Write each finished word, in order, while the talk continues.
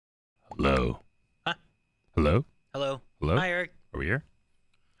Hello. Huh? Hello? Hello. Hello? Hi, Eric. Are we here?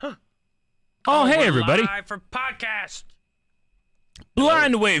 Huh. Oh, hey, we're everybody. Live for podcast.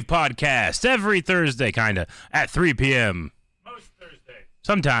 Blind Wave Podcast every Thursday, kind of, at 3 p.m. Most Thursdays.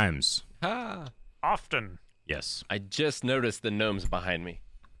 Sometimes. Often. Yes. I just noticed the gnomes behind me.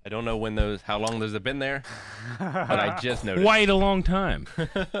 I don't know how long those have been there, but I just noticed. Quite a long time.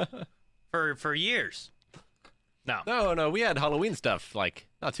 For years. No, No, we had Halloween stuff, like,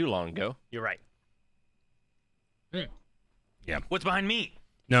 not too long ago. you're right. Yeah. What's behind me?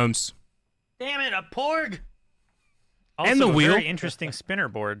 Gnomes. Damn it, a porg. And the Also, a wheel. very interesting spinner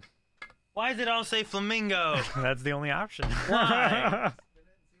board. Why does it all say flamingo? That's the only option. Why?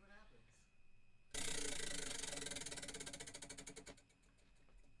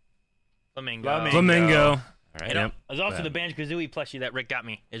 Flamingo. Flamingo. All right. You know, there's also Yeah. the Banjo-Kazooie plushie that Rick got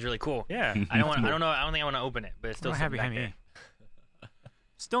me. It's really cool. Yeah. I don't think I want to open it, but it's still Don't sitting have back behind there. me.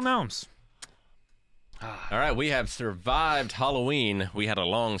 Still gnomes. All right, we have survived Halloween. We had a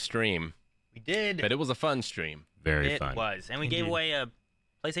long stream, We did. but it was a fun stream. Very It fun. was. And we gave Indeed. away a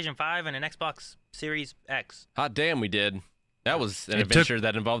PlayStation 5 and an Xbox Series X. Hot damn, we did. That was an It adventure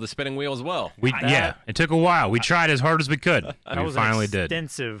that involved the spinning wheel as well. Yeah, it took a while. We tried as hard as we could. That We was finally an did.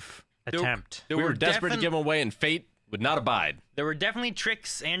 extensive attempt. We were desperate to give them away, and fate would not abide. There were definitely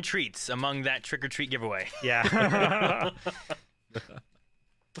tricks and treats among that trick-or-treat giveaway. Yeah.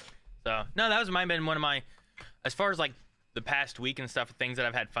 So, no, that was been one of my, as far as like the past week and stuff, things that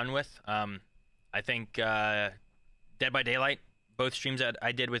I've had fun with. I think Dead by Daylight, both streams that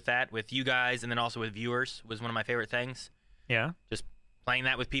I did with that, with you guys, and then also with viewers, was one of my favorite things. Yeah. Just playing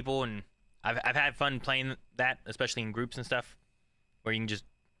that with people, and I've had fun playing that, especially in groups and stuff, where you can just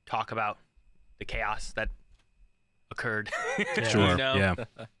talk about the chaos that occurred. Sure. You know?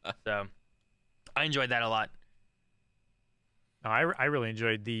 Yeah. So, I enjoyed that a lot. No, I really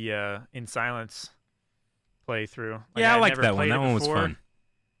enjoyed the In Silence playthrough. Like, Yeah, I I'd liked never that one. played it That one was before, fun.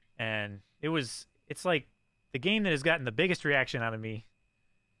 And it's like the game that has gotten the biggest reaction out of me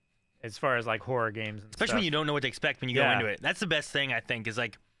as far as like horror games and Especially stuff. when you don't know what to expect when you go Yeah. into it. That's the best thing, I think, is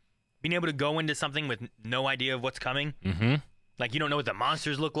like being able to go into something with no idea of what's coming. Mm-hmm. Like, you don't know what the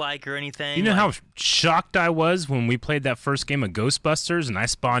monsters look like or anything. You know like, how shocked I was when we played that first game of Ghostbusters and I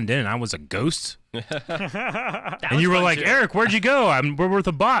spawned in and I was a ghost? that And was you were fun, like, too. Eric, where'd you go? We're with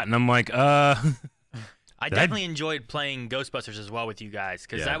a bot. And I'm like, I Did I- definitely enjoyed playing Ghostbusters as well with you guys,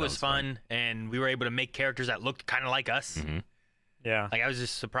 because Yeah, that that was was fun, and we were able to make characters that looked kind of like us. Mm-hmm. Yeah. Like, I was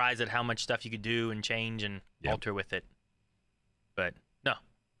just surprised at how much stuff you could do and change and Yep. alter with it. But, no.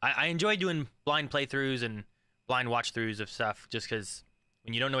 I enjoy doing blind playthroughs and blind watch-throughs of stuff, just because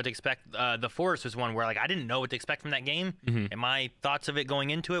when you don't know what to expect, The Forest was one where, like, I didn't know what to expect from that game, Mhm. and my thoughts of it going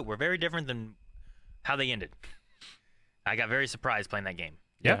into it were very different than how they ended. I got very surprised playing that game.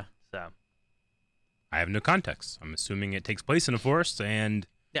 Yeah. So, I have no context. I'm assuming it takes place in a forest and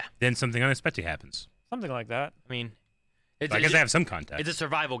Yeah. then something unexpected happens. Something like that. I mean, it's, So I guess it's, I have some context. it's a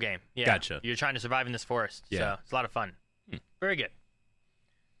survival game. Yeah. Gotcha. You're trying to survive in this forest. Yeah. So, it's a lot of fun. Hmm. Very good.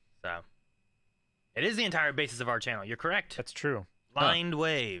 So, it is the entire basis of our channel. You're correct. That's true. Blind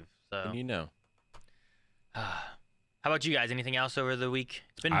Wave. So, And you know. how about you guys? Anything else over the week?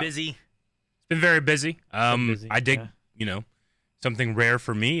 It's been I- busy. It's been very busy. busy, I did, yeah. something rare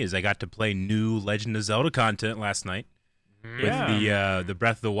for me is I got to play new Legend of Zelda content last night with the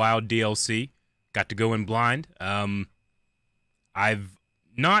Breath of the Wild DLC. Got to go in blind. I've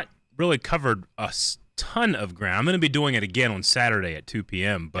not really covered a ton of ground. I'm going to be doing it again on Saturday at 2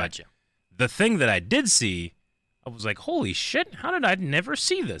 p.m. But Gotcha. the thing that I did see, I was like, holy shit, how did I never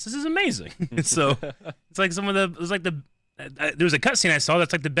see this? This is amazing. So it's like there was a cutscene I saw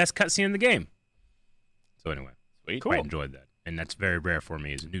that's like the best cutscene in the game. So anyway, Sweet. quite enjoyed that. And that's very rare for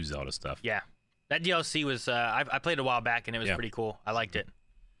me is new Zelda stuff. Yeah. That DLC was, I played it a while back, and it was Yeah. pretty cool. I liked it.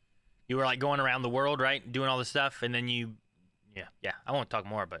 You were, like, going around the world, right? Doing all this stuff, and then yeah. I won't talk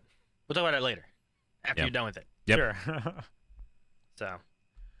more, but we'll talk about it later after Yep. you're done with it. Yep. Sure. So,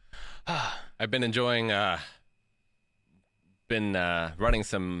 I've been enjoying, running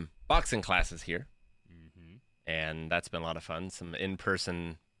some boxing classes here. And that's been a lot of fun. Some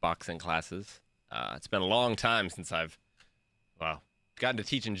in-person boxing classes. It's been a long time since I've, gotten to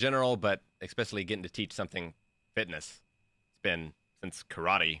teach in general, but especially getting to teach something fitness. It's been since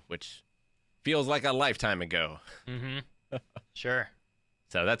karate, which feels like a lifetime ago. sure.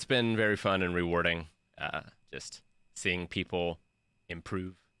 So that's been very fun and rewarding. Just seeing people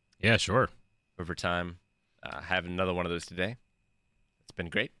improve Yeah, sure. over time. Having another one of those today. It's been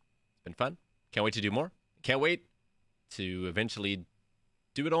great. It's been fun. Can't wait to do more. Can't wait to eventually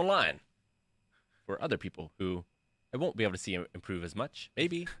do it online for other people who I won't be able to see him improve as much.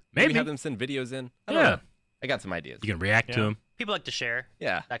 Maybe Maybe. have them send videos in. I don't Yeah. know. I got some ideas. You can react to Yeah. them. People like to share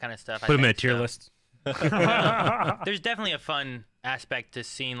Yeah. that kind of stuff. Put them in a tier list. list. There's definitely a fun aspect to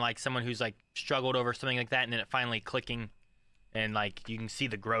seeing like someone who's like struggled over something like that, and then it finally clicking, and like you can see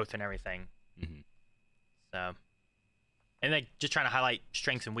the growth and everything. Mhm. So, and like just trying to highlight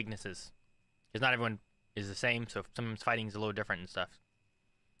strengths and weaknesses, because not everyone is the same. So sometimes fighting is a little different and stuff,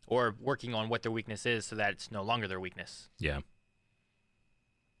 or working on what their weakness is so that it's no longer their weakness. Yeah.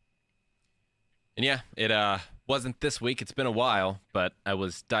 And yeah, it wasn't this week. It's been a while, but I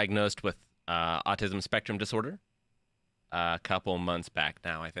was diagnosed with autism spectrum disorder a couple months back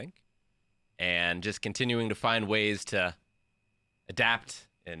now, I think. And just continuing to find ways to adapt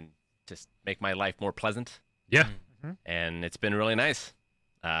and just make my life more pleasant. Yeah. And it's been really nice.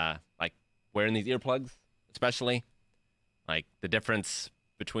 Like wearing these earplugs, especially. Like the difference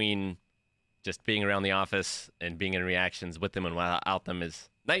between just being around the office and being in reactions with them and without them is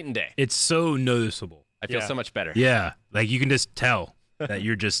night and day. It's so noticeable. I feel Yeah. so much better. Yeah. Like you can just tell that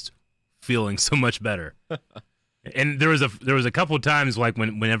you're just feeling so much better. And there was a couple of times like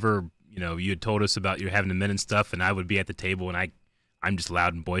whenever, you know, you had told us about you having a minute and stuff, and I would be at the table and I'm just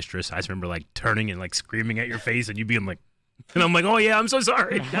loud and boisterous. I just remember like turning and like screaming at your face and you being like, and I'm like, oh yeah, I'm so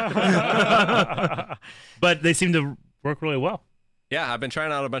sorry. But they seem to work really well. Yeah, I've been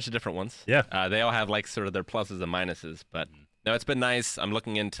trying out a bunch of different ones. Yeah. They all have like sort of their pluses and minuses, but no, it's been nice. I'm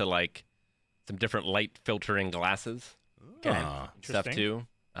looking into like some different light filtering glasses Ah, stuff Interesting. too.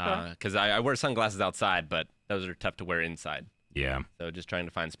 Because I wear sunglasses outside, but those are tough to wear inside. yeah. So just trying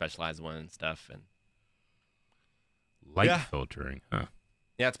to find specialized ones and stuff. And Light Yeah. filtering. Huh.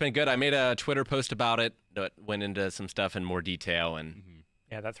 yeah, it's been good. I made a Twitter post about it that went into some stuff in more detail. And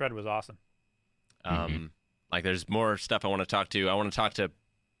Yeah, that thread was awesome. like there's more stuff I want to talk to. I want to talk to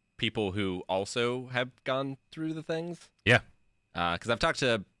people who also have gone through the things. Yeah.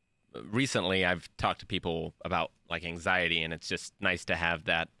 Because recently I've talked to people about like anxiety, and it's just nice to have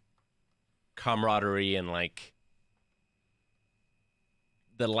that camaraderie and like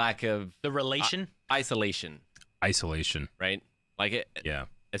the lack of The relation. isolation, Isolation. right? Like it, Yeah.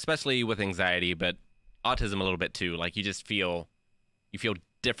 especially with anxiety, but autism a little bit too. Like you feel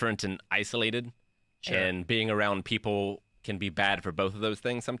different and isolated, Sure. and being around people can be bad for both of those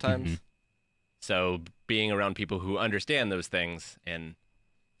things sometimes. Mhm. So being around people who understand those things and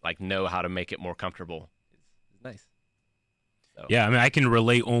like know how to make it more comfortable is nice. So, Yeah, I mean, I can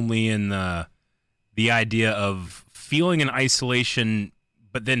relate only in the idea of feeling in isolation,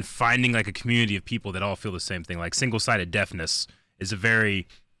 but then finding like a community of people that all feel the same thing. Like single-sided deafness is a very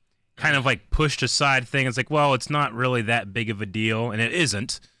kind of like pushed aside thing. It's like, well, it's not really that big of a deal, and it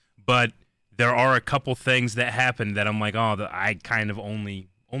isn't. But there are a couple things that happen that I'm like, oh, I kind of only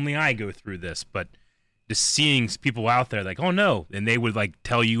I go through this. But just seeing people out there like, oh no, and they would like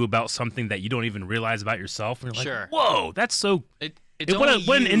tell you about something that you don't even realize about yourself, and you're like, Sure. whoa, that's so. It's What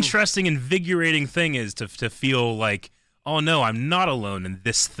only an you- interesting, invigorating thing is to feel like, oh no, I'm not alone in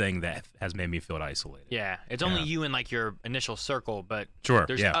this thing that has made me feel isolated. Yeah, it's only you in like your initial circle, but Sure.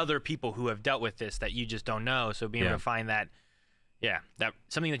 there's yeah. other people who have dealt with this that you just don't know. So being Yeah. able to find that, that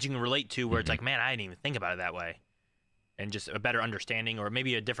something that you can relate to, where it's Mm-hmm. like, man, I didn't even think about it that way, and just a better understanding, or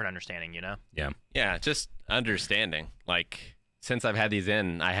maybe a different understanding, you know? yeah, just understanding. Like since I've had these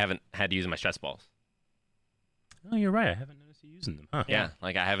in, I haven't had to use my stress balls. Oh, you're right. I haven't noticed you using them. Huh. Yeah,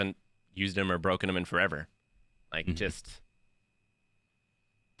 like I haven't used them or broken them in forever. Like Mhm. just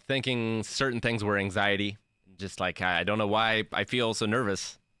thinking certain things were anxiety. Just like I don't know why I feel so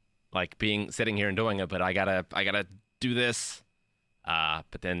nervous, like sitting here and doing it, but I gotta do this.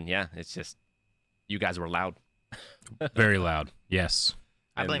 But then yeah, it's just you guys were loud. Very loud. Yes.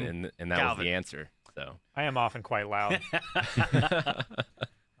 I blame and that was Calvin. the answer. So I am often quite loud.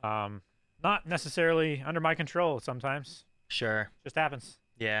 Not necessarily under my control sometimes. Sure. Just happens.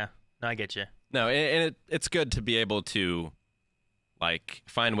 Yeah. No, I get you. no, and it's good to be able to like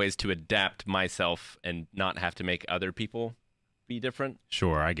find ways to adapt myself and not have to make other people be different.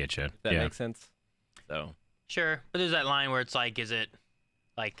 Sure, I get you. If that yeah. makes sense. So Sure. But there's that line where it's like, is it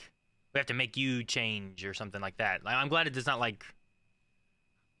like we have to make you change or something like that? Like, I'm glad it does not like.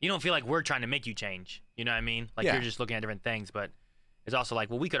 You don't feel like we're trying to make you change. You know what I mean? Like Yeah. you're just looking at different things, but it's also like,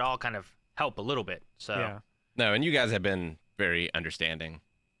 well, we could all kind of help a little bit. So Yeah. no, and you guys have been very understanding.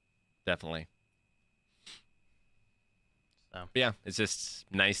 Definitely. So. But yeah, it's just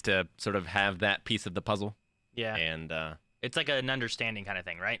nice to sort of have that piece of the puzzle. yeah. And It's like an understanding kind of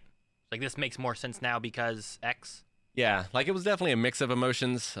thing, right? Like this makes more sense now because X. yeah, like it was definitely a mix of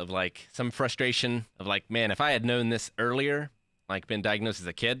emotions of like some frustration of like, man, if I had known this earlier, like been diagnosed as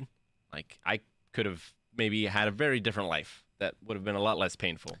a kid, like I could have maybe had a very different life that would have been a lot less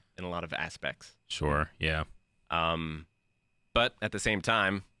painful in a lot of aspects. Sure. Yeah. But at the same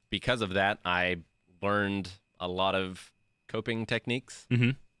time, because of that, I learned a lot of coping techniques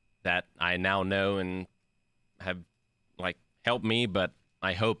that I now know and have like helped me, but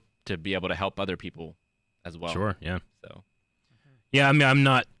I hope to be able to help other people as well. Sure. Yeah. So, yeah. I mean, I'm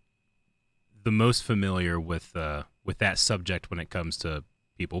not the most familiar with that subject when it comes to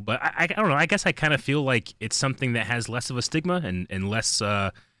people, but I don't know. I guess I kind of feel like it's something that has less of a stigma and less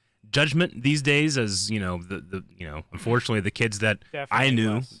judgment these days, as the unfortunately the kids that Definitely I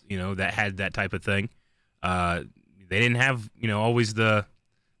knew less. That had that type of thing, they didn't have always the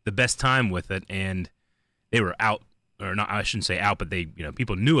best time with it, and they were out, or not, I shouldn't say out, but they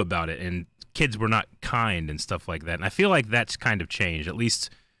people knew about it, and kids were not kind and stuff like that. And I feel like that's kind of changed. At least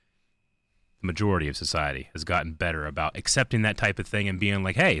the majority of society has gotten better about accepting that type of thing and being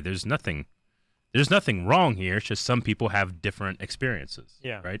like, hey, there's nothing wrong here. It's just some people have different experiences.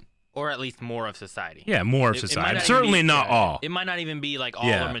 Yeah. Right. Or at least more of society. Yeah, more of It might society. not even Certainly be- not all. It might not even be like all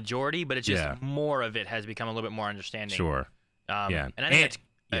Yeah. or majority, but it's just Yeah. more of it has become a little bit more understanding. Sure. Yeah. And I think it's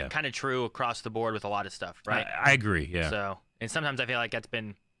yeah. kind of true across the board with a lot of stuff, right? I agree. Yeah. So, and sometimes I feel like that's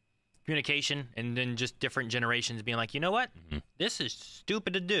been communication, and then just different generations being like, you know what, this is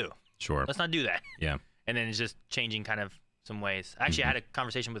stupid to do. Sure. Let's not do that. Yeah. And then it's just changing kind of some ways. Actually, I had a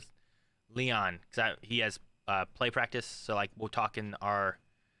conversation with Leon because he has play practice, so like we'll talk in our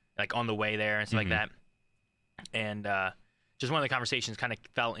like on the way there and stuff like that. And just one of the conversations kind of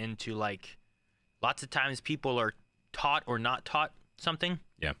fell into like lots of times people are taught or not taught something.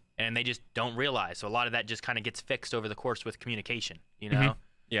 Yeah. And they just don't realize. So a lot of that just kind of gets fixed over the course with communication, you know?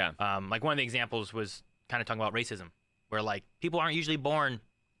 yeah. Like one of the examples was kind of talking about racism, where like people aren't usually born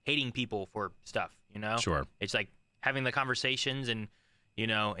hating people for stuff, you know? Sure. It's like having the conversations and,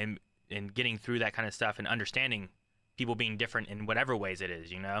 and getting through that kind of stuff and understanding people being different in whatever ways it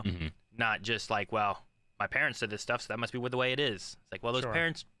is, Not just like, well, my parents said this stuff, so that must be the way it is. It's like, well, those Sure.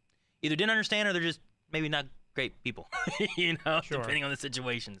 parents either didn't understand or they're just maybe not great people, Sure. depending on the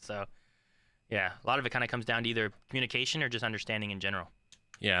situation. So, yeah, a lot of it kind of comes down to either communication or just understanding in general.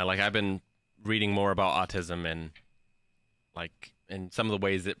 Yeah, like I've been reading more about autism and like in some of the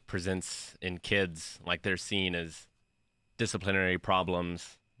ways it presents in kids, like they're seen as disciplinary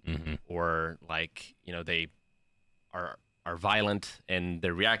problems or like, they are violent and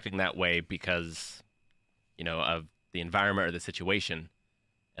they're reacting that way because, of the environment or the situation.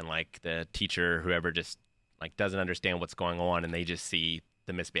 And like the teacher, whoever just like doesn't understand what's going on and they just see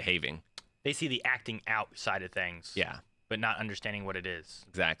the misbehaving. They see the acting out side of things, Yeah, but not understanding what it is.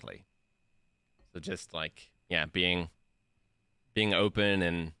 exactly. So just like, yeah, being open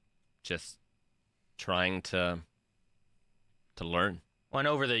and just trying to learn. Well, and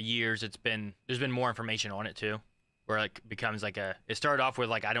over the years, there's been more information on it too, where it becomes like it started off with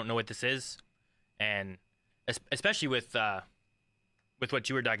like, I don't know what this is, and especially with what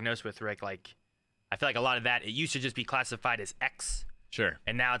you were diagnosed with, Rick, like I feel like a lot of that, it used to just be classified as X, Sure.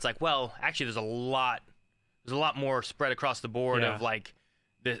 and now it's like, well, actually there's a lot more spread across the board Yeah. of like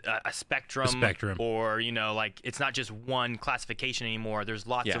a spectrum, or like it's not just one classification anymore. There's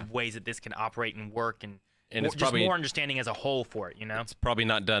lots Yeah. of ways that this can operate and work, and And it's just probably more understanding as a whole for it, it's probably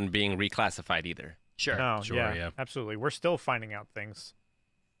not done being reclassified either. Sure. No, Sure, yeah, yeah. absolutely. We're still finding out things.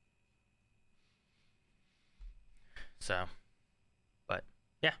 So, but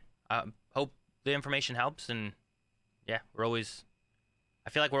yeah, I hope the information helps, and yeah, I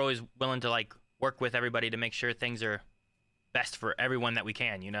feel like we're always willing to like work with everybody to make sure things are best for everyone that we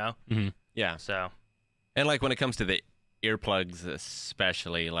can, Yeah. So, And like when it comes to the earplugs,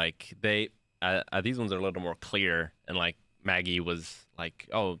 especially, like these ones are a little more clear. And like Maggie was like,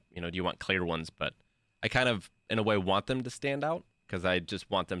 "Oh, do you want clear ones?" But I kind of, in a way, want them to stand out because I just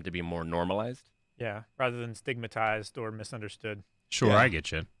want them to be more normalized. Yeah, rather than stigmatized or misunderstood. Sure. Yeah. I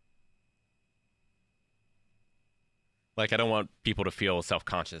get you. Like I don't want people to feel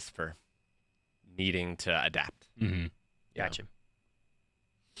self-conscious for needing to adapt. Mm-hmm. Yeah. gotcha.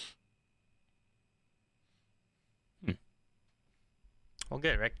 Well,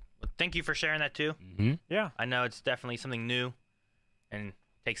 good, Rick. Well, thank you for sharing that too. Mm-hmm. Yeah, I know it's definitely something new, and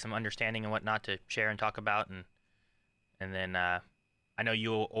takes some understanding and whatnot to share and talk about, and then I know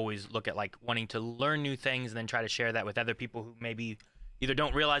you'll always look at like wanting to learn new things and then try to share that with other people who maybe either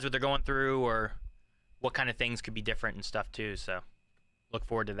don't realize what they're going through or what kind of things could be different and stuff too. So look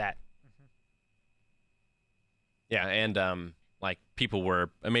forward to that. Yeah, and like people were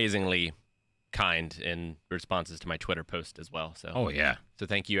amazingly kind in responses to my Twitter post as well. So Oh yeah. so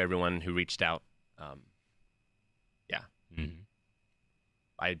thank you everyone who reached out. Yeah, Mm-hmm.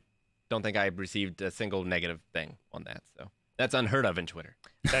 I don't think I've received a single negative thing on that. So that's unheard of in Twitter.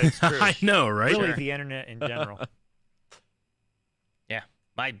 That is true. I know, right? Really, the internet in general. Yeah,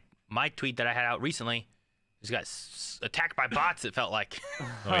 my tweet that I had out recently just got attacked by bots. It felt like.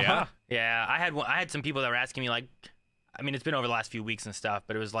 Oh yeah. Yeah, I had some people that were asking me like, I mean, it's been over the last few weeks and stuff,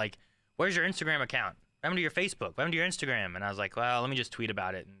 but it was like, where's your Instagram account? What happened to your Facebook? What happened to your Instagram? And I was like, well, let me just tweet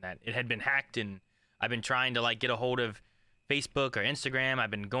about it, and that it had been hacked, and I've been trying to like get a hold of Facebook or Instagram.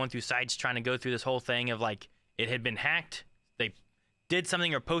 I've been going through sites trying to go through this whole thing of like it had been hacked. They did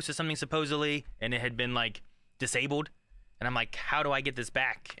something or posted something supposedly, and it had been like disabled. And I'm like, how do I get this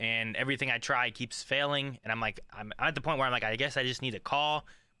back? And everything I try keeps failing. And I'm like, I'm at the point where I'm like, I guess I just need a call,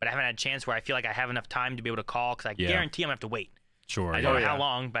 but I haven't had a chance where I feel like I have enough time to be able to call because I guarantee I'm gonna have to wait. Sure. I don't know how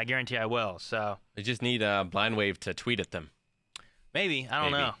long, but I guarantee I will. So They just need Blind Wave to tweet at them. maybe I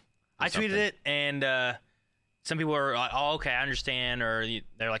don't Maybe. know. I tweeted something. it, and some people were like, "Oh, okay, I understand," or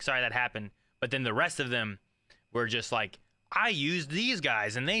they're like, "Sorry that happened." But then the rest of them were just like, "I used these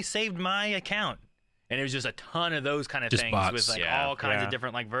guys, and they saved my account." And it was just a ton of those kind of Just things bots. with like Yeah. all kinds Yeah. of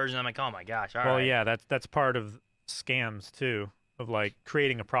different like versions. I'm like, "Oh my gosh!" All Well, right. yeah, that's part of scams too, of like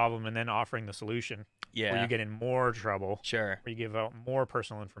creating a problem and then offering the solution, yeah, where you get in more trouble, sure, where you give out more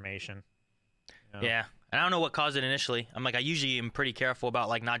personal information. You know? yeah. And I don't know what caused it initially. I'm like, I usually am pretty careful about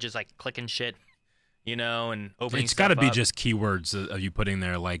like not just like clicking shit, and opening. It's got to stuff be up. just keywords of you putting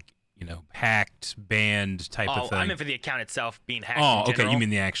there, like, hacked, banned type Oh, of thing. I meant for the account itself being hacked. Oh, in okay. general. You mean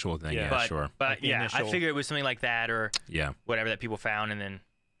the actual thing? Yeah. Yeah, but, sure. But Like the yeah, I initial- figured it was something like that or Yeah. whatever that people found, and then,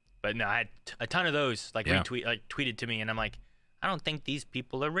 but no, I had a ton of those like Yeah. tweeted to me, and I'm like, I don't think these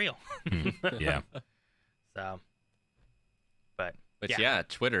people are real. Mhm. Yeah. So, but But Yeah. yeah,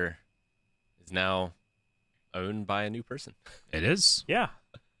 Twitter is now owned by a new person. It is Yeah.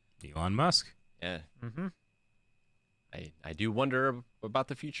 Elon Musk. Yeah. Mm-hmm. I do wonder about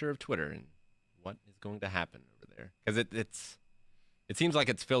the future of Twitter and what is going to happen over there, because it seems like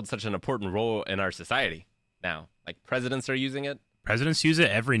it's filled such an important role in our society now. Like presidents are using it. Presidents use it.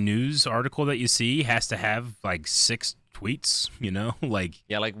 Every news article that you see has to have like 6 tweets. Like,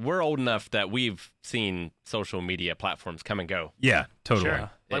 Yeah, like we're old enough that we've seen social media platforms come and go. yeah, totally.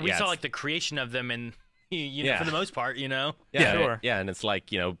 sure, like we Yeah, saw it's- like the creation of them, and you know, Yeah. for the most part, Yeah, Sure. yeah, and it's like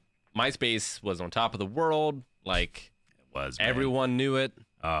MySpace was on top of the world. Like It was, man. everyone knew it.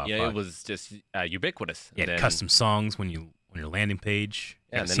 Oh, Yeah, fuck. it was just ubiquitous. You And had then- custom songs on your landing page.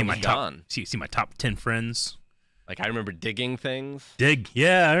 Yeah, You and then see it my was top. gone. See my top 10 friends. Like I remember digging things, Dig.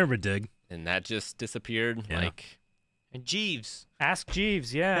 Yeah, I remember Dig. and that just disappeared. Yeah. Like and Jeeves, Ask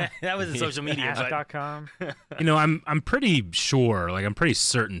Jeeves. Yeah. that was a social media, but Ask.com. I'm pretty sure, like I'm pretty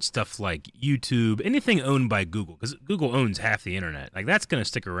certain stuff like YouTube, anything owned by Google, because Google owns half the internet. Like that's gonna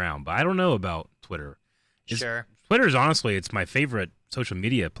stick around. But I don't know about Twitter. sure, Twitter's honestly, it's my favorite social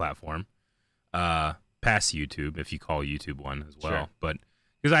media platform. Past YouTube, if you call YouTube one as well. Sure. But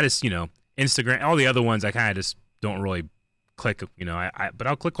because I just, Instagram, all the other ones, I kind of just don't really click. But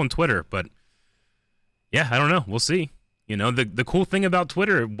I'll click on Twitter. But yeah, I don't know. We'll see. The cool thing about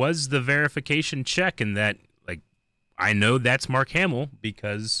Twitter was the verification check, and that like I know that's Mark Hamill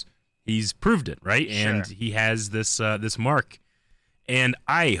because he's proved it, right? And Sure. he has this mark. And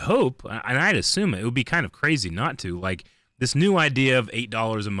I hope, and I'd assume it would be kind of crazy not to, like this new idea of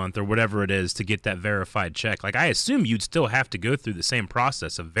 $8 a month or whatever it is to get that verified check. Like I assume you'd still have to go through the same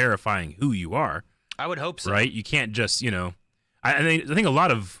process of verifying who you are, I would hope so. right? You can't just, I think a lot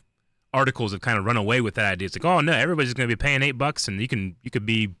of articles have kind of run away with that idea. It's like, oh no, everybody's going to be paying $8 and you could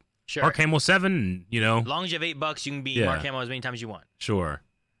be Sure. Mark Hamill 7, and, As long as you have $8, you can be Yeah. Mark Hamill as many times as you want. Sure.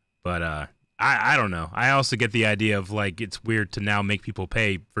 But I don't know. I also get the idea of like it's weird to now make people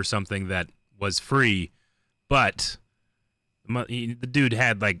pay for something that was free, but the dude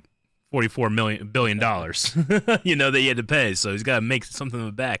had like $44 billion, that he had to pay, so he's got to make something of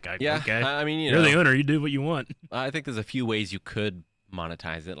it back. yeah, Okay. I mean You're the owner. You do what you want. I think there's a few ways you could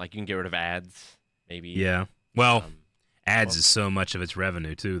monetize it. Like you can get rid of ads, maybe. Yeah. Well, Um, ads is so much of its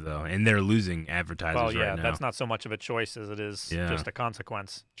revenue too, though, and they're losing advertisers Well, yeah, right now. that's not so much of a choice as it is Yeah. just a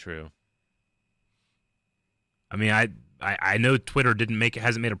consequence. true. I mean, I know Twitter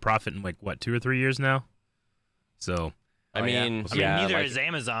hasn't made a profit in like what 2 or 3 years now. So I Oh, yeah. mean, I mean, yeah, neither like, is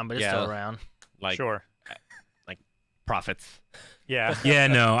Amazon, but it's yeah. still around. like Sure. profits. Yeah. yeah,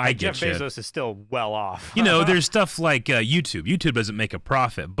 no, I get Jeff you. Bezos is still well off. There's stuff like YouTube. YouTube doesn't make a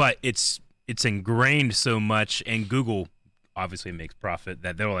profit, but it's ingrained so much, and Google obviously makes profit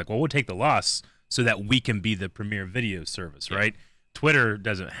that they're like, well, we'll take the loss so that we can be the premier video service, Yeah. right? Twitter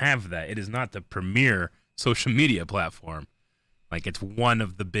doesn't have that. It is not the premier social media platform. Like it's one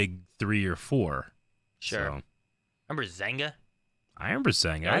of the big 3 or 4. Sure. So, Remember Zanga? I remember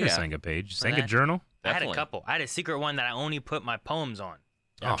saying it. Oh, I had a yeah. Senga page, For Senga that? journal. I had a Definitely. couple. I had a secret one that I only put my poems on.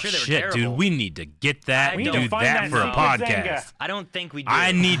 I'm Oh sure they were shit, terrible. dude! We need to get that I and don't- do We find that that for a secret podcast. Senga. I don't think we do.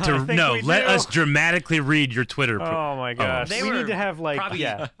 I need to I think no. we Let do. us dramatically read your Twitter. Oh my gosh. They we were need to have like probably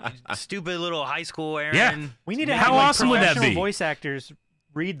yeah. stupid little high school Aaron. Yeah. We need to How have like, awesome would that professional be? voice actors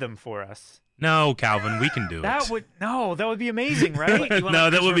read them for us. No, Calvin, we can do That it. would that would be amazing, right? You want No,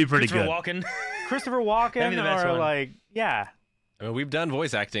 like that would be Christopher- pretty Christopher good. Walken? Christopher That'd be Walken the best or one. like yeah. I mean, we've done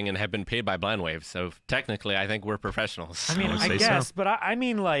voice acting and have been paid by Blindwave, so technically, I think we're professionals. I mean, would I say so. guess, but I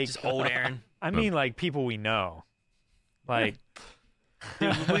mean like Just old Aaron. I mean like people we know. Like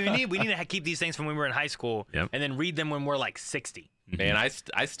Dude, we need to keep these things from when we were in high school, Yep. and then read them when we're like 60. Man,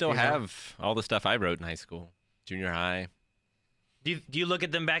 I still have all the stuff I wrote in high school, junior high. Do you look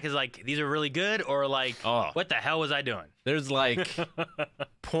at them back as like these are really good, or like Oh. what the hell was I doing? There's like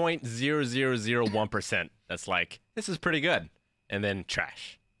 0.0001% that's like, this is pretty good. And then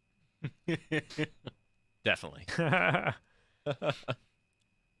trash. Definitely.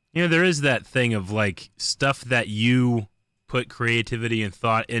 You know, there is that thing of like stuff that you put creativity and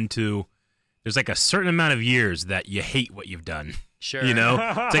thought into. There's like a certain amount of years that you hate what you've done. Sure. You know,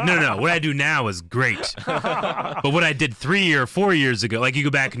 it's like no. What I do now is great, but what I did 3 or 4 years ago, like you go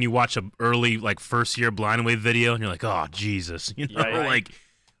back and you watch a early like first year Blind Wave video, and you're like, oh Jesus, you know, Right. like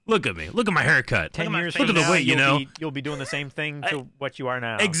look at me, look at my haircut. 10 at my years face. from Look at the now, weight, you know? you'll be doing the same thing to what you are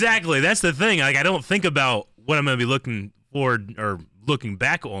now. Exactly, that's the thing. Like I don't think about what I'm going to be looking forward or looking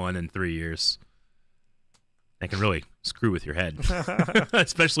back on in 3 years. That can really screw with your head,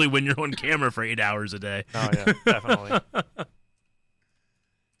 especially when you're on camera for 8 hours a day. Oh yeah, definitely.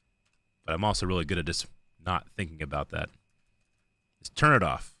 But I'm also really good at just not thinking about that. Just turn it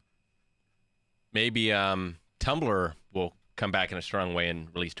off. Maybe Tumblr will come back in a strong way and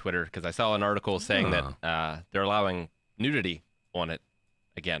release Twitter, because I saw an article saying that they're allowing nudity on it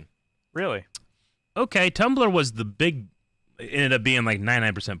again. Really? Okay, Tumblr was the big. It ended up being like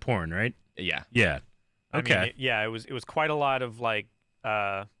 99% porn, right? Yeah. Yeah. Okay. I mean, yeah, it was quite a lot of like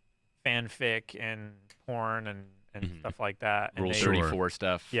fanfic and porn and Mhm. stuff like that. And Rule they, 34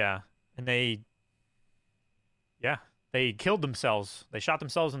 stuff. Yeah, and they killed themselves. They shot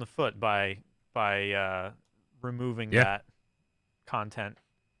themselves in the foot by removing Yeah. that content.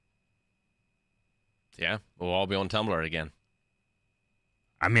 Yeah. We'll all be on Tumblr again.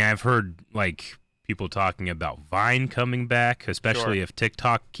 I mean, I've heard like people talking about Vine coming back, especially Sure. if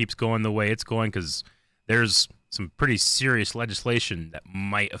TikTok keeps going the way it's going, because there's some pretty serious legislation that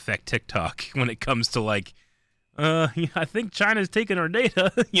might affect TikTok when it comes to like, I think China's taking our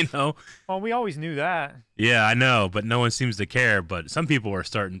data, you know. Well, we always knew that. Yeah, I know, but no one seems to care. But some people are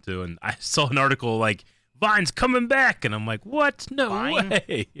starting to, and I saw an article like Vine's coming back, and I'm like, what? No Vine?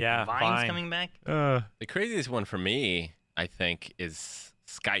 way. Yeah, Vine's Vine. coming back. The craziest one for me, I think, is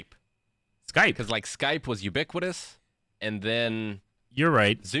Skype. Skype. Because like Skype was ubiquitous, and then You're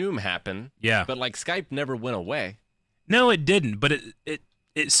right. Zoom happened, Yeah. but like Skype never went away. No, it didn't, but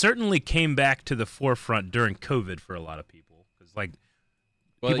it certainly came back to the forefront during COVID for a lot of people. Because like,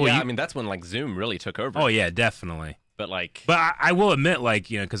 Well, People yeah, you- I mean that's when like Zoom really took over. oh yeah, definitely. But like, But I will admit, like,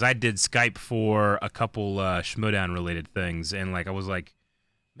 you know, because I did Skype for a couple Schmodown related things, and like I was like,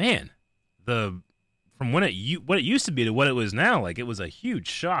 man, from what it used to be to what it was now, like it was a huge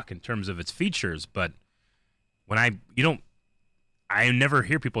shock in terms of its features. But when I never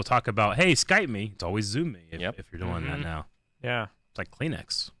hear people talk about, hey, Skype me. It's always Zoom me if, Yep. if you're doing that Mhm. now. Yeah. It's like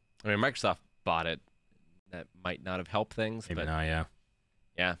Kleenex. I mean, Microsoft bought it. That might not have helped things, Maybe but now, yeah.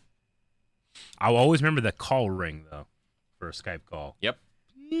 yeah. I'll always remember the call ring though for a Skype call. Yep.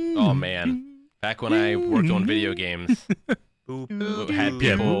 Oh man, back when I worked on video games, had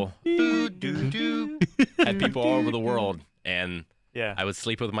people had people all over the world, and Yeah. I would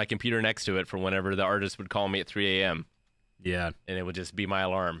sleep with my computer next to it for whenever the artist would call me at 3 a.m. Yeah, and it would just be my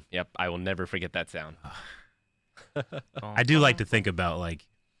alarm. Yep, I will never forget that sound. I do like to think about like,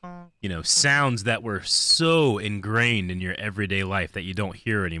 you know, sounds that were so ingrained in your everyday life that you don't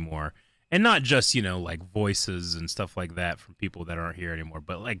hear anymore. And not just, you know, like voices and stuff like that from people that aren't here anymore,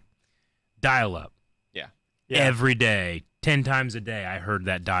 but like dial up. Yeah. Yeah. Every day, 10 times a day, I heard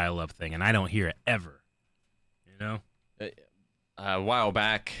that dial up thing, and I don't hear it ever. You know? A while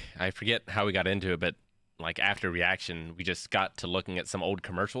back, I forget how we got into it, but like after Reaction, we just got to looking at some old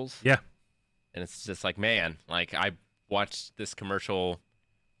commercials. Yeah. And it's just like, man, like I watched this commercial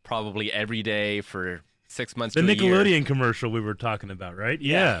probably every day for 6 months The to a year. Nickelodeon commercial we were talking about, right?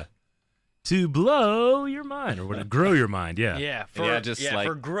 Yeah. To blow your mind, or what? Grow your mind, yeah. Yeah, Yeah,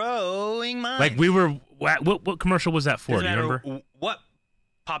 for growing minds. Like we were, what commercial was that for? Doesn't Do you matter remember? what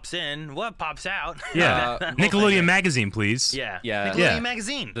pops in, what pops out. Yeah. That whole Nickelodeon thing. magazine, please. Yeah. Yeah. Nickelodeon Yeah.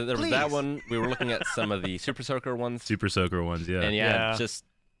 magazine. There was please. that one. We were looking at some of the Super Soaker ones. Super Soaker ones, yeah. And Yeah. just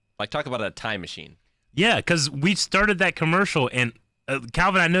like talk about a time machine. Yeah, because we started that commercial, and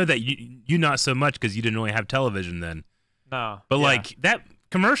Calvin, I know that you not so much because you didn't really have television then. No. But yeah. like that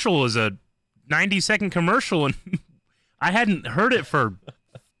commercial was a 90-second commercial, and I hadn't heard it for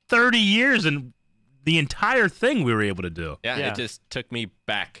 30 years, and the entire thing we were able to do. Yeah, Yeah. it just took me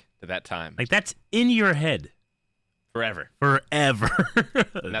back to that time. Like that's in your head Forever. forever.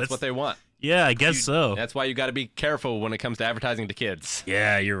 And that's what they want. Yeah, I guess so. That's why you got to be careful when it comes to advertising to kids.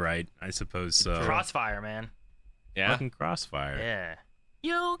 Yeah, you're right. I suppose so. Crossfire, man. Yeah. Fucking Crossfire. Yeah.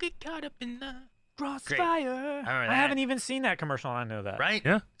 You'll get caught up in the Crossfire. I remember I that. haven't even seen that commercial. I know that. right.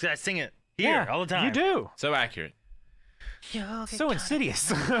 Yeah. 'Cause I sing it here Yeah, all the time. You do. So accurate. You'll get So caught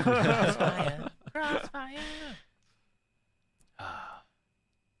insidious. up in the crossfire. Crossfire.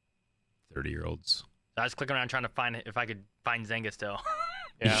 30-year-olds. I was clicking around trying to find it if I could find Zynga still.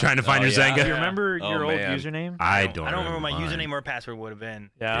 You trying to find Oh, your yeah. Zynga? Do you remember Oh, your old man. username? I don't remember what my mine. username or password would have been.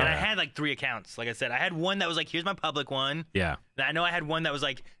 Yeah. And I had like 3 accounts. Like I said, I had one that was like, here's my public one. Yeah. And I know I had one that was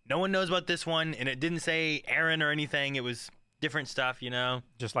like, no one knows about this one, and it didn't say Aaron or anything. It was different stuff, you know.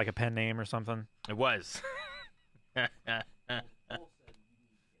 Just like a pen name or something. It was.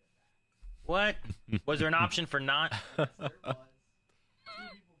 What? Was there an option for not? 2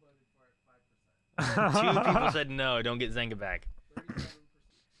 people said no, don't get Zynga back.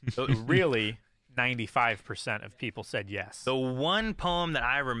 Really, 95% of people said yes. The one poem that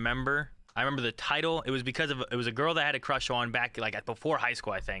I remember the title. It was because of it was a girl that I had a crush on back like before high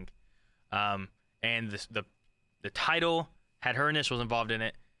school, I think. And the title had her initials involved in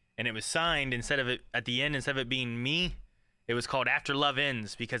it, and it was signed instead of it being me. It was called After Love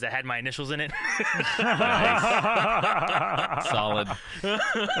Ends because it had my initials in it. Solid. You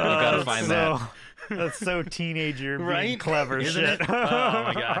gotta find that. That's so teenager being Right? clever Isn't shit. it? Oh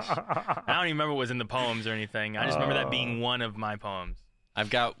my gosh. I don't even remember what was in the poems or anything. I just remember that being one of my poems. I've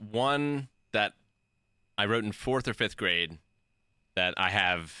got one that I wrote in 4th or 5th grade that I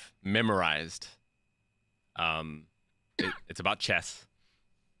have memorized. It's about chess.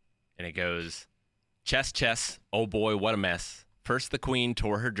 And it goes, chess, chess, oh boy, what a mess. First the queen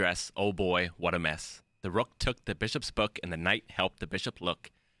tore her dress, oh boy, what a mess. The rook took the bishop's book, and the knight helped the bishop look.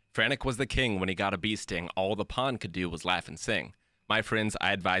 Frantic was the king when he got a bee sting. All the pawn could do was laugh and sing. My friends,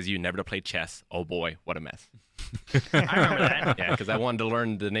 I advise you never to play chess. Oh boy, what a mess. I remember that. Yeah, because I wanted to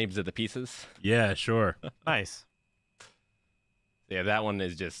learn the names of the pieces. Yeah, sure. Nice. Yeah, that one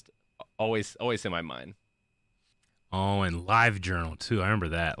is just always in my mind. Oh, and Live Journal too. I remember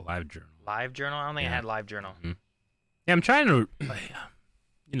that Live Journal. Live journal? I don't think I Yeah. had live journal. Yeah, I'm trying to,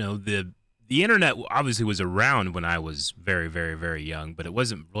 the internet obviously was around when I was very, very, very young, but it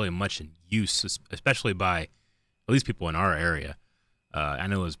wasn't really much in use, especially by at least people in our area. I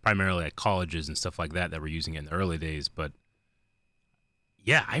know it was primarily at colleges and stuff like that were using it in the early days, but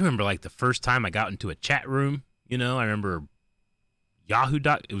yeah, I remember like the first time I got into a chat room, I remember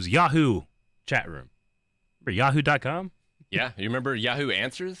it was Yahoo chat room. Remember yahoo.com? Yeah, you remember Yahoo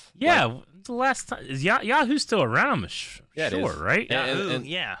Answers? Yeah, Like, the last time is Yahoo still around? Yeah, it sure, is. right? Yeah. Yahoo, and-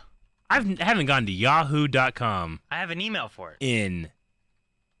 yeah. I haven't gone to yahoo.com I have an email for it. in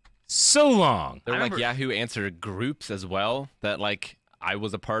so long. there I were like remember- Yahoo Answer groups as well that like I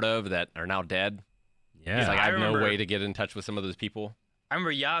was a part of that are now dead. Yeah. It's like I I have no remember- way to get in touch with some of those people. I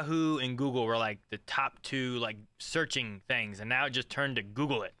remember Yahoo and Google were like the top 2 like searching things, and now it just turned to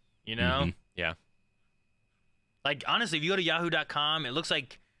Google it, you know? Mhm. Yeah. Like honestly, if you go to yahoo.com, it looks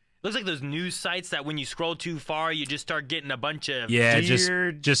like those news sites that when you scroll too far, you just start getting a bunch of Yeah,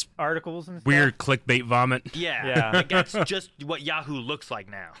 Weird just articles and stuff. weird clickbait vomit. Yeah. Yeah. Like that's just what Yahoo looks like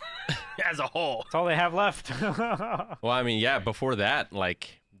now as a whole. That's all they have left. Well, I mean, yeah, before that,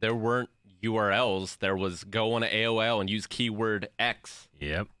 like there weren't URLs. There was go on to AOL and use keyword X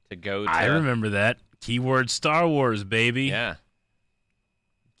Yep. to go to I remember that. Keyword Star Wars, baby. Yeah.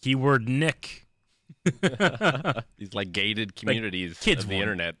 Keyword Nick. These like gated communities kids of the won't.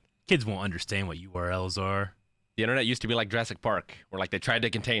 internet. Kids won't understand what URLs are. The internet used to be like Jurassic Park, where like they tried to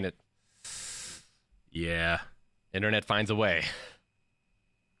contain it. Yeah. Internet finds a way.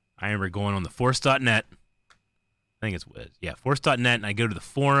 I remember going on the force.net. I think force.net, and I go to the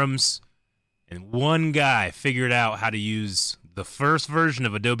forums, and one guy figured out how to use the first version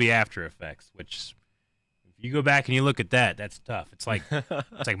of Adobe After Effects, which if you go back and you look at that, that's tough. It's like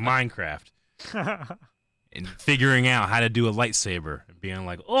Minecraft. And figuring out how to do a lightsaber and being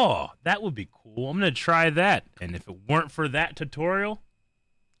like, oh, that would be cool. I'm going to try that. And if it weren't for that tutorial,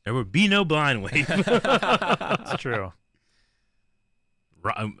 there would be no Blind Wave. That's true.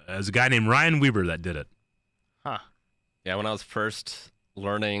 There's a guy named Ryan Weber that did it. Huh. Yeah, when I was first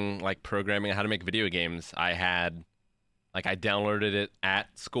learning like programming, how to make video games, I downloaded it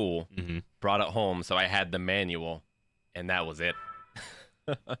at school, brought it home, so I had the manual, and that was it.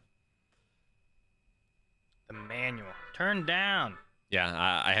 The manual. Turn down.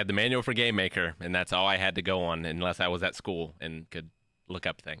 Yeah, I had the manual for Game Maker, and that's all I had to go on unless I was at school and could look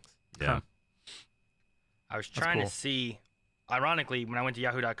up things. Yeah. Huh. I was trying cool. to see. Ironically, when I went to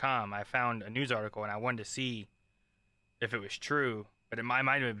Yahoo.com, I found a news article, and I wanted to see if it was true, but I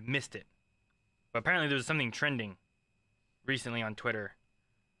might have missed it. But apparently, there was something trending recently on Twitter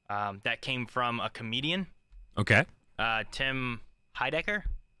that came from a comedian, Okay. Tim Heidecker.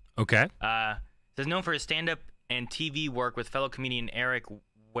 Okay. Says known for his stand-up and TV work with fellow comedian Eric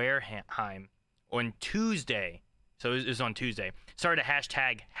Wareheim on Tuesday. So it was on Tuesday. Started a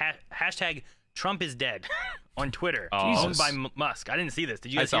hashtag Trump is dead on Twitter, owned by Musk. I didn't see this.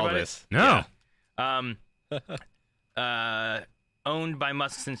 Did you guys I hear saw about this. No. Owned by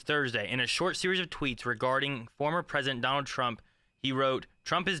Musk since Thursday. In a short series of tweets regarding former President Donald Trump, he wrote,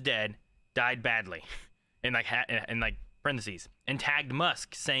 "Trump is dead, died badly," in like parentheses, and tagged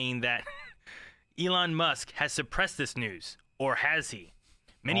Musk, saying that Elon Musk has suppressed this news, or has he?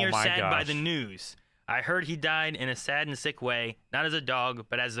 Many Oh are my sad by gosh. the news. I heard he died in a sad and sick way, not as a dog,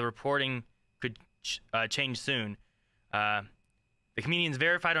 but as the reporting could change soon. The comedian's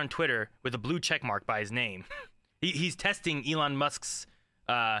verified on Twitter with a blue check mark by his name. He's testing Elon Musk's.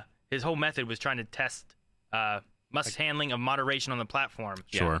 His whole method was trying to test Musk's handling of moderation on the platform.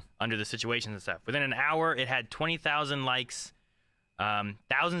 Sure. Under the situations and stuff. Within an hour, it had 20,000 likes,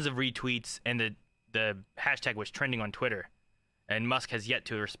 thousands of retweets, and the hashtag was trending on Twitter. And Musk has yet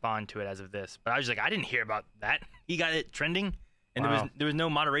to respond to it as of this. But I was like, I didn't hear about that. He got it trending, and Wow. there was no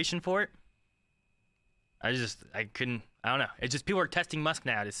moderation for it. I couldn't. I don't know. It's just people are testing Musk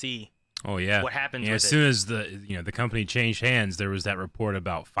now to see Oh yeah. what happens Yeah, with as it. soon as the company changed hands, there was that report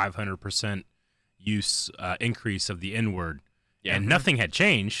about 500% use increase of the N-word. Yeah. And nothing had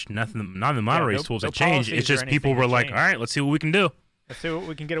changed. None of the moderating tools no had changed. policies It's or just people anything were had like, all changed. right, let's see what we can do. Let's see what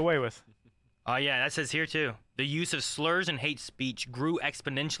we can get away with. Oh, yeah, that says here, too. The use of slurs and hate speech grew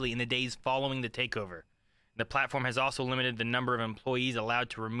exponentially in the days following the takeover. The platform has also limited the number of employees allowed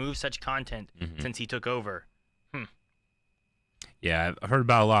to remove such content since he took over. Yeah, I've heard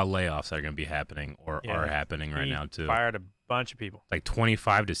about a lot of layoffs that are going to be happening or Yeah. are happening right He now, too. Fired a bunch of people. Like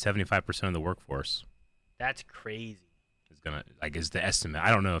 25 to 75% of the workforce That's crazy. is going to, is the estimate.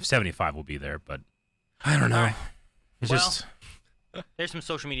 I don't know if 75 will be there, but I don't know. Alright. It's Well, just, There's some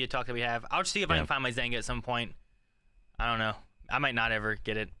social media talk that we have. I'll just see if I Yeah. can find my Zanga at some point. I don't know. I might not ever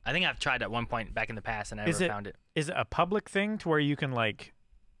get it. I think I've tried at one point back in the past and I never found it. Is it a public thing to where you can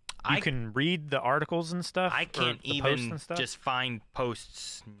I can read the articles and stuff? I or can't the posts even and stuff? just find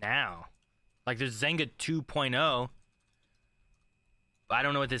posts now. Like there's Zanga 2.0. I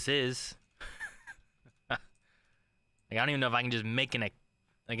don't know what this is. I don't even know if I can just make I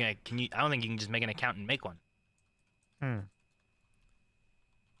don't think you can just make an account and make one.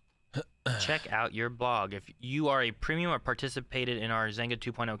 Check out your blog. If you are a premium or participated in our Zanga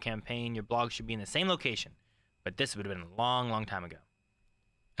 2.0 campaign, your blog should be in the same location. But this would have been a long, long time ago.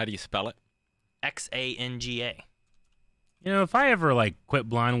 How do you spell it? Xanga. if I ever quit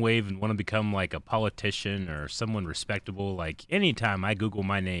Blind Wave and want to become a politician or someone respectable, anytime I Google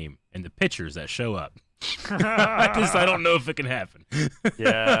my name and the pictures that show up, I don't know if it can happen.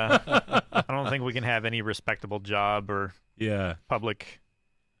 Yeah. I don't think we can have any respectable job or Yeah. public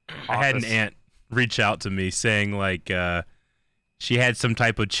I had an office. aunt reach out to me saying she had some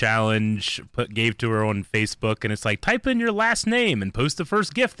type of challenge gave to her on Facebook, and it's type in your last name and post the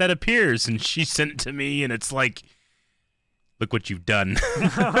first gift that appears, and she sent it to me, and it's look what you've done.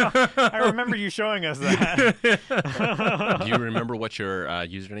 I remember you showing us that. Do you remember what your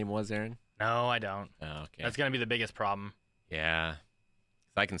username was, Aaron? No, I don't. Oh, okay. That's going to be the biggest problem. Yeah.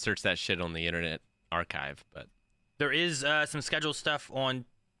 I can search that shit on the Internet Archive, but There is some scheduled stuff on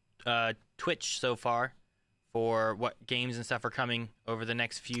Twitch so far for what games and stuff are coming over the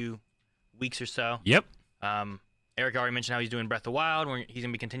next few weeks or so. Yep. Eric already mentioned how he's doing Breath of the Wild. He's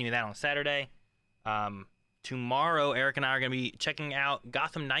going to be continuing that on Saturday. Tomorrow, Eric and I are going to be checking out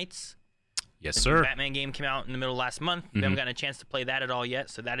Gotham Knights. Yes, The sir. new Batman game came out in the middle of last month. We haven't gotten a chance to play that at all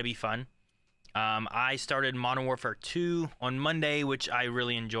yet, so that'll be fun. I started Modern Warfare 2 on Monday, which I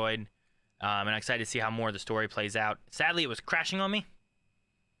really enjoyed. And I'm excited to see how more of the story plays out. Sadly, it was crashing on me.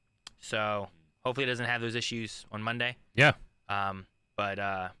 So hopefully it doesn't have those issues on Monday. Yeah.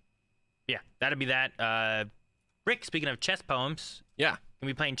 Yeah, that'll be that. Rick, speaking of chess poems, yeah,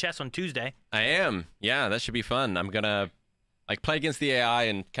 gonna be playing chess on Tuesday. I am. Yeah, that should be fun. I'm gonna like play against the AI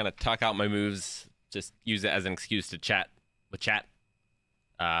and kind of talk out my moves. Just use it as an excuse to chat with chat.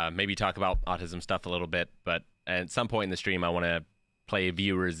 Maybe talk about autism stuff a little bit, but at some point in the stream, I want to play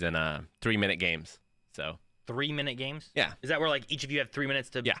viewers in 3-minute games. So 3-minute games? Yeah. Is that where like each of you have 3 minutes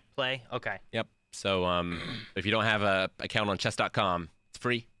to play? Okay. Yep. So if you don't have a account on chess.com, it's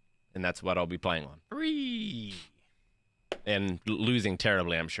free, and that's what I'll be playing on. Free. And losing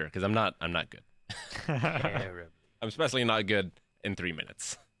terribly, I'm sure, because I'm not good. Terribly. I'm especially not good in 3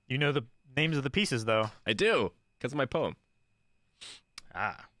 minutes. You know the names of the pieces, though. I do, because of my poem.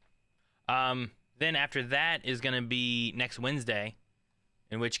 Then after that is going to be next Wednesday,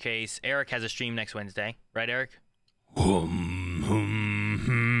 in which case Eric has a stream next Wednesday. Right, Eric?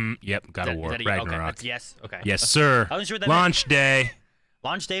 Yep, God of War, Okay, Ragnarok. yes, okay. Yes, sir. I wasn't sure what that Launch day.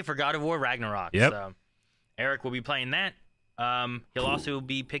 Launch day for God of War Ragnarok. Yep. So Eric will be playing that. He'll also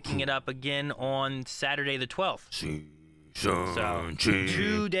be picking it up again on Saturday the 12th. So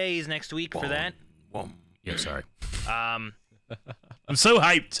 2 days next week for that. Yeah, sorry. I'm so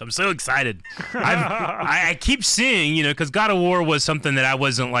hyped. I'm so excited. I keep seeing, because God of War was something that I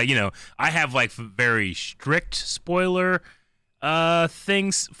wasn't like, I have like very strict spoiler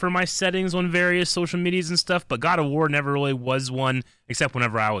things for my settings on various social medias and stuff, but God of War never really was one, except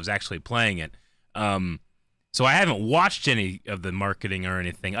whenever I was actually playing it. So I haven't watched any of the marketing or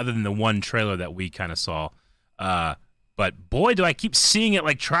anything other than the one trailer that we kind of saw. But boy, do I keep seeing it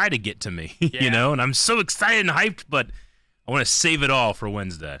like try to get to me, and I'm so excited and hyped, but I want to save it all for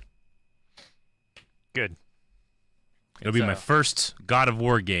Wednesday. Good. It'll be my first God of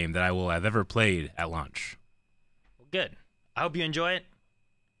War game that I will have ever played at launch. Well, good. I hope you enjoy it.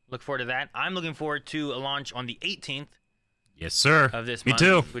 Look forward to that. I'm looking forward to a launch on the 18th. Yes, sir. Of this Me month,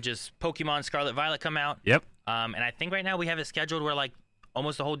 too. which is Pokemon Scarlet Violet come out. Yep. And I think right now we have it scheduled where like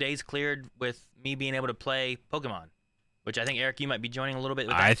almost the whole day's cleared with me being able to play Pokemon, which I think Eric, you might be joining a little bit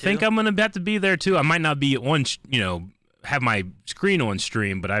with that I think I'm gonna have to be there too. I might not be on, have my screen on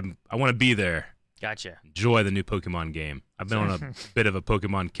stream, but I want to be there. Gotcha. Enjoy the new Pokemon game. I've been on a bit of a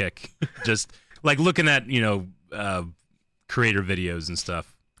Pokemon kick, just like looking at creator videos and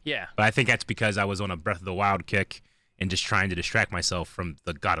stuff. Yeah. But I think that's because I was on a Breath of the Wild kick and just trying to distract myself from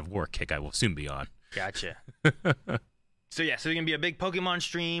the God of War kick I will soon be on. Gotcha. So there's gonna be a big Pokemon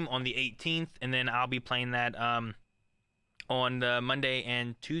stream on the 18th, and then I'll be playing that on the Monday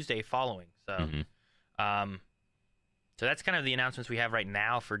and Tuesday following. So, so that's kind of the announcements we have right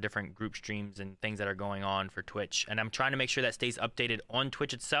now for different group streams and things that are going on for Twitch. And I'm trying to make sure that stays updated on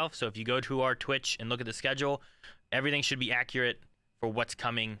Twitch itself. So if you go to our Twitch and look at the schedule, everything should be accurate for what's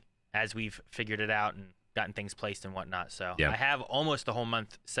coming as we've figured it out and gotten things placed and whatnot. So I have almost the whole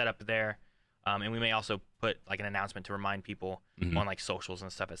month set up there. And we may also put like an announcement to remind people on like socials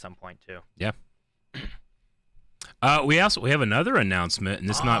and stuff at some point too. Yeah. We have another announcement, and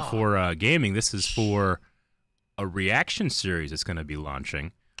this is not for gaming. This is for a reaction series that's going to be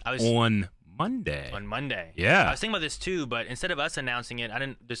launching on Monday. On Monday. Yeah. I was thinking about this too, but instead of us announcing it,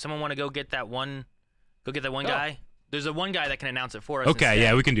 does someone want to go get that one guy? There's a one guy that can announce it for us. Okay, instead.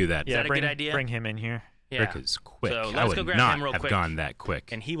 yeah, we can do that. Is that a good idea? Bring him in here. Yeah. Rick is quick. So I let's would go grab not him real have quick. gone that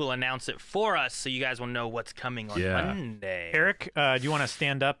quick. And he will announce it for us, so you guys will know what's coming on Monday. Eric, do you want to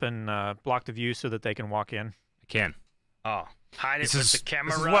stand up and block the view so that they can walk in? I can. Oh, hide it with the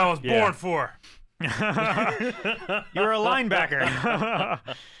camera. This is what I was born for. You're a linebacker.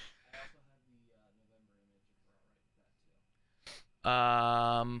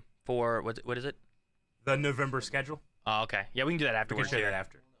 For what is it? The November schedule. Oh, okay. Yeah, we can do that afterwards. We can share that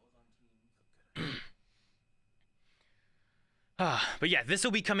after. But yeah, this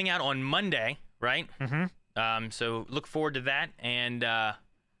will be coming out on Monday, right? Mm-hmm. So look forward to that, and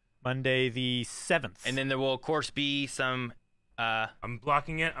Monday the 7th. and then there will of course be some I'm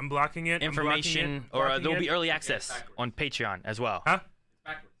blocking it. information, or there will be early access on Patreon as well. Huh?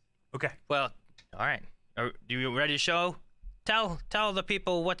 Okay. Well, all right. Do you ready to show? Tell the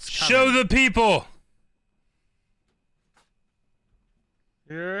people what's coming. Show the people.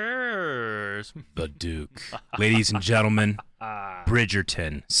 Yes. The Duke. Ladies and gentlemen,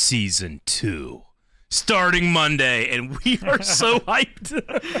 Bridgerton Season 2. Starting Monday, and we are so hyped.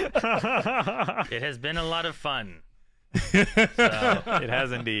 It has been a lot of fun. It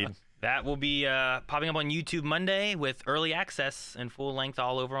has indeed. That will be popping up on YouTube Monday with early access and full length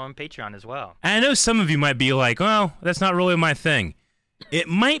all over on Patreon as well. I know some of you might be like, well, that's not really my thing. It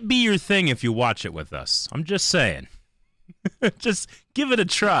might be your thing if you watch it with us. I'm just saying. Just give it a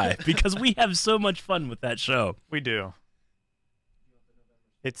try, because we have so much fun with that show. We do.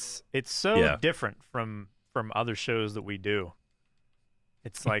 It's so different from other shows that we do.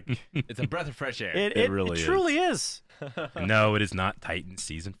 It's like It's a breath of fresh air. it really is. truly is. No, it is not Titan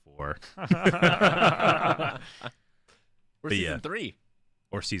season 4 We're But season yeah. 3.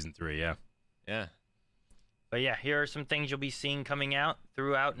 or season 3. Yeah. Yeah. But yeah, here are some things you'll be seeing coming out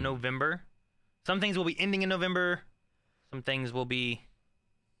throughout November. Some things will be ending in November. Some things will be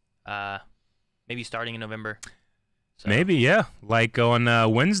maybe starting in November. So, Maybe, yeah. Like on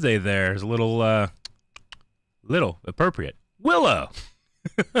Wednesday, there's a little appropriate Willow.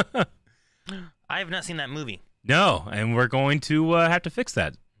 I have not seen that movie. No, and we're going to have to fix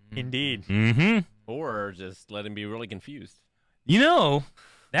that. Indeed. Mm-hmm. Or just let him be really confused. You know,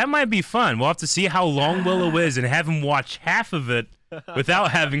 that might be fun. We'll have to see how long Willow is and have him watch half of it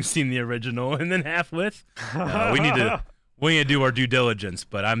without having seen the original, and then half with. No, we need to do our due diligence.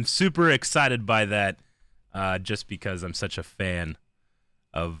 But I'm super excited by that, just because I'm such a fan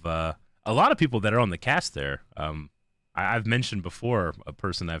of a lot of people that are on the cast there. I've mentioned before a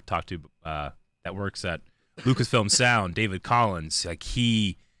person I've talked to that works at Lucasfilm Sound, David Collins. Like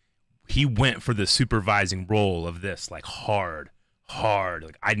he went for the supervising role of this, like hard.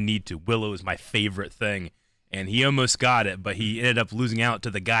 Like I need to. Willow is my favorite thing, and he almost got it, but he ended up losing out to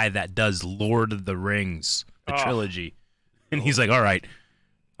the guy that does Lord of the Rings, the trilogy. And he's like, all right,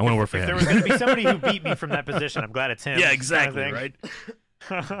 I want to work for If him. there was going to be somebody who beat me from that position, I'm glad it's him. Yeah, exactly, kind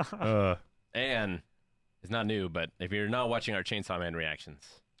right? And it's not new, but if you're not watching our Chainsaw Man reactions,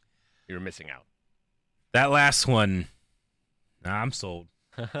 you're missing out. That last one, I'm sold.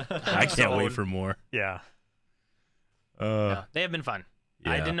 I can't wait for more. Yeah. Yeah, they have been fun.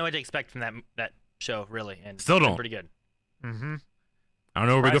 I Yeah. didn't know what to expect from that show, really, and Still it's been don't. pretty good. Mm-hmm. I don't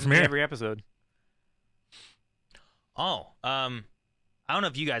know where we go from here. Every episode. Oh, I don't know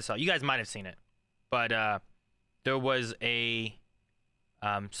if you guys saw. You guys might have seen it, but there was a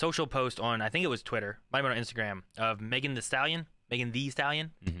social post on, I think it was Twitter, might have been on Instagram, of Megan the Stallion.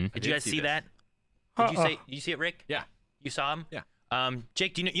 Mm-hmm. Did you guys see see this. that? Did you see it, Rick? Yeah. You saw him? Yeah.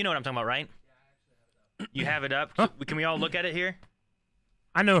 Jake, do you know what I'm talking about, right? You have it up. Can we all look at it here?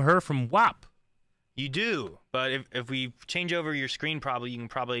 I know her from WAP. You do, but if we change over your screen, you can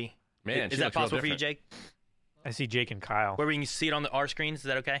probably. Man, is she that looks real possible for you, different. Jake? I see Jake and Kyle. Where we can see it on our screens? Is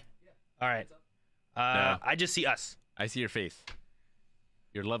that okay? All right. No. I just see us. I see your face.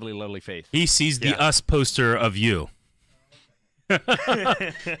 Your lovely, lovely face. He sees the Yeah. us poster of you.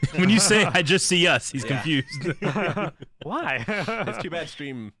 When you say I just see us, he's confused. Why? It's too bad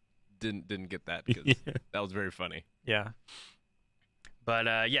stream didn't get that because that was very funny. Yeah.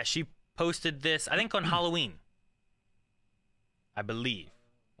 But yeah, she posted this, I think on Halloween. I believe.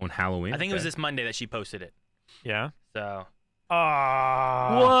 On Halloween? I think it was this Monday that she posted it. Yeah. So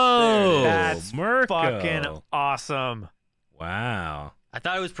Oh. Whoa! That's Mirko. fucking awesome. Wow. I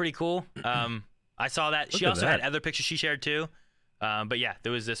thought it was pretty cool. I saw that. She Look at also had that. other pictures she shared too. But yeah,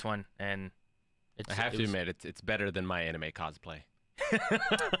 there was this one, and I have to admit, it's better than my anime cosplay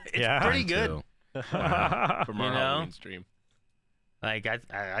it's Yeah. pretty Mine good. too. from our You know? Halloween stream. Like I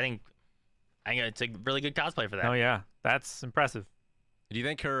think it's a really good cosplay for that. Oh yeah, that's impressive. Do you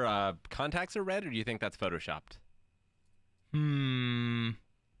think her contacts are red, or do you think that's photoshopped? I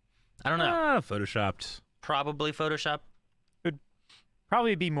don't know. Photoshopped. Probably Photoshop.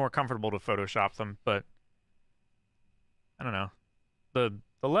 Probably be more comfortable to Photoshop them, but I don't know. The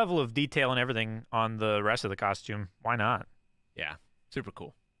level of detail and everything on the rest of the costume, why not? Yeah, super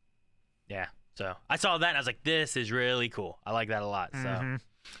cool. Yeah. So I saw that and I was like, this is really cool. I like that a lot. So Mhm.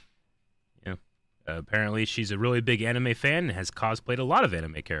 Yeah. Apparently, she's a really big anime fan and has cosplayed a lot of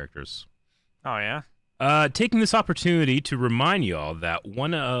anime characters. Oh yeah. Taking this opportunity to remind y'all that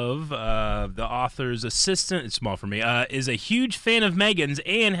one of the author's assistant, it's small for me, is a huge fan of Megan's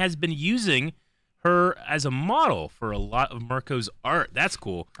and has been using her as a model for a lot of Mirko's art. That's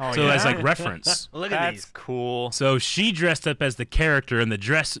cool. Oh, so yeah? as like reference. look at That's these. cool. So she dressed up as the character, and the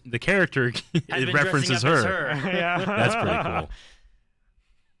character Has it been references dressing up her. as her. Yeah. That's pretty cool.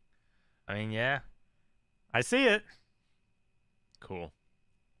 I mean, yeah. I see it. Cool.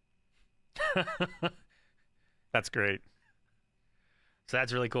 That's great. So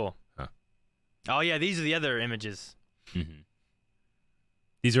that's really cool. Huh. Oh yeah, these are the other images. Mhm.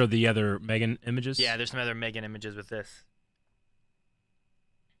 These are the other Megan images? Yeah, there's some other Megan images with this.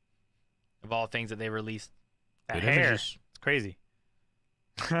 Of all things that they released. That Good hair. images. It's crazy.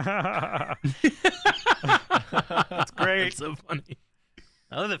 That's great. That's so funny.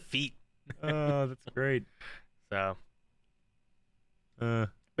 I love the feet. Oh, that's great. So, Uh,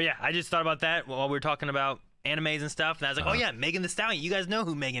 but yeah, I just thought about that while we were talking about animes and stuff, and I was like, oh Uh-huh. yeah, Megan the Stallion. You guys know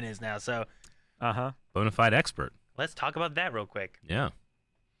who Megan is now, so Uh-huh. bona fide expert. let's talk about that real quick. Yeah.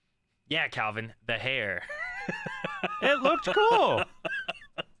 Yeah, Calvin, the hair. It looked cool.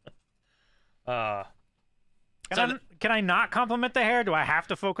 Can I not compliment the hair? Do I have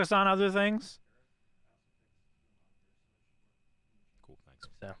to focus on other things? Cool, thanks.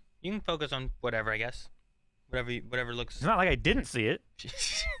 So you can focus on whatever, I guess. Whatever looks. It's not like I didn't see it.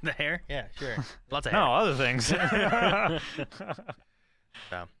 The hair? Yeah, sure. Lots of hair. No, other things.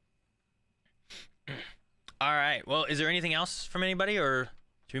 So. All right. Well, is there anything else from anybody, or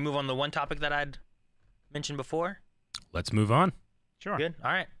should we move on to the one topic that I'd mentioned before? Let's move on. Sure. Good.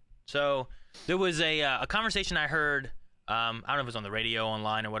 All right. So there was a conversation I heard. I don't know if it was on the radio,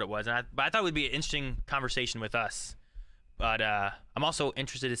 online, or what it was, but I thought it would be an interesting conversation with us. But I'm also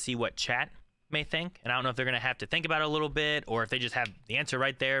interested to see what chat may think, and I don't know if they're going to have to think about it a little bit, or if they just have the answer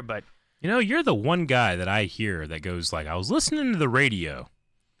right there. But You know, you're the one guy that I hear that goes like, I was listening to the radio.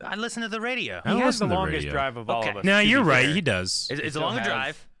 I listen to the radio. I He has the listen to longest radio. drive of all Okay. of us. No, to be you're right. fair. He does. It's a still longer has-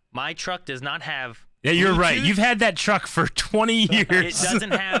 drive. My truck does not have. Yeah, you're right. Bluetooth. You've had that truck for 20 years. It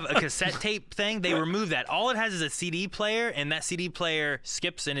doesn't have a cassette tape thing. They removed that. All it has is a CD player, and that CD player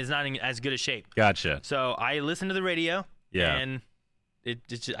skips and is not in as good a shape. Gotcha. So I listen to the radio, Yeah. and I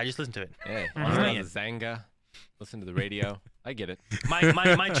just listen to it. Hey, Mhm. listen to the Zanga, listen to the radio. I get it.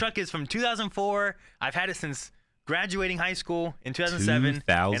 My truck is from 2004. I've had it since graduating high school in 2007,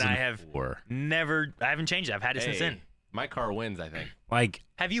 and I have 2004. I haven't changed it. I've had it since then. My car wins, I think. Like,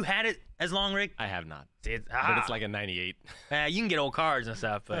 Have you had it as long, Rick? I have not. It's, But it's like a 98. you can get old cars and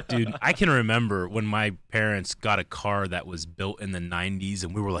stuff, but dude, I can remember when my parents got a car that was built in the 90s,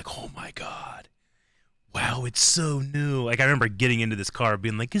 and we were like, oh my God. Wow, it's so new. Like, I remember getting into this car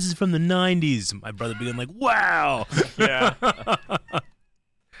being like, this is from the 90s. And my brother being like, wow. Yeah.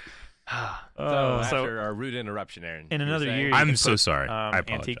 So so after our rude interruption, Aaron. in you were another saying- year, you I'm can so put, sorry. I apologize.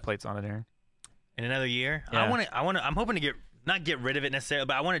 antique plates on it, Aaron. in another year, Yeah. I'm hoping to not get rid of it necessarily,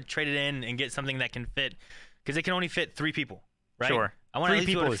 but I want to trade it in and get something that can fit, because it can only fit 3 people, right? Sure. I want 3 at least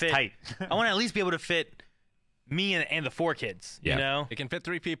be able people to is fit. tight. I want to at least be able to fit me and the 4 kids. Yeah. You know. It can fit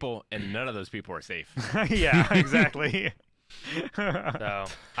 3 people, and none of those people are safe. Yeah, exactly. So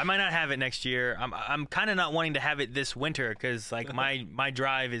I might not have it next year. I'm kind of not wanting to have it this winter, because like my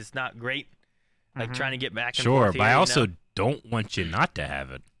drive is not great. Like trying to get back and Sure, forth but here, I you also know? don't want you not to have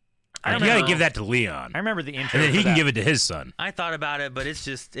it. I don't You got to know. give that to Leon. I remember the intro. And then for he can that. give it to his son. I thought about it, but it's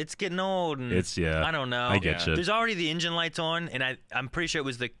getting old, and Yeah. I don't know. I get you. There's already the engine lights on, and I'm pretty sure it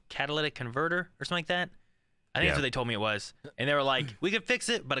was the catalytic converter or something like that. I think Yeah. that's what they told me it was. And they were like, we could fix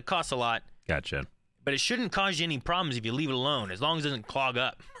it, but it costs a lot. Gotcha. But it shouldn't cause you any problems if you leave it alone, as long as it doesn't clog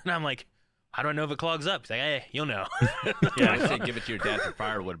up. And I'm like, how do I know if it clogs up? He's like, hey, you'll know. Yeah, I say give it to your dad for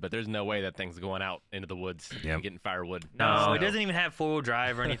firewood, but there's no way that thing's going out into the woods Yep. and getting firewood. No, So- it doesn't even have 4-wheel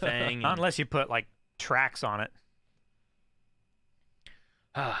drive or anything. Not unless you put like tracks on it.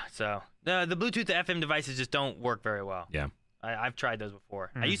 So the Bluetooth to FM devices just don't work very well. Yeah. I've tried those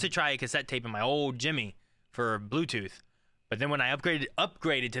before. I used to try a cassette tape in my old Jimmy for Bluetooth, but then when I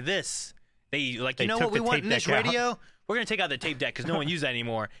upgraded to this, they like, They you know took what we the want tape in this deck out. radio? We're gonna take out the tape deck because no one uses that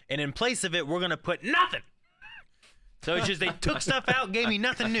anymore, and in place of it, we're gonna put nothing. So it's just they took stuff out, gave me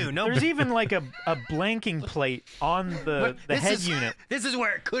nothing new. No, There's even like a blanking plate on the This head is- unit. This is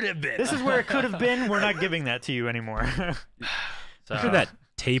where it could have been. This is where it could have been. We're not giving that to you anymore. so, Remember that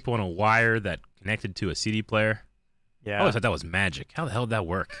tape on a wire that connected to a CD player? I Yeah. always thought that was magic. How the hell did that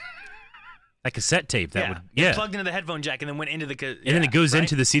work? That cassette tape that yeah, would it plugged into the headphone jack and then went into the. and then it goes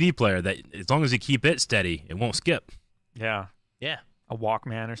into the CD player that as long as you keep it steady, it won't skip. Yeah. Yeah. A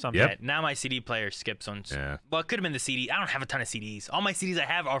Walkman or something. Yep. Yeah, now my CD player skips on. Yeah. Well, it could have been the CD. I don't have a ton of CDs. All my CDs I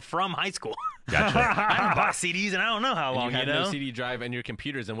have are from high school. Gotcha. I haven't bought CDs and I don't know how And long. you have know. no CD drive and your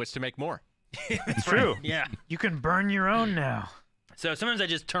computers in which to make more. It's true. Yeah. You can burn your own now. So sometimes I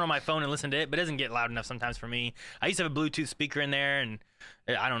just turn on my phone and listen to it, but it doesn't get loud enough sometimes for me. I used to have a Bluetooth speaker in there, and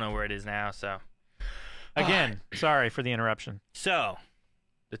I don't know where it is now. So Again, sorry for the interruption. So,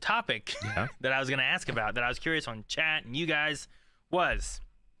 the topic Yeah. that I was going to ask about, that I was curious on chat and you guys, was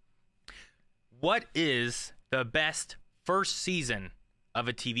what is the best first season of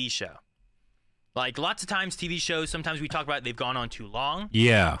a TV show? Like, lots of times TV shows, sometimes we talk about they've gone on too long.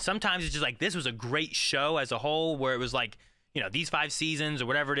 Yeah. Sometimes it's just like, this was a great show as a whole, where it was like, you know, these 5 seasons or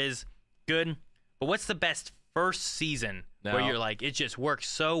whatever it is, good. But what's the best first season where Now- you're like, it just works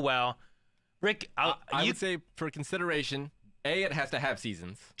so well? Rick, I you would say for consideration, A, it has to have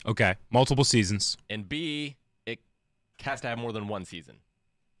seasons, Okay. Multiple seasons. and B, it has to have more than 1 season.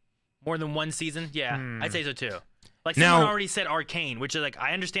 more than 1 season? Yeah, Hmm. I'd say so too. Like Now- someone already said Arcane, which is like,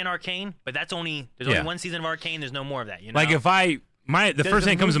 I understand Arcane, but there's Yeah. only 1 season of Arcane. There's no more of that. You know? Like if the Does first the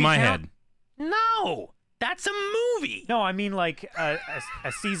thing that comes to movie my count? head. no, that's a movie. No, I mean like a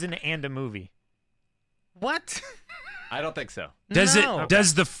season and a movie. What? I don't think so. Does No. it?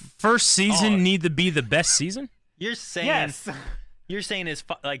 Does the first season Oh. need to be the best season? You're saying Yes. You're saying is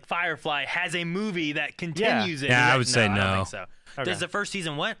like Firefly has a movie that continues it. Yeah, I Is would that- say I don't no. think so. Okay. Does the first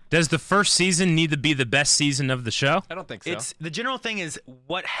season what? Does the first season need to be the best season of the show? I don't think so. It's the general thing is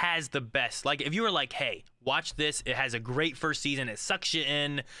what has the best. Like if you were like, hey, watch this. It has a great first season. It sucks you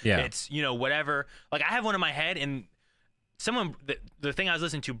in. Yeah. It's whatever. Like I have one in my head, and someone the thing I was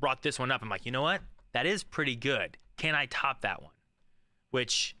listening to brought this one up. I'm like, you know what? That is pretty good. Can I top that one?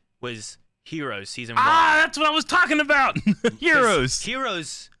 Which was Heroes season 1. That's what I was talking about. Heroes.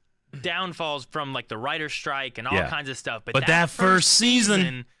 Heroes downfalls from like the writer's strike and all Yeah. kinds of stuff. But that first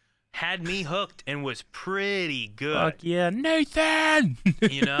season had me hooked and was pretty good. Fuck yeah, Nathan.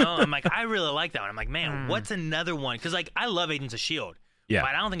 I'm like, I really like that one. I'm like, man, what's another one? Because like I love Agents of S.H.I.E.L.D. Yeah. But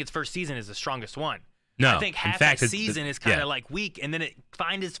I don't think its first season is the strongest one. No, I think in half fact, that it's- season is kind of like weak, and then it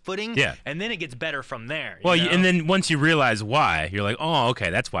finds its footing, Yeah. and then it gets better from there. Well, you know? and then once you realize why, you're like, oh, okay,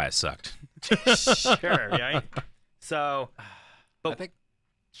 that's why it sucked. sure, right? So, I think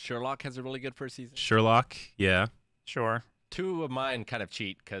Sherlock has a really good first season. Sherlock, yeah. Sure. 2 of mine kind of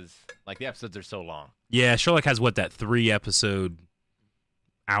cheat because like the episodes are so long. Yeah, Sherlock has what, that 3-episode,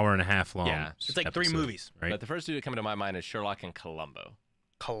 hour and a half long. Yeah. it's like 3 episode, movies. right? But the first 2 that come into my mind is Sherlock and Columbo.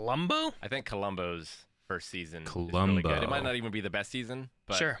 Columbo? I think Columbo's first season is really Columbo. good. It might not even be the best season,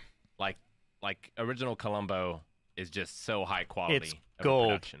 but Sure. like original Columbo is just so high quality. It's of a gold.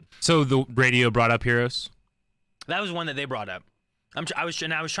 production. So the radio brought up Heroes? That was one that they brought up. I was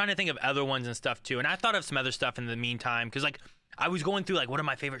trying to think of other ones and stuff too, and I thought of some other stuff in the meantime because like I was going through like what are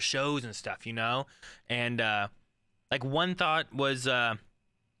my favorite shows and stuff, and like one thought was my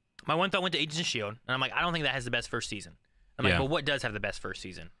one thought went to Agents of S.H.I.E.L.D. and I'm like I don't think that has the best first season. I'm like, Yeah. well, what does have the best first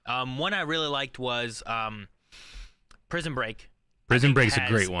season? One I really liked was Prison Break. Prison Break's a Has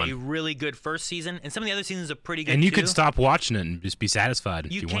great one. A really good first season, and some of the other seasons are pretty good. And you too. could stop watching it and just be satisfied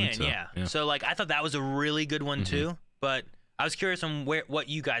if You you can, wanted to. yeah. So like I thought that was a really good one too. But I was curious on what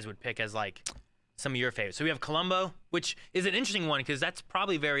you guys would pick as like some of your favorites. So we have Columbo, which is an interesting one because that's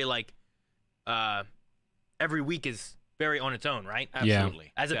probably very like every week is very on its own, right? Yeah.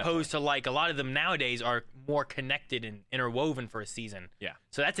 Absolutely. As Definitely. opposed to like a lot of them nowadays are more connected and interwoven for a season. Yeah.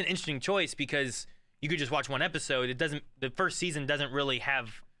 So that's an interesting choice because you could just watch one episode. The first season doesn't really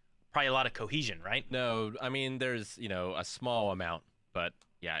have probably a lot of cohesion, right? No, I mean there's a small amount, but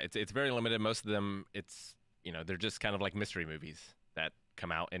yeah, it's very limited. Most of them, it's they're just kind of like mystery movies that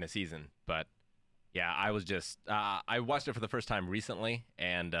come out in a season. But yeah, I was just I watched it for the first time recently,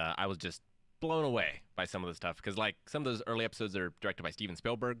 and I was just blown away by some of the stuff because like some of those early episodes are directed by Steven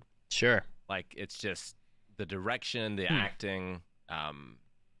Spielberg. Sure. Like it's just the direction, the acting,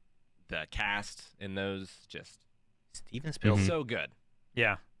 the cast in those just Steven Spielberg. so good.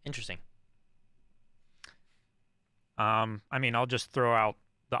 Yeah. Interesting. I mean, I'll just throw out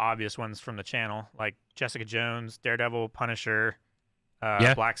the obvious ones from the channel, like Jessica Jones, Daredevil, Punisher,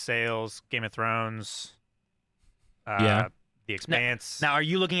 Yeah. Black Sails, Game of Thrones, Yeah. The Expanse. Now, are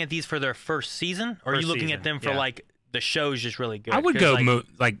you looking at these for their first season, or are you First looking season, at them for yeah. like the show's just really good? I would 'Cause, go like,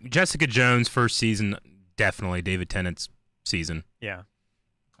 like Jessica Jones first season, definitely David Tennant's season. Yeah.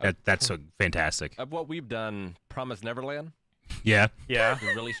 That's so fantastic. Of what we've done, Promise Neverland, Yeah. Yeah. a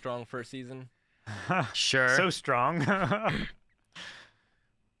really strong first season. Sure. So strong.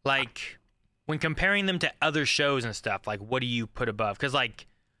 like when comparing them to other shows and stuff, like what do you put above? Because like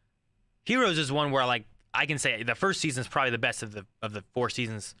Heroes is one where like I can say the first season is probably the best of the 4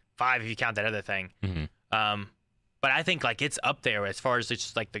 seasons, 5 if you count that other thing. Mhm. But I think like it's up there as far as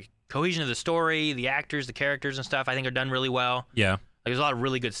just like the cohesion of the story, the actors, the characters and stuff. I think are done really well. Yeah. Like, there's a lot of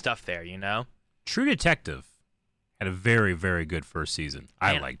really good stuff there, True Detective had a very, very good first season.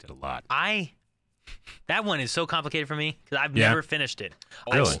 I Man, liked it a lot. That one is so complicated for me because I've Yeah. never finished it.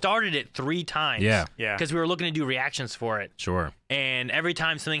 Really? I started it 3 times. Yeah. Yeah. Because we were looking to do reactions for it, Sure. and every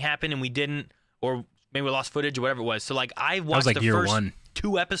time something happened and we didn't, or maybe we lost footage or whatever it was. So like I That was watched like the year first 1.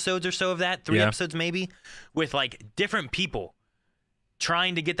 2 episodes or so of that, 3 Yeah. episodes maybe, with like different people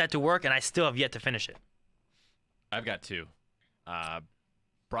trying to get that to work, and I still have yet to finish it. I've got 2.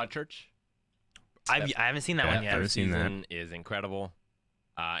 Broadchurch. I haven't seen that Yeah, one yet. haven't seen that. Season is incredible.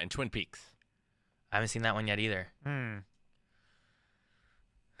 And Twin Peaks. I haven't seen that one yet either. Hmm.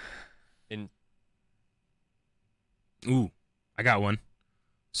 Ooh, I got one.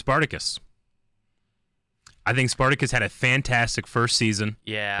 Spartacus. I think Spartacus had a fantastic first season.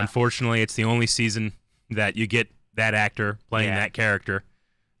 Yeah. Unfortunately, it's the only season that you get that actor playing Yeah. that character.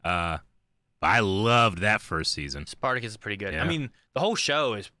 I loved that first season. Spartacus is pretty good. Yeah. I mean, the whole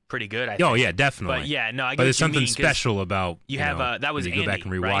show is pretty good. I think. Oh yeah, definitely. But yeah, no, I get but what there's you something mean, 'cause special about you have, know, that was when you go back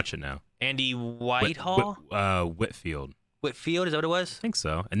Andy, and rewatch right? it now. Andy Whitehall? Whitfield. Whitfield, is that what it was? I think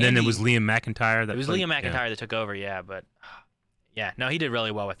so. And then it was Liam McIntyre. It was Liam McIntyre that took over, yeah. But, yeah, no, he did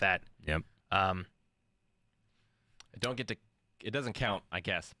really well with that. Yep. It doesn't count, I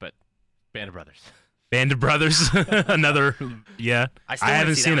guess, but Band of Brothers. Band of Brothers. Another, yeah. I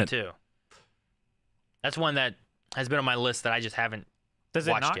haven't seen it too. That's one that has been on my list that I just haven't Does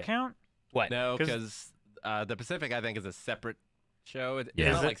it watched not yet. count? What? No, because the Pacific, I think, is a separate show. It's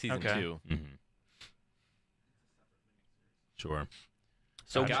Yeah. not like season Okay. 2. Mm-hmm. Sure.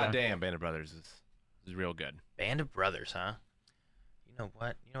 So Gotcha. Goddamn, Band of Brothers is real good. Band of Brothers, huh? You know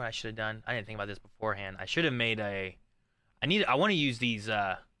what? You know what I should have done? I didn't think about this beforehand. I should have made I want to use these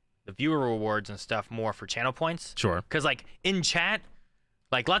the viewer rewards and stuff more for channel points. Sure. Because like in chat,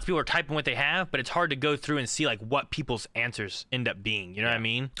 like lots of people are typing what they have, but it's hard to go through and see like what people's answers end up being. You know what I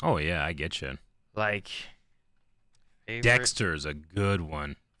mean? Oh, yeah, I get you. Like favorite- Dexter's a good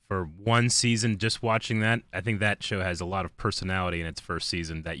one. For one season, just watching that, I think that show has a lot of personality in its first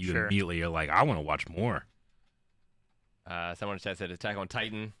season that you Sure. immediately are like, I want to watch more. Someone in chat said Attack on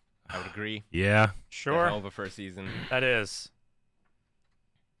Titan. I would agree. Yeah. A Sure. hell of a first season. That is.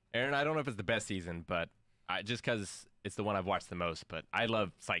 Aaron, I don't know if it's the best season, but just because it's the one I've watched the most, but I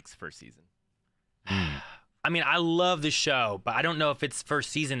love Psych's first season. I mean, I love the show, but I don't know if its first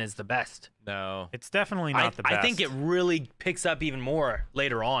season is the best. No, It's definitely not the best. I think it really picks up even more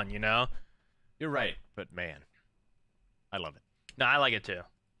later on, you know? you're right, but man, I love it. No, I like it too.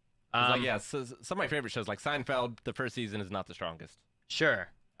 So some of my favorite shows, like Seinfeld, the first season is not the strongest. Sure.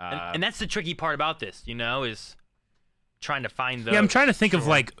 And that's the tricky part about this, you know, is trying to find those. Yeah, I'm trying to think of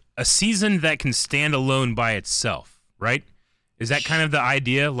like a season that can stand alone by itself, right? Is that kind of the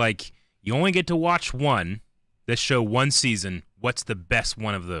idea? Like, you only get to watch one, this show one season. What's the best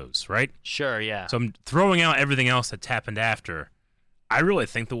one of those, right? Sure, yeah. So I'm throwing out everything else that's happened after. I really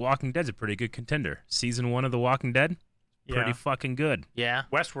think The Walking Dead's a pretty good contender. Season 1 of The Walking Dead, pretty Yeah. fucking good. yeah.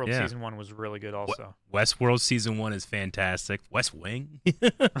 Westworld Yeah. season 1 was really good also. Westworld season 1 is fantastic. West Wing.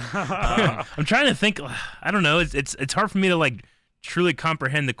 I'm trying to think. I don't know. It's hard for me to like truly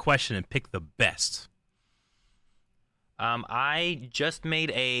comprehend the question and pick the best. I just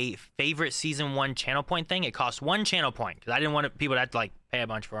made a favorite season 1 channel point thing. It costs 1 channel point because I didn't want people to have to like pay a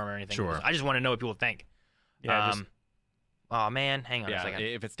bunch for them or anything. Sure. I just want to know what people think. Yeah, Oh man, hang on a Yeah, second.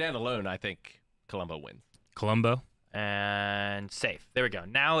 if it's standalone, I think Columbo wins. Columbo. And save. There we go.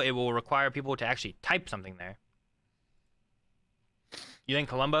 Now it will require people to actually type something there. You think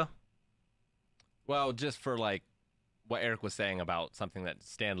Columbo? Well, just for like what Eric was saying about something that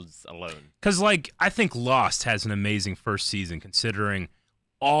stands alone. Because, like, I think Lost has an amazing first season considering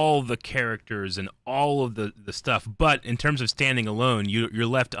all the characters and all of the stuff. But in terms of standing alone, you're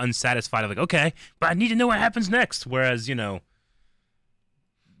left unsatisfied. Like, okay, but I need to know what happens next. Whereas, you know,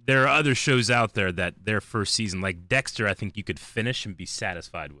 there are other shows out there that their first season, like Dexter, I think you could finish and be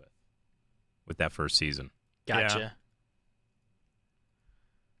satisfied with that first season. Gotcha. Yeah.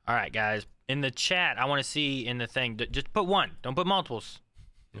 All right, guys. In the chat, I want to see in the thing. Just put one. Don't put multiples.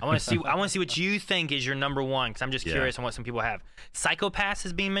 I want to see. I want to see what you think is your number one, because I'm just Yeah. curious on what some people have. Psychopaths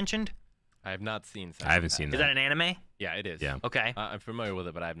is being mentioned. I have not seen. I haven't seen Is that an anime? Yeah, it is. Yeah. Okay. I'm familiar with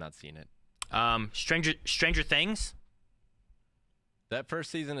it, but I have not seen it. Stranger Things. That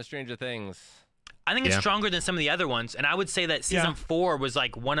first season of Stranger Things. I think it's Yeah. stronger than some of the other ones, and I would say that season Yeah. 4 was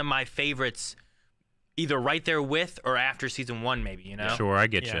like one of my favorites, either right there with or after season 1, maybe. You know. Sure, I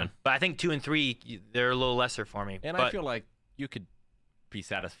get Yeah. you. But I think 2 and 3 they're a little lesser for me. And but, I feel like you could be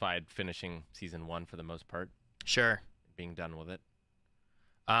satisfied finishing season 1 for the most part, sure. being done with it.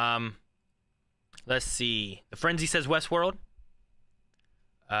 Let's see. The Frenzy says Westworld.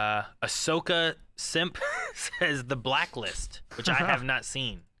 Ahsoka Simp says The Blacklist, which I have not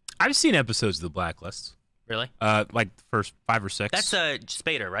seen. I've seen episodes of The Blacklist. Really? Like the first 5 or 6. That's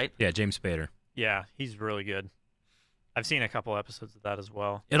Spader, right? Yeah, James Spader. Yeah, he's really good. I've seen a couple episodes of that as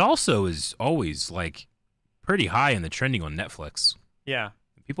well. It also is always like pretty high in the trending on Netflix. Yeah.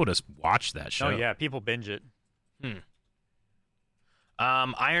 People just watch that show. Oh yeah, people binge it.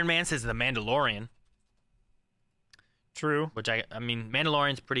 Iron Man says The Mandalorian, True. which I mean,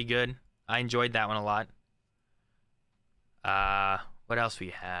 Mandalorian's pretty good. I enjoyed that one a lot. What else we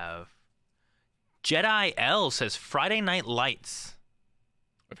have? Jedi L says Friday Night Lights.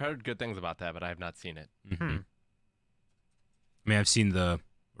 I've heard good things about that, but I have not seen it. Mhm. I mean, I've seen the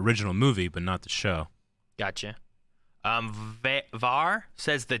original movie, but not the show. Gotcha. Var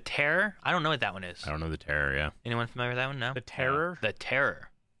says The Terror. I don't know what that one is. I don't know the Terror, yeah. Anyone familiar with that one? No. The Terror? The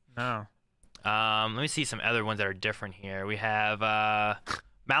Terror. No. Let me see some other ones that are different here. We have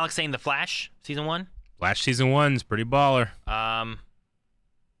Malik saying The Flash, season 1. Flash season 1's pretty baller.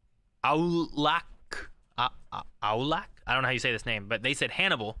 Aulak. Aulak? I don't know how you say this name, but they said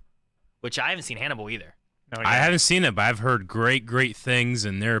Hannibal, which I haven't seen Hannibal either. No, I yeah. haven't seen it, but I've heard great things,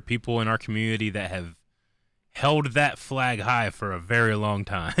 and there are people in our community that have held that flag high for a very long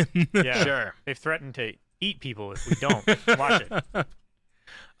time. Yeah. Sure. They've threatened to eat people if we don't watch it.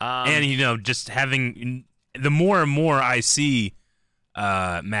 And just having the more and more I see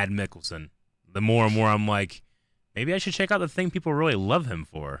Mad Mikkelsen, the more and more I'm like, maybe I should check out the thing people really love him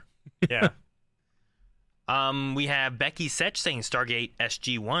for. Yeah. We have Becky Setch saying Stargate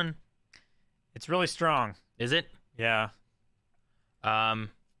SG-1. It's really strong. Is it? Yeah.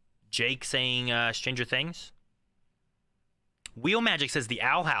 Jake saying Stranger Things. Wheel Magic says The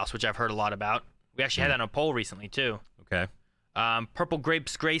Owl House, which I've heard a lot about. We actually had that on a poll recently, too. Okay. Purple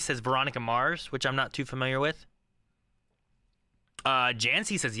Grapes Grace says Veronica Mars, which I'm not too familiar with.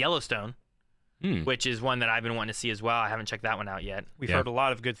 Jancy says Yellowstone, which is one that I've been wanting to see as well. I haven't checked that one out yet. We've heard a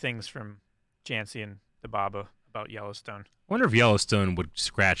lot of good things from Jancy and the Baba about Yellowstone. I wonder if Yellowstone would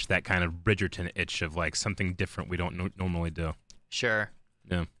scratch that kind of Bridgerton itch of like something different we don't normally do. Sure.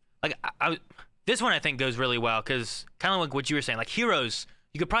 Yeah. Like this one I think goes really well because kind of like what you were saying, like Heroes.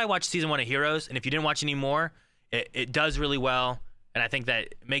 You could probably watch season 1 of Heroes, and if you didn't watch any more, it does really well, and I think that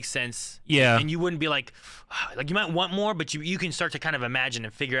it makes sense. Yeah. And you wouldn't be like you might want more, but you can start to kind of imagine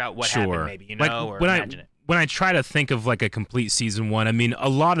and figure out what happened, maybe or imagine it. When I try to think of like a complete season 1, I mean, a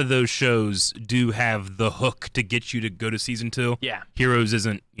lot of those shows do have the hook to get you to go to season 2. Yeah. Heroes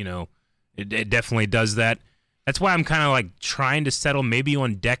isn't, it definitely does that. That's why I'm kind of like trying to settle maybe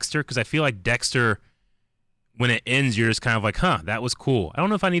on Dexter, because I feel like Dexter, when it ends, you're just kind of like, that was cool. I don't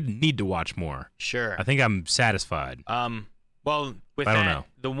know if I need to watch more. Sure. I think I'm satisfied. Well, with I don't that, know.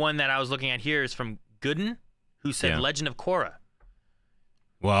 the one that I was looking at here is from Gooden, who said Legend of Korra.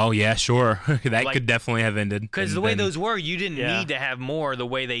 Well, yeah, sure. That could definitely have ended. Because the way those were, you didn't need to have more the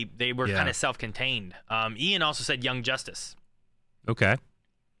way they were Yeah. kind of self-contained. Ian also said Young Justice, Okay.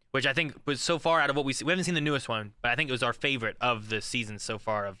 which I think was so far out of what we see. We haven't seen the newest one, but I think it was our favorite of the seasons so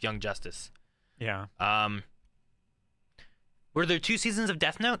far of Young Justice. Yeah. Were there 2 seasons of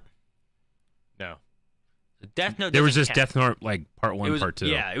Death Note? No. Death Note. There was doesn't just count. Death Note, like part 1, part 2.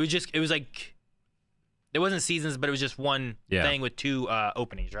 Yeah, it was like it wasn't seasons, but it was just one thing with 2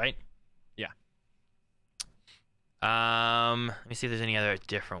 openings, right? Yeah. Let me see if there's any other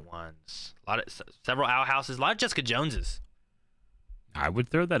different ones. Several Owl Houses, a lot of Jessica Joneses. I would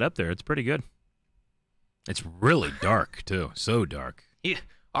throw that up there. It's pretty good. It's really dark, too. So dark. Yeah.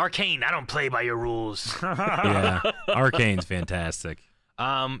 Arcane, I don't play by your rules. Yeah. Arcane's fantastic.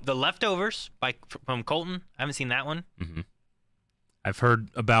 The Leftovers from Colton. I haven't seen that one. Mm-hmm. I've heard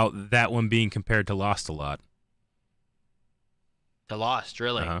about that one being compared to Lost a lot. The Lost,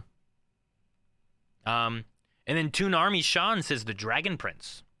 really. Uh-huh. And then Toon Army Sean says The Dragon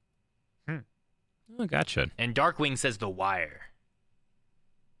Prince. Oh, gotcha. And Darkwing says The Wire.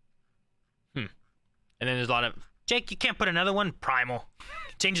 And then there's a lot of Jake. You can't put another one. Primal.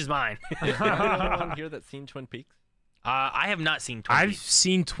 Change his mind. Is there anyone here that's seen Twin Peaks? I have not seen Twin I've Peaks.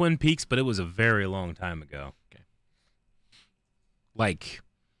 seen Twin Peaks, but it was a very long time ago. Okay. Like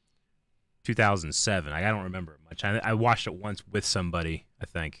 2007. I don't remember it much. I watched it once with somebody, I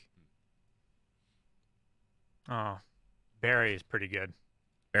think. Oh, Barry is pretty good.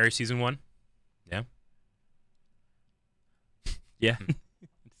 Barry season 1? Yeah. Yeah.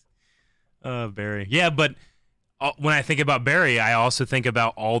 Barry. Yeah, but when I think about Barry, I also think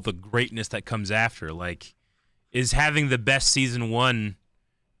about all the greatness that comes after. Like, is having the best season 1,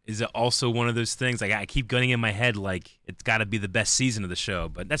 is it also one of those things? Like, I keep getting in my head, like, it's got to be the best season of the show,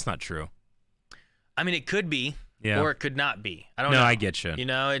 but that's not true. I mean, it could be, or it could not be. I don't know. No, I get you. You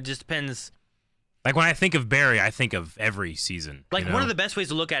know, it just depends. Like, when I think of Barry, I think of every season. Like, one of the best ways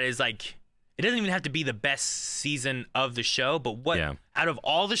to look at it is, like, it doesn't even have to be the best season of the show, but out of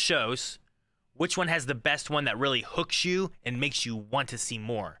all the shows, which one has the best one that really hooks you and makes you want to see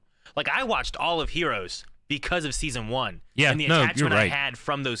more? Like, I watched all of Heroes because of season 1. Yeah, and the attachment I had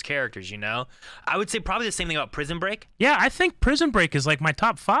from those characters, you know? I would say probably the same thing about Prison Break. Yeah, I think Prison Break is like my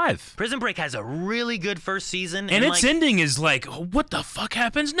top 5. Prison Break has a really good first season. And its ending is like, what the fuck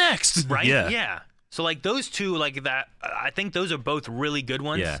happens next? Right? Yeah. So, like, those two, like, that, I think those are both really good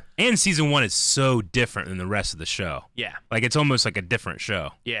ones. Yeah. And season 1 is so different than the rest of the show. Yeah. Like, it's almost like a different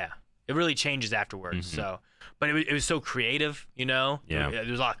show. Yeah. It really changes afterwards. So, but it was so creative, you know? Yeah. There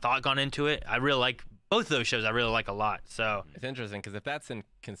was a lot of thought gone into it. I really like both of those shows. I really like a lot. So It's interesting because if that's in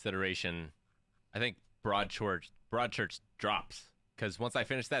consideration, I think Broadchurch drops. Because once I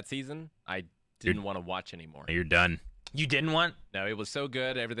finished that season, I didn't want to watch anymore. You're done. you didn't want? No, it was so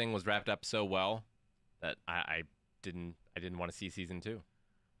good. Everything was wrapped up so well that I didn't want to see season 2.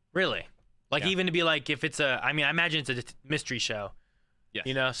 Really? Like Yeah. even to be like, if it's a, I mean, I imagine it's a mystery show. Yes.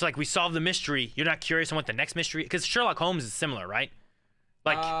 You know, so like we solve the mystery. You're not curious on what the next mystery, because Sherlock Holmes is similar, right?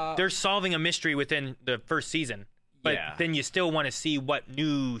 Like they're solving a mystery within the first season, but Yeah. then you still want to see what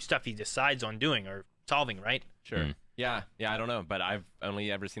new stuff he decides on doing or solving, right? Sure. Yeah. Yeah. I don't know, but I've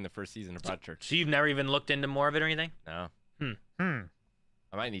only ever seen the first season of Broadchurch. So you've never even looked into more of it or anything? No. Hmm.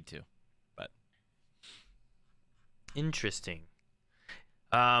 I might need to, but Interesting.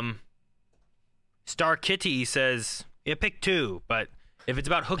 Star Kitty says, yeah, pick 2, but if it's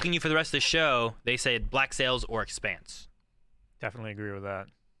about hooking you for the rest of the show, they say Black Sails or Expanse. Definitely agree with that.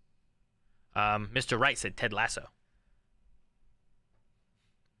 Mr. Wright said Ted Lasso.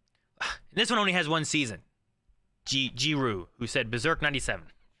 This one only has 1 season. Jiru, who said Berserk 97.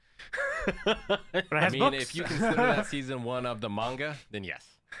 But it I has mean, books. if you consider that season 1 of the manga, then yes.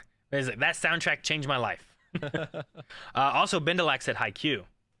 It's like, that soundtrack changed my life. Also, Bendelac said Haikyuu.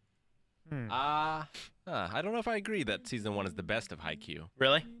 I don't know if I agree that season 1 is the best of Haikyuu.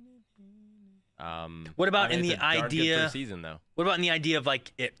 Really? What about I mean, in it's the a darn good idea? first season though. What about in the idea of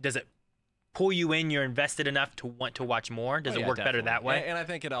like, does it pull you in? You're invested enough to want to watch more. Does Oh, it yeah, work better that definitely. way? And I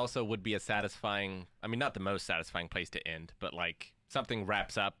think it also would be a satisfying. I mean, not the most satisfying place to end, but like something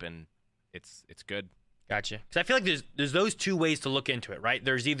wraps up and it's good. Gotcha. Because I feel like there's those 2 ways to look into it, right?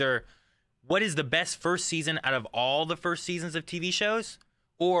 There's either what is the best first season out of all the first seasons of TV shows,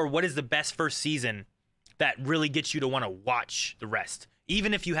 or what is the best first season that really gets you to want to watch the rest,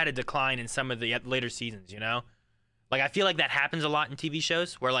 even if you had a decline in some of the later seasons, you know? Like, I feel like that happens a lot in TV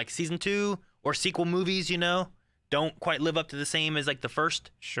shows where, like, season 2 or sequel movies, you know, don't quite live up to the same as, like, the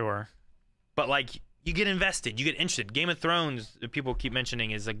first. Sure. But, like, you get invested. You get interested. Game of Thrones, that people keep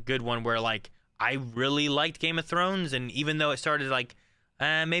mentioning, is a good one where, like, I really liked Game of Thrones, and even though it started, like,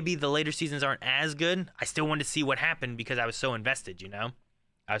 maybe the later seasons aren't as good, I still wanted to see what happened because I was so invested, you know?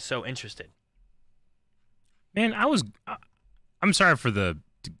 I was so interested. Man, I'm sorry for the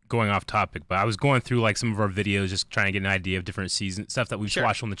going off topic, but I was going through like some of our videos, just trying to get an idea of different season stuff that we've Sure.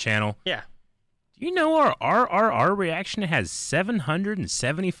 watched on the channel. Yeah. Do you know our RRR reaction has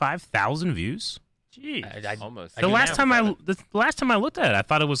 775,000 views? Jeez. Almost. The last time I looked at it, I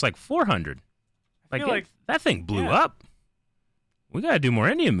thought it was like 400. feel like- that thing blew yeah. up. We gotta do more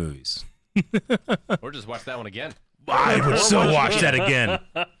Indian movies. Or just watch that one again. I would so watch that again.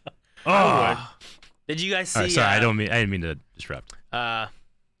 Oh, Did you guys see? all right, sorry, I didn't mean to disrupt.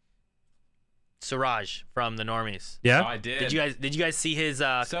 Siraj from the Normies. Oh, Yeah. I did. Did you guys see his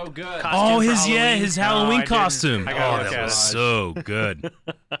So good. costume for Halloween? his No, Halloween I didn't. costume. I gotta Oh, look that at was it. so good.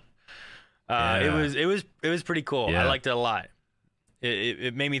 Yeah. It was pretty cool. I Yeah. liked it a lot.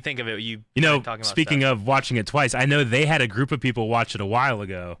 It made me think of it. You know, talking about speaking stuff. of watching it twice, I know they had a group of people watch it a while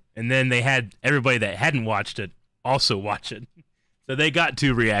ago, and then they had everybody that hadn't watched it also watch it. So they got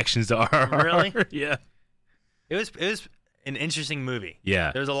 2 reactions to RRR. Really? Yeah. It was an interesting movie.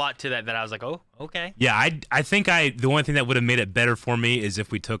 Yeah. There was a lot to that I was like, oh, okay. Yeah, I think the one thing that would have made it better for me is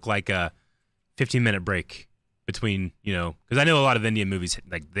if we took like a 15-minute break between, you know, because I know a lot of Indian movies,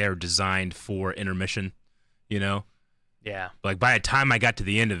 like they're designed for intermission, you know? Yeah. Like by the time I got to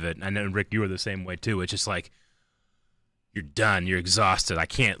the end of it, I know, Rick, you were the same way too. It's just like, you're done, you're exhausted. I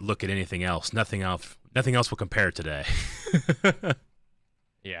can't look at anything else. Nothing else will compare today.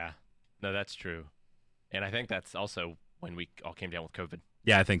 Yeah. No, that's true. And I think that's also when we all came down with COVID.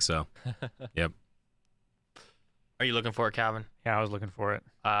 Yeah, I think so. Yep. Are you looking for it, Calvin? Yeah, I was looking for it.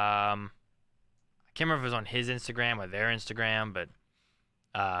 I can't remember if it was on his Instagram or their Instagram, but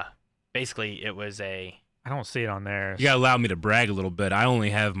basically it was a. I don't see it on there. You gotta allow me to brag a little bit. I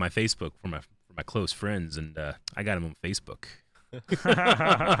only have my Facebook for my close friends, and I got him on Facebook.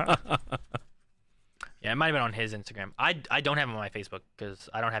 Yeah, it might have been on his Instagram. I don't have him on my Facebook because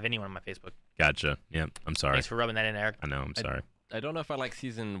I don't have anyone on my Facebook. Gotcha. Yep. I'm sorry. Thanks for rubbing that in, Eric. I know. I'm sorry. I don't know if I like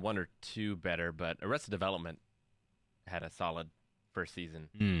season 1 or 2 better, but Arrested Development had a solid first season.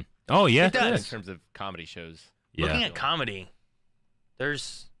 Mm. Oh yeah. It does. In terms of comedy shows. Yeah. Looking at comedy,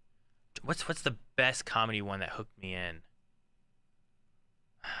 there's what's the best comedy one that hooked me in?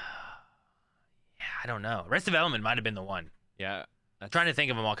 Yeah, I don't know. Arrested Development might have been the one. Yeah. I'm trying to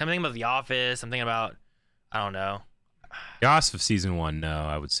think of them all. I'm thinking about The Office. I'm thinking about, I don't know. The Office season 1, no,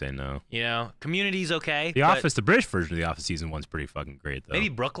 I would say no. You know, Community's okay. The but Office, the British version of The Office season 1's pretty fucking great though. maybe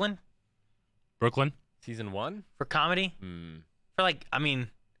Brooklyn Brooklyn. Season 1? for comedy. For like, I mean,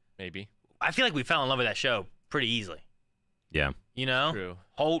 Maybe. I feel like we fell in love with that show pretty easily. Yeah. You know, True.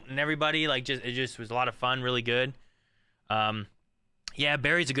 Holt and everybody, like, it just was a lot of fun, really good. Yeah,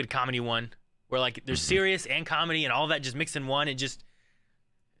 Barry's a good comedy one where like there's serious and comedy and all that just mixed in one.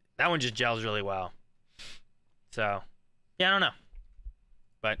 That one just gels really well. So, yeah, I don't know.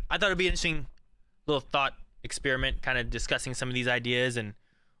 But I thought it'd be an interesting little thought experiment, kind of discussing some of these ideas and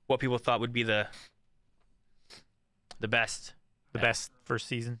what people thought would be the best. The best first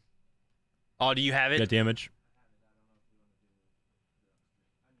season. Oh, do you have it? Got damage.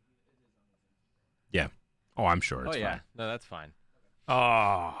 Yeah. Oh, I'm sure it's Oh yeah, fine. no, that's fine.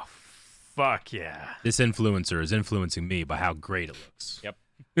 Oh, fuck yeah. This influencer is influencing me by how great it looks. Yep.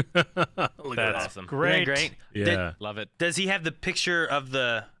 Look at That's that. awesome. great. Great. Yeah. Love it. Does he have the picture of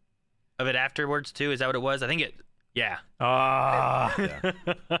it afterwards too? Is that what it was? I think it. Yeah. Ah,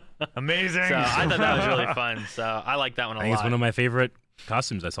 amazing. So I thought that was really fun. So I like that one a I think lot. it's one of my favorite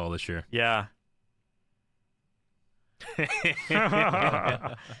costumes I saw this year. Yeah.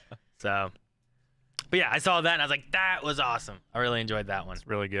 So, but yeah, I saw that and I was like, that was awesome. I really enjoyed that one. It's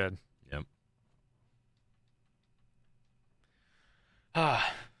really good. Yep. All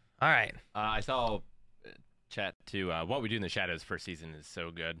right. I saw chat too. What We Do in the Shadows first season is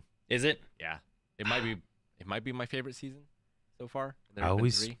so good. Is it? Yeah, it might be my favorite season so far. There I have been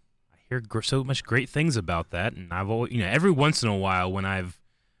always 3. I hear so much great things about that, and I've always, every once in a while when I've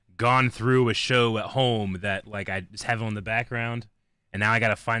gone through a show at home that like I just have it on the background, and now I got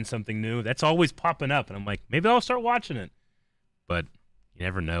to find something new. That's always popping up, and I'm like, maybe I'll start watching it. But you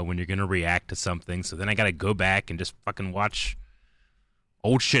never know when you're gonna react to something, so then I got to go back and just fucking watch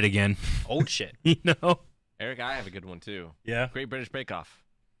old shit again. Old shit. You know? Eric, I have a good one too. Yeah. Great British Bake Off.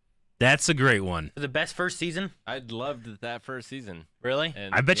 That's a great one. The best first season? I loved that first season. Really?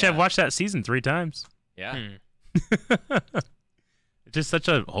 And I bet you yeah, I've watched that season 3 times. Yeah. It's just such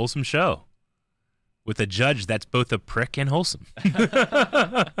a wholesome show with a judge that's both a prick and wholesome. It's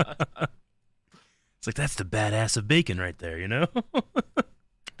like, that's the badass of bacon right there, you know?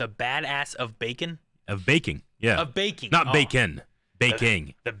 The badass of bacon? Of baking, yeah. Of baking. Not Oh. bacon,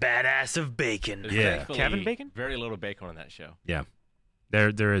 baking. The badass of bacon. There's Yeah. thankfully Kevin Bacon? Very little bacon on that show. Yeah.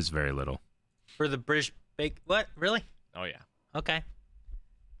 There is very little. For the British bake. What? Really? Oh yeah. Okay.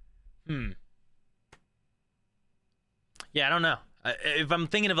 Yeah, I don't know. If I'm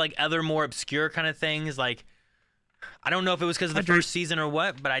thinking of like other more obscure kind of things, like I don't know if it was because of the first season or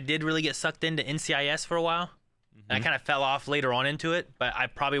what, but I did really get sucked into NCIS for a while. And I kind of fell off later on into it, but I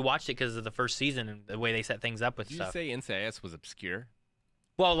probably watched it because of the first season and the way they set things up with Did stuff. you say NCIS was obscure?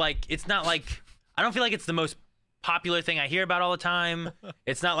 Well, like it's not like I don't feel like it's the most popular thing I hear about all the time.